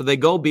 So they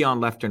go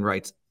beyond left and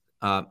right,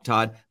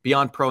 Todd,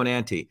 beyond pro and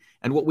anti.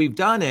 And what we've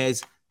done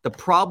is the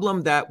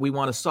problem that we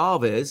want to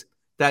solve is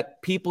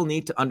that people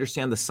need to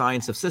understand the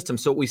science of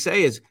systems. So what we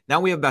say is now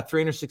we have about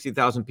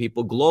 360,000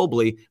 people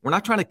globally. We're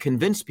not trying to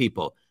convince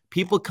people.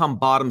 People come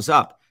bottoms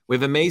up. We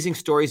have amazing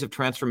stories of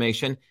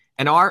transformation,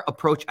 and our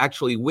approach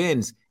actually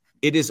wins.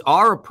 It is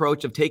our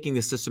approach of taking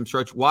the system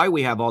search why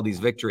we have all these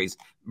victories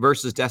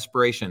versus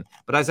desperation.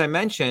 But as I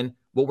mentioned,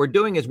 what we're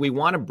doing is we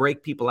want to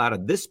break people out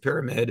of this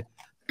pyramid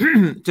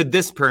to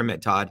this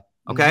pyramid, Todd.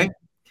 Okay. Mm-hmm.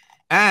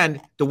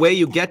 And the way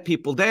you get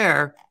people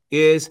there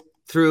is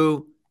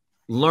through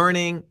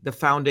learning the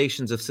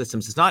foundations of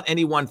systems. It's not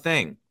any one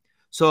thing.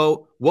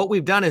 So what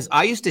we've done is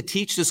I used to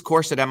teach this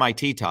course at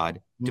MIT, Todd,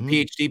 to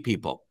PhD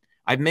people.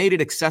 I've made it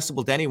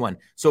accessible to anyone.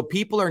 So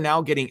people are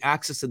now getting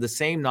access to the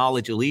same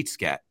knowledge elites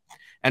get.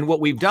 And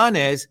what we've done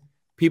is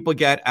people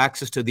get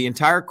access to the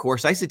entire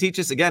course. I used to teach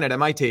this again at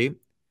MIT.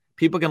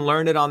 People can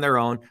learn it on their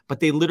own, but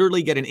they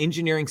literally get an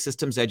engineering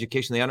systems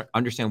education. They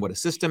understand what a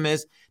system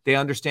is. They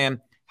understand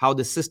how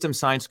the system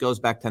science goes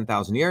back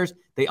 10,000 years.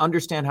 They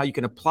understand how you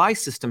can apply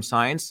system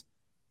science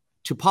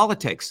to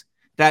politics.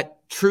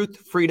 That truth,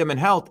 freedom, and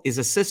health is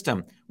a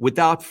system.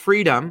 Without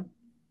freedom,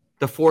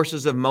 the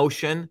forces of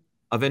motion,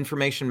 of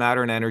information,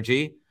 matter, and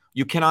energy,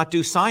 you cannot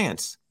do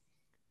science.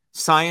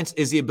 Science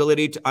is the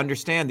ability to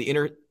understand the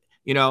inner,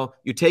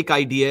 you take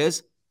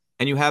ideas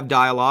and you have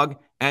dialogue.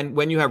 And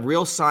when you have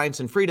real science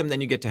and freedom, then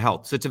you get to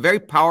health. So it's a very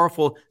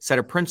powerful set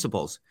of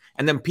principles.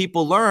 And then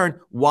people learn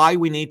why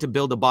we need to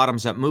build a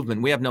bottoms-up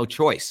movement. We have no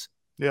choice.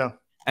 Yeah.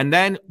 And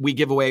then we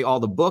give away all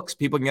the books.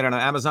 People can get it on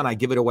Amazon. I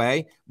give it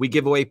away. We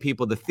give away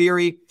people the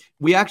theory.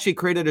 We actually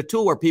created a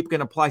tool where people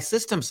can apply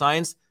system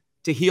science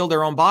to heal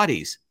their own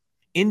bodies,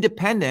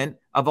 independent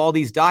of all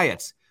these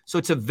diets. So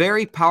it's a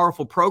very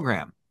powerful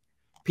program.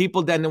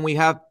 People then we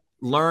have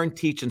learn,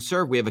 teach, and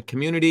serve. We have a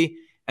community.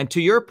 And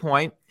to your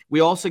point, we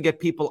also get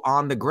people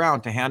on the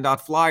ground to hand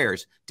out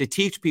flyers, to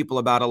teach people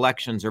about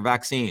elections or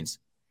vaccines.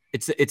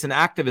 It's an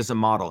activism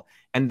model.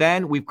 And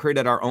then we've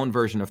created our own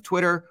version of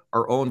Twitter,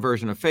 our own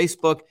version of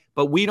Facebook,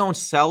 but we don't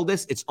sell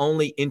this. It's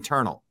only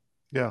internal.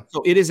 Yeah.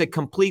 So it is a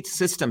complete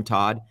system,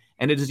 Todd,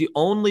 and it is the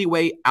only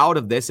way out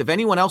of this. If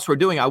anyone else were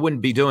doing it, I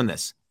wouldn't be doing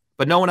this,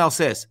 but no one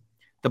else is.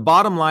 The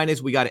bottom line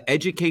is we got to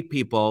educate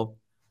people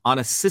on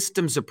a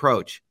systems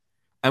approach,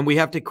 and we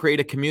have to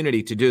create a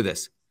community to do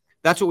this.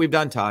 That's what we've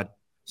done, Todd.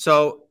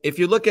 So if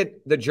you look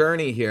at the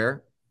journey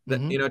here,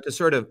 to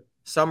sort of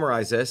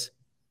summarize this,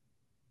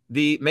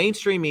 the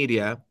mainstream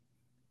media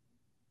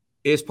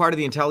is part of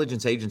the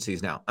intelligence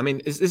agencies now. I mean,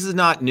 this is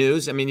not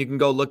news. I mean, you can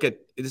go look at,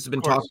 this has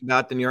been talked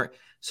about in New York.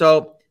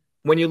 So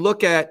when you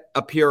look at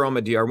a Pierre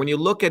Omidyar, when you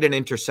look at an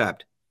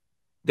Intercept,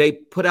 they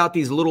put out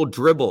these little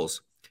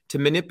dribbles to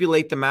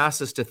manipulate the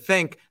masses to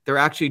think they're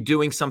actually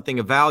doing something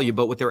of value.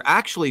 But what they're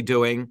actually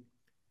doing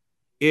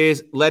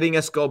is letting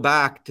us go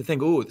back to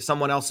think, ooh,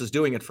 someone else is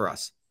doing it for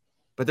us.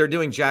 But they're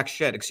doing jack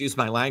shit, excuse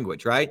my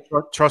language, right?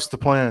 Trust the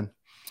plan.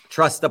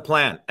 Trust the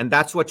plan. And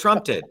that's what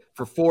Trump did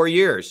for 4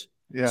 years.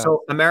 Yeah.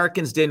 So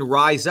Americans didn't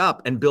rise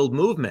up and build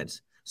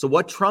movements. So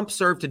what Trump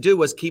served to do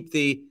was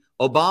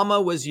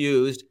Obama was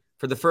used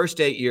for the first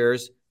 8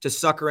 years to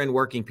sucker in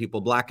working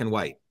people, black and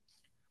white.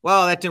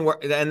 Well, that didn't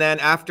work. And then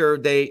after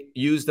they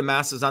used the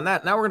masses on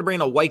that, now we're going to bring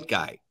in a white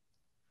guy.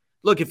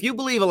 Look, if you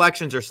believe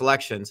elections are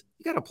selections,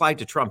 you got to apply it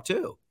to Trump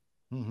too.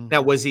 Mm-hmm.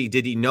 Now,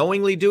 did he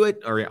knowingly do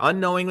it or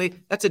unknowingly?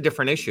 That's a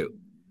different issue.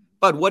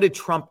 But what did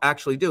Trump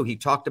actually do? He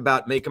talked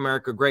about make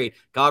America great,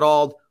 got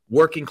all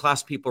working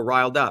class people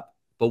riled up.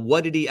 But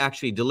what did he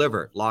actually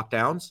deliver?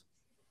 Lockdowns,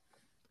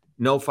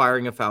 no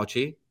firing of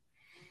Fauci,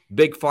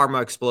 big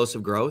pharma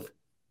explosive growth,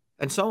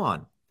 and so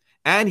on.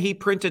 And he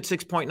printed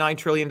 $6.9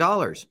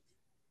 trillion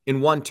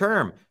in one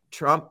term.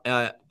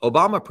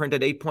 Obama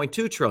printed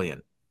 $8.2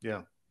 trillion.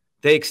 Yeah.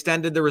 They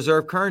extended the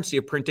reserve currency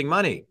of printing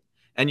money.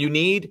 And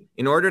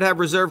in order to have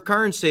reserve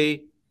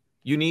currency,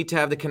 you need to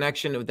have the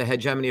connection with the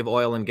hegemony of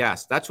oil and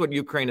gas. That's what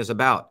Ukraine is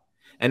about.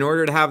 In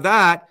order to have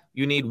that,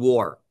 you need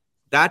war.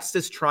 That's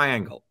this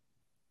triangle.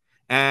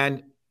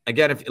 And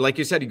Again, if, like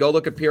you said, you go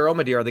look at Pierre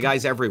Omidyar, the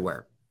guy's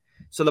everywhere.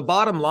 So the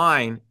bottom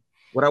line,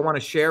 what I want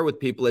to share with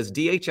people is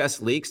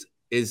DHS Leaks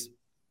is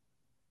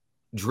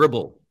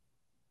dribble.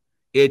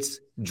 It's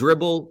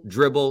dribble,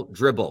 dribble,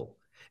 dribble.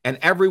 And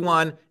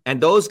everyone,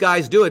 and those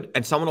guys do it,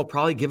 and someone will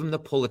probably give them the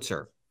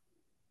Pulitzer.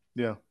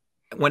 Yeah.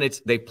 When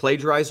they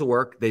plagiarize the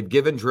work, they've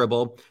given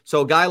dribble.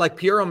 So a guy like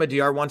Pierre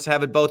Omidyar wants to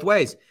have it both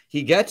ways.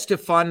 He gets to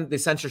fund the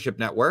censorship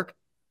network,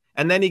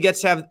 and then he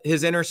gets to have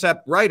his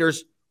Intercept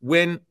writers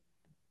win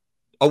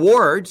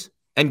awards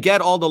and get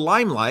all the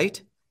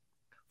limelight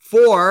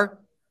for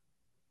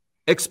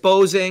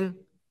exposing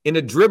in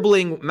a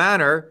dribbling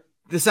manner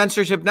the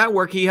censorship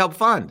network he helped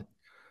fund.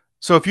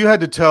 So if you had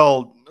to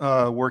tell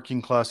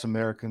working class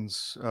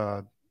Americans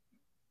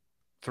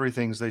 3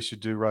 things they should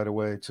do right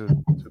away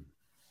to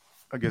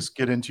I guess,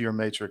 get into your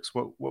matrix,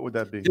 what would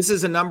that be? This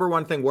is the number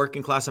one thing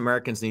working class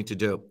Americans need to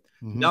do.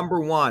 Mm-hmm. Number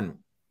one,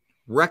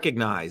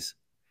 recognize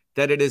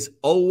that it has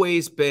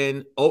always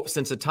been,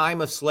 since the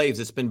time of slaves,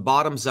 it's been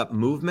bottoms up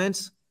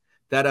movements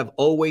that have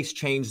always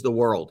changed the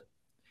world.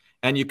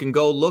 And you can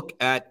go look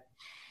at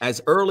as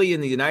early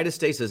in the United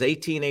States as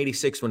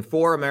 1886, when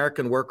 4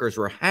 American workers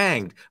were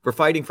hanged for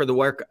fighting for the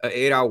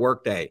 8-hour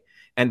workday.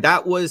 And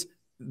that was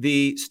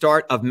the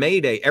start of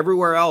May Day.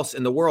 Everywhere else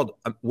in the world,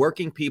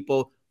 working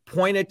people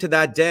pointed to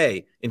that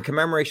day in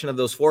commemoration of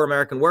those 4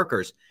 American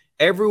workers.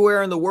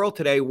 Everywhere in the world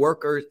today,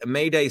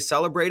 May Day is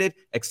celebrated,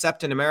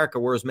 except in America,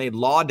 where it was made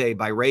Law Day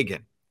by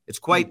Reagan. It's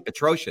quite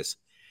atrocious.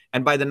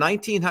 And by the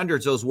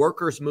 1900s, those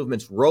workers'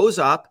 movements rose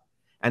up.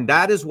 And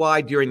that is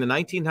why during the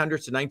 1900s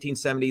to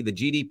 1970, the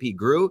GDP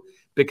grew,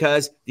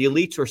 because the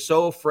elites were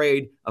so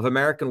afraid of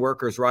American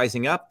workers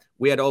rising up.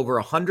 We had over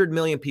 100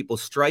 million people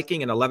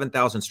striking and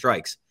 11,000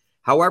 strikes.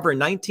 However, in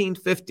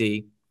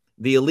 1950,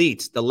 the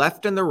elites, the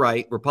left and the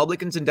right,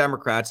 Republicans and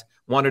Democrats,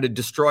 wanted to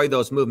destroy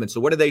those movements. So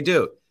what did they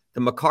do?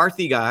 The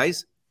McCarthy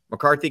guys,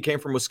 McCarthy came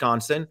from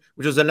Wisconsin,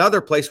 which was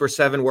another place where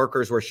 7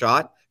 workers were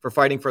shot for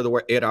fighting for the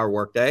 8-hour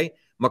workday.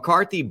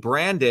 McCarthy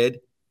branded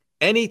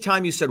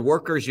anytime you said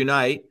workers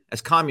unite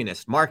as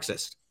communist,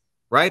 Marxist,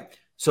 right?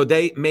 So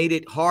they made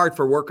it hard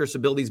for workers to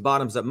build these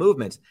bottoms-up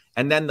movements.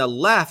 And then the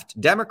left,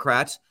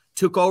 Democrats,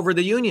 took over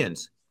the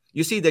unions.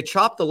 You see, they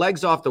chopped the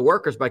legs off the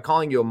workers by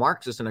calling you a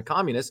Marxist and a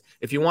communist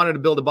if you wanted to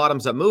build a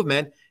bottoms-up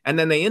movement, and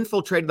then they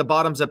infiltrated the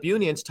bottoms-up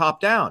unions top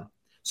down.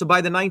 So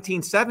by the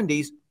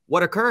 1970s,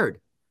 what occurred?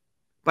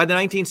 By the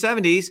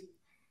 1970s,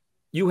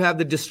 you have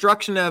the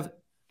destruction of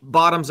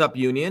bottoms-up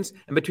unions,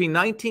 and between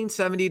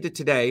 1970 to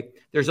today,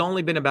 there's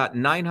only been about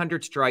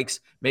 900 strikes,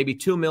 maybe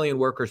 2 million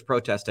workers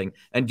protesting.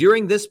 And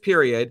during this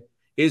period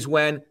is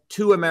when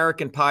 2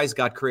 American pies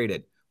got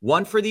created.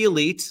 One for the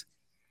elites,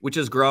 which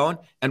has grown,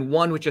 and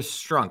one which has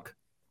shrunk.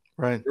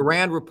 Right. The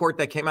Rand report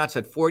that came out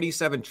said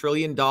 $47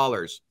 trillion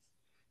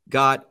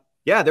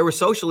there was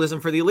socialism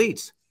for the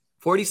elites.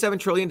 $47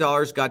 trillion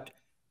got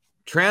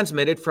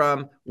transmitted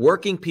from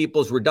working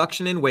people's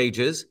reduction in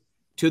wages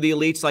to the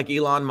elites like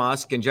Elon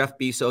Musk and Jeff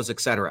Bezos,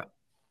 etc.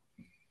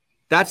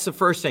 That's the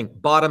first thing,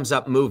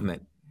 bottoms-up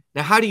movement.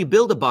 Now, how do you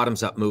build a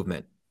bottoms-up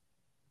movement?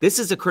 This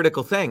is a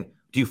critical thing.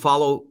 Do you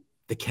follow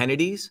the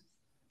Kennedys?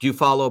 Do you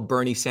follow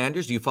Bernie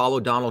Sanders? Do you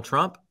follow Donald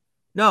Trump?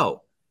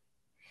 No.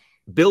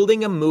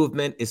 Building a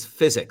movement is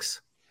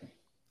physics.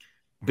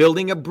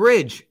 Building a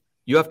bridge,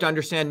 you have to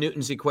understand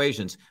Newton's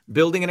equations.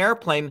 Building an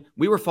airplane,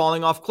 we were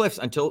falling off cliffs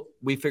until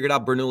we figured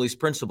out Bernoulli's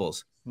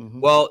principles. Mm-hmm.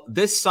 Well,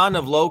 this son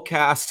of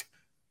low-caste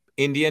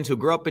Indians who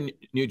grew up in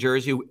New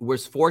Jersey, who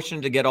was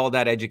fortunate to get all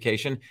that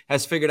education,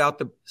 has figured out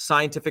the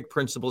scientific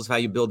principles of how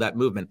you build that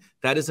movement.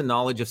 That is a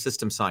knowledge of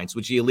system science,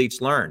 which the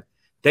elites learn.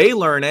 They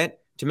learn it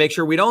to make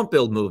sure we don't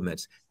build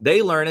movements.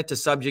 They learn it to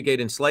subjugate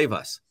and enslave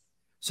us.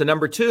 So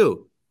number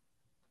 2,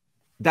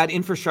 that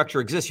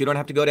infrastructure exists. You don't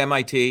have to go to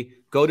MIT,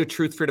 go to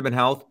Truth, Freedom, and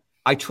Health.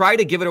 I try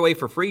to give it away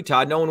for free,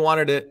 Todd. No one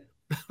wanted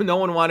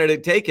to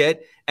take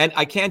it. And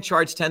I can't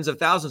charge tens of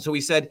thousands. So we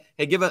said,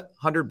 hey, give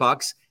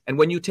 $100. And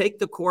when you take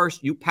the course,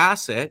 you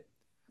pass it,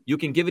 you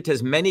can give it to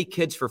as many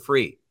kids for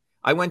free.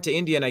 I went to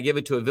India and I gave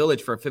it to a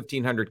village for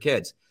 1,500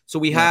 kids. So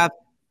we have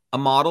a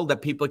model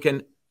that people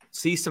can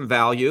see some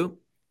value.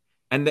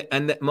 And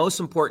the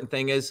most important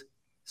thing is,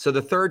 so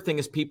the third thing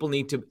is people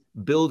need to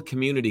build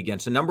community again.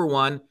 So number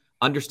 1,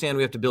 understand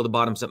we have to build a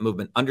bottoms-up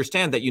movement.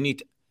 Understand that you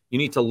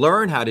need to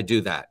learn how to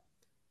do that.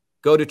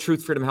 Go to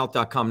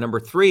truthfreedomhealth.com. Number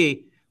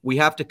 3, we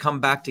have to come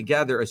back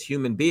together as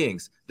human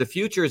beings. The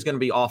future is going to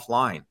be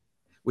offline,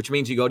 which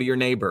means you go to your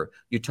neighbor,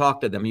 you talk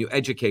to them, you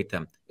educate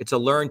them. It's a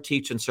learn,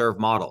 teach, and serve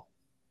model.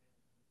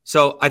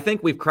 So I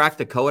think we've cracked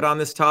the code on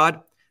this,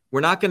 Todd.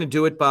 We're not going to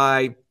do it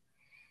by,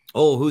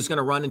 who's going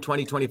to run in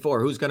 2024?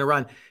 Who's going to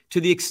run?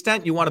 To the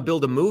extent you want to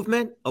build a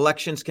movement,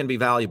 elections can be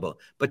valuable.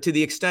 But to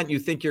the extent you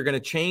think you're going to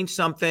change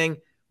something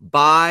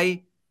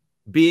by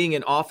being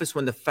in office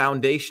when the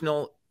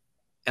foundational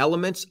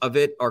elements of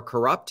it are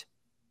corrupt,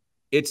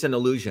 it's an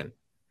illusion.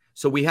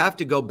 So we have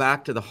to go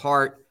back to the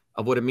heart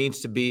of what it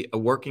means to be a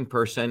working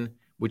person,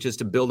 which is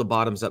to build a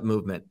bottoms-up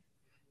movement.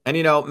 And,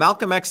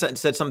 Malcolm X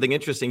said something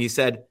interesting. He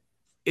said,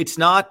 it's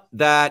not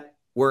that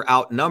we're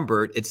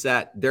outnumbered. It's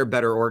that they're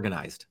better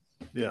organized.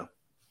 Yeah.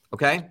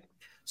 Okay.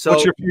 So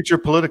what's your future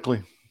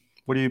politically?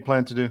 What do you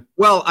plan to do?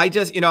 Well, I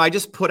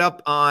just put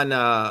up on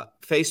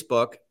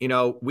Facebook,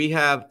 we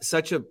have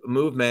such a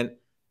movement.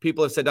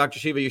 People have said, Dr.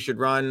 Shiva, you should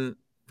run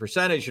for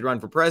Senate, you should run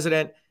for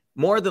president.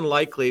 More than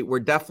likely,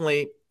 we're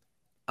definitely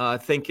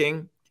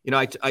thinking,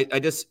 I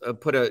just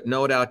put a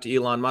note out to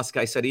Elon Musk.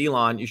 I said,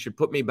 Elon, you should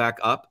put me back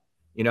up,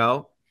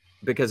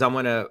 because I'm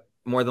going to,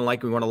 more than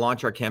likely, we want to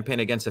launch our campaign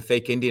against a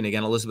fake Indian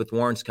again. Elizabeth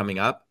Warren's coming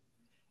up.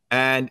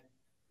 And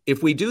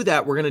if we do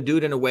that, we're going to do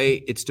it in a way,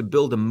 it's to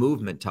build a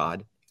movement,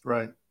 Todd.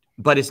 Right.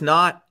 But it's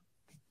not,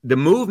 the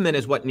movement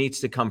is what needs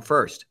to come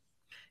first.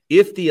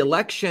 If the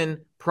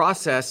election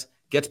process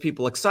gets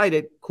people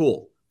excited,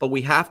 cool. But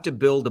we have to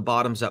build a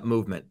bottoms-up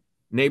movement,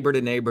 neighbor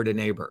to neighbor to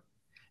neighbor.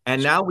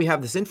 And now we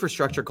have this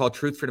infrastructure called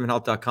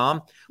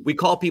truthfreedomandhealth.com. We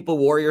call people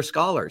warrior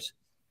scholars.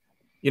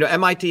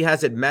 MIT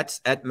has it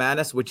et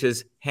manus, which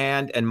is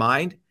hand and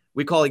mind.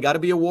 We call you got to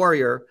be a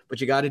warrior, but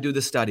you got to do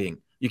the studying.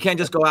 You can't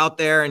just go out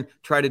there and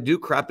try to do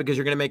crap because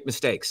you're going to make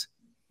mistakes.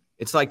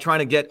 It's like trying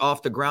to get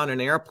off the ground in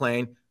an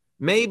airplane.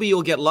 Maybe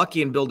you'll get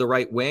lucky and build the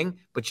right wing,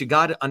 but you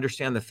got to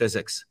understand the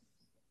physics.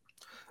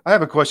 I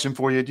have a question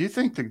for you. Do you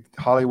think that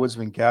Hollywood's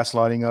been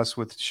gaslighting us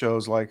with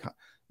shows like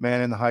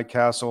Man in the High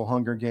Castle,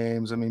 Hunger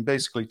Games? I mean,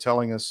 basically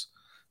telling us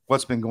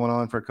what's been going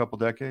on for a couple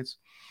decades.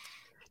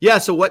 Yeah.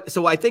 So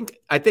I think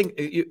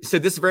so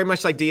this is very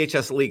much like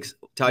DHS Leaks.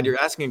 Todd, you're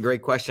asking a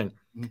great question.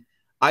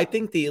 I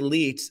think the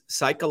elites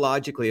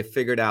psychologically have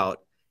figured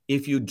out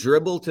if you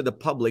dribble to the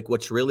public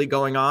what's really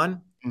going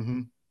on,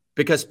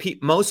 because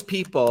most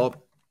people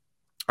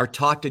are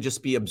taught to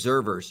just be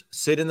observers,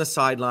 sit in the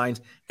sidelines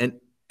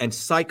and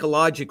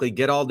psychologically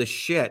get all the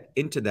shit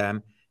into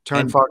them.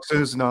 Turn Fox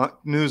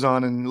News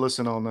on and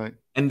listen all night.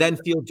 And then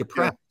feel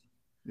depressed.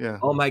 Yeah.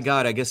 Oh my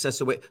God, I guess that's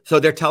the way. So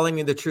they're telling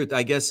me the truth.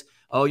 I guess,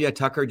 oh yeah,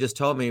 Tucker just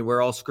told me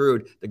we're all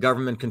screwed. The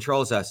government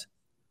controls us.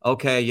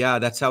 Okay, yeah,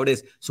 that's how it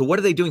is. So what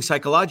are they doing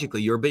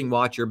psychologically? You're being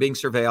watched, you're being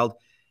surveilled.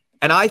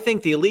 And I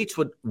think the elites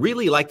would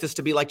really like this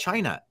to be like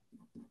China.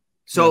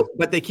 So,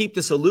 but they keep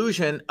this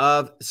illusion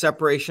of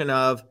separation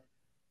of,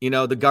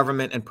 the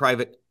government and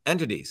private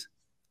entities.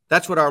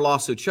 That's what our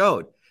lawsuit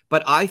showed.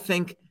 But I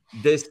think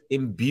this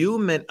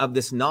imbuement of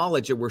this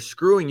knowledge that we're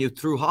screwing you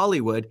through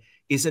Hollywood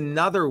is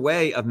another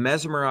way of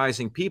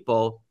mesmerizing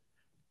people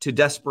to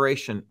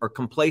desperation or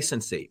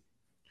complacency.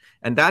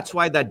 And that's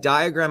why that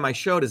diagram I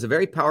showed is a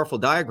very powerful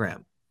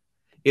diagram.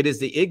 It is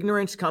the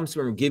ignorance comes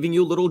from giving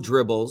you little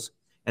dribbles,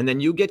 and then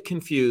you get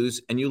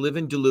confused and you live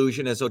in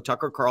delusion as though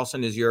Tucker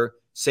Carlson is your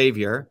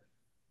savior.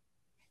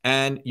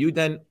 And you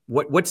then,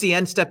 what's the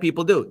end step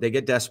people do? They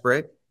get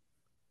desperate,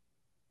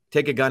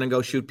 take a gun and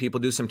go shoot people,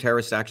 do some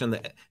terrorist action.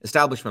 The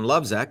establishment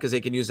loves that because they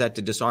can use that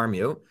to disarm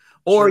you.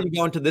 Or you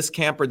go into this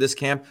camp,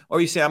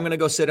 or you say, I'm going to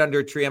go sit under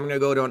a tree. I'm going to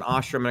go to an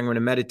ashram and I'm going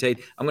to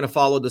meditate. I'm going to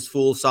follow this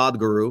fool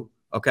Sadhguru.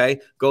 Okay.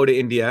 Go to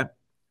India.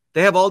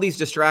 They have all these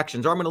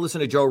distractions. Or I'm going to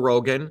listen to Joe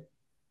Rogan.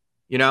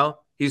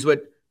 He's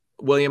with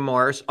William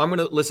Morris. I'm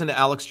going to listen to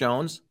Alex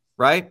Jones.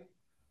 Right.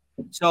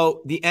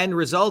 So the end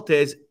result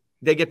is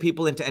they get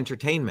people into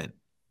entertainment.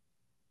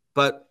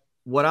 But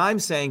what I'm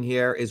saying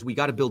here is we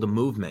got to build a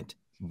movement,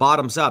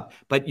 bottoms up.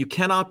 But you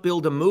cannot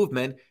build a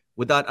movement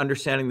without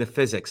understanding the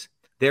physics.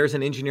 There's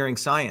an engineering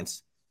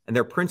science and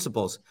there are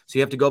principles. So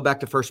you have to go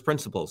back to first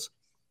principles.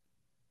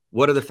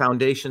 What are the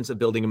foundations of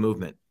building a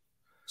movement?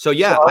 So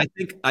yeah,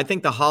 I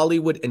think the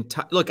Hollywood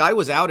look, I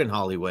was out in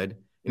Hollywood.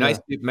 I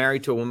used to be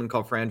married to a woman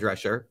called Fran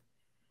Drescher.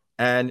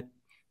 And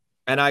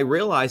I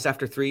realized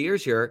after 3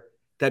 years here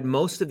that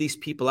most of these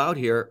people out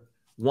here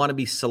want to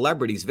be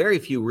celebrities, very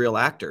few real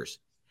actors.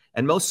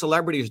 And most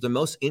celebrities are the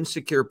most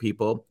insecure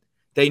people.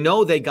 They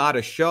know they got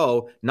a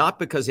show, not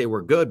because they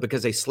were good,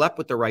 because they slept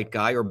with the right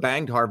guy or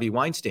banged Harvey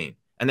Weinstein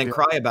and then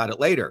cry about it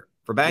later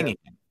for banging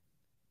him.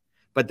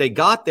 But they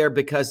got there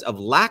because of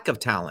lack of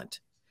talent,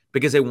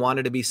 because they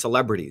wanted to be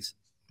celebrities.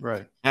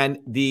 Right. And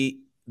the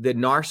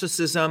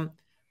narcissism,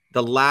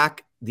 the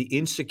lack, the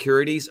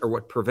insecurities are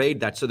what pervade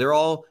that. So they're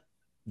all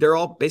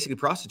basically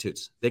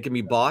prostitutes. They can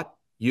be bought,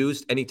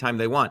 used anytime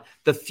they want.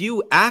 The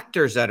few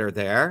actors that are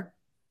there,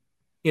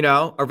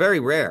 are very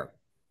rare.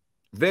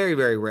 Very,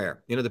 very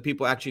rare. The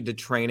people actually did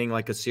training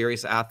like a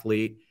serious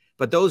athlete,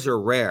 but those are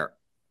rare.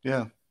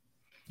 Yeah.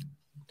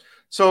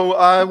 So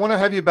I want to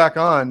have you back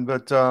on,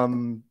 but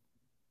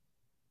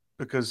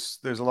because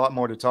there's a lot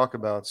more to talk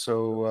about.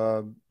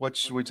 So what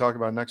should we talk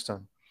about next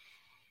time?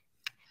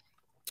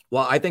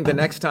 Well, I think the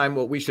next time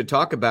what we should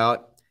talk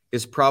about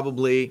is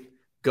probably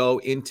go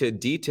into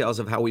details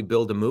of how we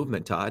build a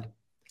movement, Todd.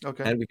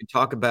 Okay. And we can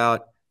talk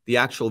about the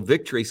actual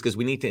victories because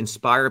we need to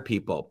inspire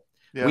people.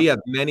 Yeah. We have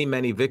many,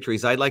 many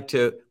victories. I'd like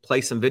to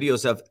play some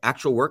videos of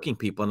actual working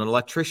people, an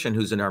electrician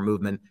who's in our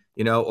movement,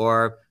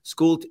 or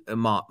school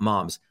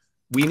moms.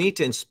 We need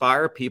to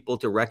inspire people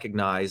to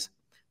recognize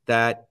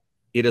that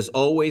it has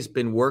always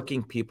been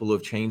working people who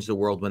have changed the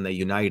world when they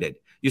united.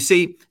 You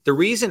see, the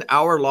reason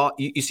our law,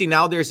 you see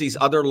now there's these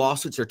other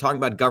lawsuits they're talking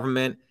about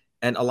government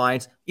and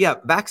alliance. Yeah,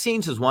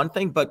 vaccines is one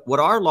thing, but what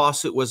our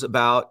lawsuit was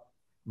about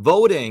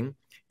voting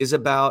is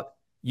about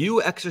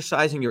you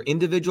exercising your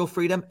individual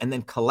freedom and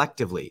then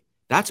collectively.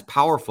 That's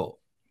powerful.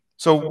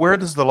 So where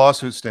does the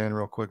lawsuit stand,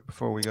 real quick,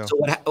 before we go?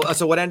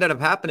 So what ended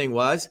up happening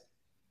was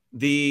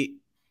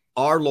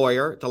our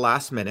lawyer at the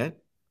last minute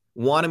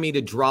wanted me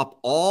to drop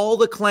all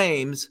the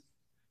claims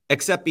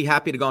except be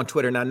happy to go on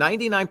Twitter. Now,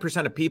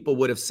 99% of people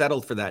would have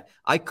settled for that.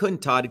 I couldn't,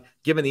 Todd,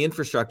 given the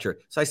infrastructure.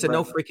 So I said,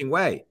 no freaking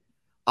way.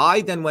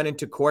 I then went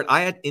into court.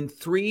 In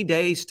 3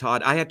 days,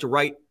 Todd, I had to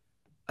write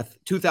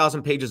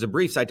 2,000 pages of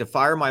briefs. I had to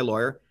fire my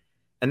lawyer.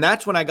 And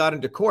that's when I got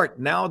into court.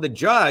 Now the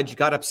judge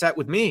got upset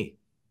with me.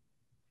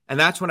 And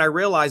that's when I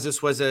realized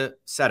this was a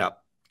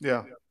setup.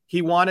 Yeah.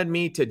 He wanted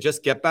me to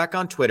just get back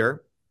on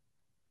Twitter.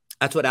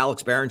 That's what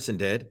Alex Berenson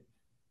did,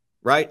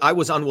 right? I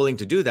was unwilling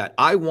to do that.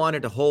 I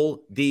wanted to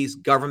hold these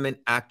government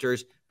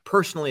actors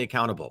personally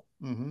accountable.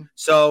 Mm-hmm.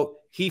 So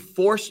he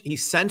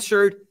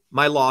censored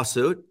my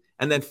lawsuit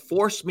and then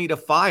forced me to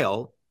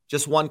file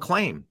just one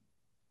claim.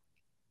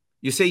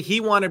 You see, he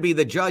wanted to be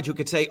the judge who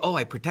could say, oh,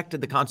 I protected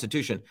the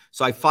Constitution.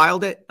 So I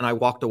filed it and I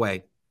walked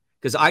away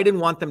because I didn't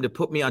want them to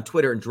put me on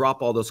Twitter and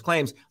drop all those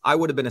claims. I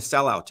would have been a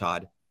sellout,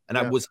 Todd, and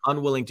I was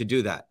unwilling to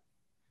do that.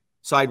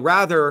 So I'd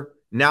rather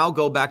now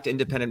go back to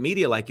independent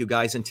media like you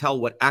guys and tell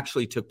what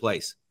actually took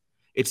place.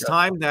 It's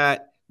time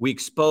that we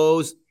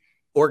expose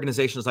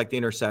organizations like The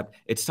Intercept.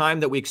 It's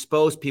time that we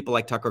expose people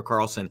like Tucker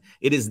Carlson.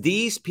 It is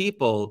these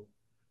people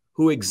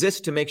who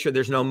exist to make sure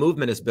there's no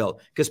movement is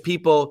built, because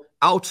people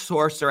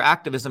outsource their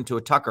activism to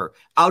a Tucker,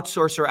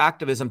 outsource their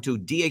activism to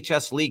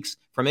DHS Leaks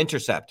from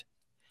Intercept.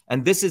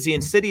 And this is the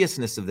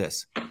insidiousness of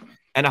this.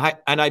 And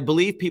I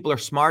believe people are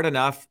smart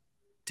enough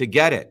to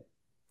get it.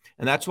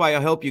 And that's why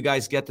I hope you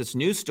guys get this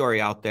news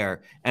story out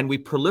there and we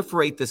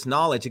proliferate this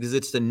knowledge, because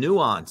it's the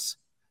nuance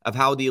of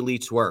how the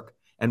elites work.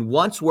 And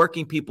once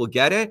working people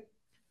get it,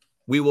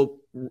 we will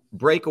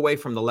break away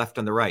from the left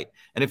and the right.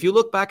 And if you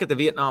look back at the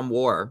Vietnam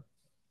War,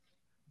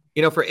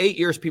 you know, for 8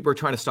 years, people were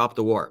trying to stop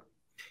the war.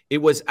 It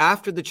was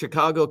after the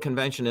Chicago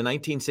Convention in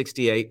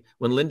 1968,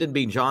 when Lyndon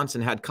B.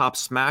 Johnson had cops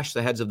smash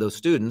the heads of those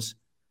students,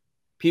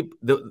 people,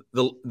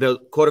 the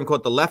quote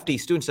unquote, the lefty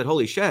students said,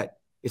 holy shit,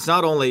 it's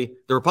not only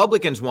the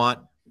Republicans want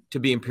to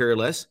be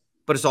imperialists,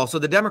 but it's also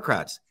the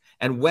Democrats.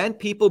 And when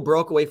people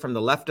broke away from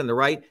the left and the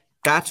right,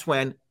 that's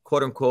when,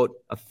 quote unquote,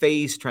 a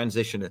phase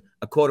transition,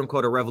 a quote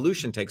unquote, a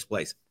revolution takes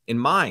place in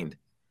mind.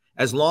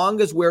 As long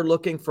as we're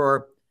looking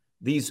for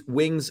these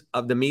wings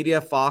of the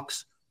media,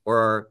 Fox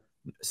or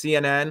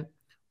CNN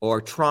or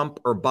Trump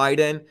or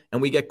Biden,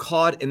 and we get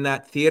caught in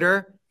that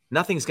theater,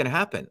 nothing's going to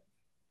happen.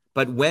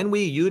 But when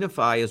we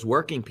unify as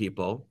working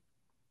people,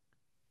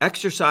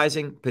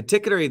 exercising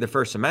particularly the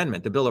First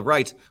Amendment, the Bill of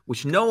Rights,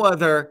 which no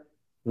other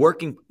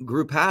working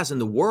group has in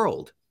the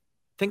world.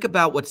 Think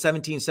about what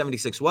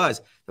 1776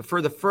 was.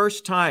 For the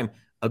first time,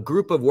 a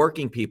group of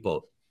working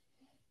people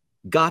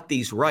got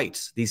these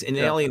rights, these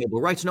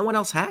inalienable rights. No one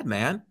else had,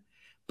 man.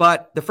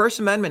 But the First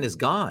Amendment is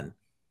gone.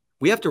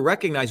 We have to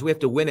recognize we have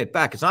to win it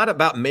back. It's not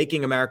about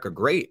making America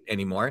great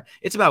anymore.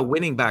 It's about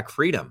winning back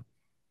freedom.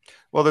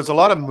 Well, there's a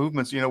lot of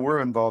movements. You know, we're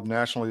involved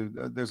nationally.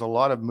 There's a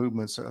lot of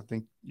movements. I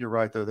think you're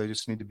right, though. They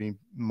just need to be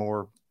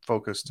more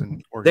focused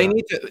and organized. They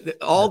need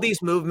to. All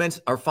these movements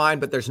are fine,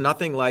 but there's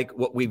nothing like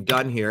what we've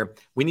done here.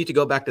 We need to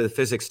go back to the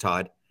physics,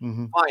 Todd.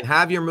 Mm-hmm. Fine,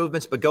 have your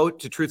movements, but go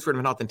to Truth, Freedom,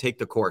 and Health and take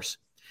the course.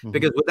 Mm-hmm.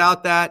 Because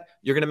without that,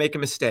 you're going to make a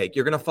mistake.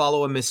 You're going to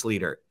follow a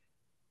misleader.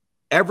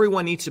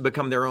 Everyone needs to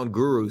become their own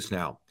gurus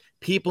now.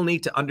 People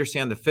need to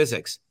understand the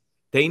physics.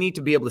 They need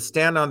to be able to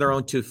stand on their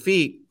own 2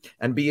 feet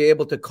and be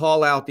able to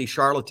call out these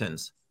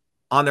charlatans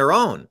on their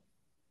own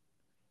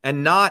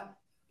and not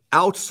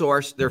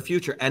outsource their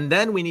future. And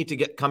then we need to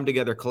come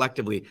together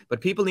collectively.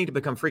 But people need to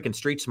become freaking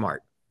street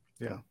smart.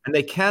 Yeah. And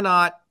they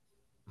cannot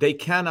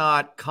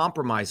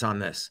compromise on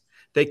this.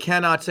 They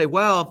cannot say,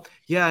 well,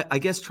 yeah, I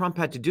guess Trump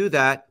had to do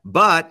that,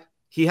 but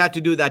he had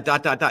to do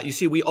that, ... You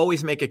see, we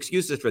always make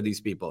excuses for these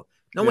people.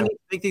 No one needs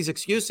to make these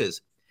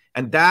excuses.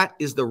 And that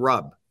is the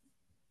rub.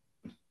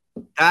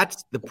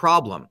 That's the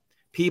problem.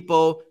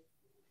 People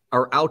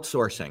are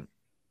outsourcing.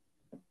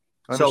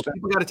 So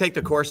people got to take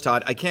the course,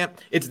 Todd.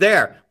 It's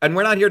there. And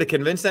we're not here to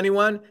convince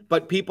anyone,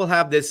 but people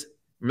have this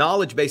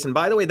knowledge base. And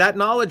by the way, that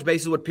knowledge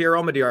base is what Pierre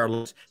Omidyar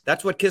learns.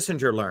 That's what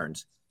Kissinger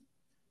learns.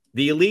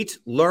 The elites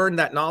learn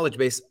that knowledge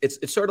base.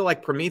 It's sort of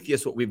like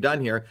Prometheus, what we've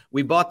done here.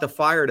 We bought the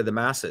fire to the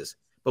masses.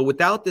 But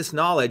without this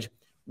knowledge,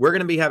 we're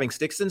going to be having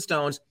sticks and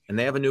stones, and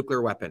they have a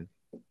nuclear weapon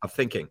of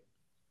thinking.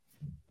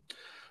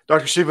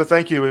 Dr. Shiva,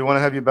 thank you. We want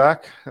to have you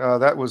back.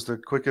 That was the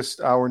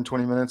quickest hour and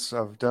 20 minutes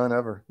I've done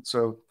ever.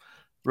 So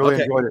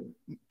really enjoyed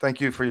it.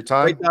 Thank you for your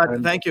time.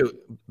 Great, thank you.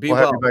 Be we'll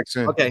well. have you back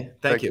soon. Okay,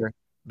 thank you. Care.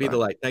 Be Bye. the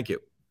light. Thank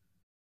you.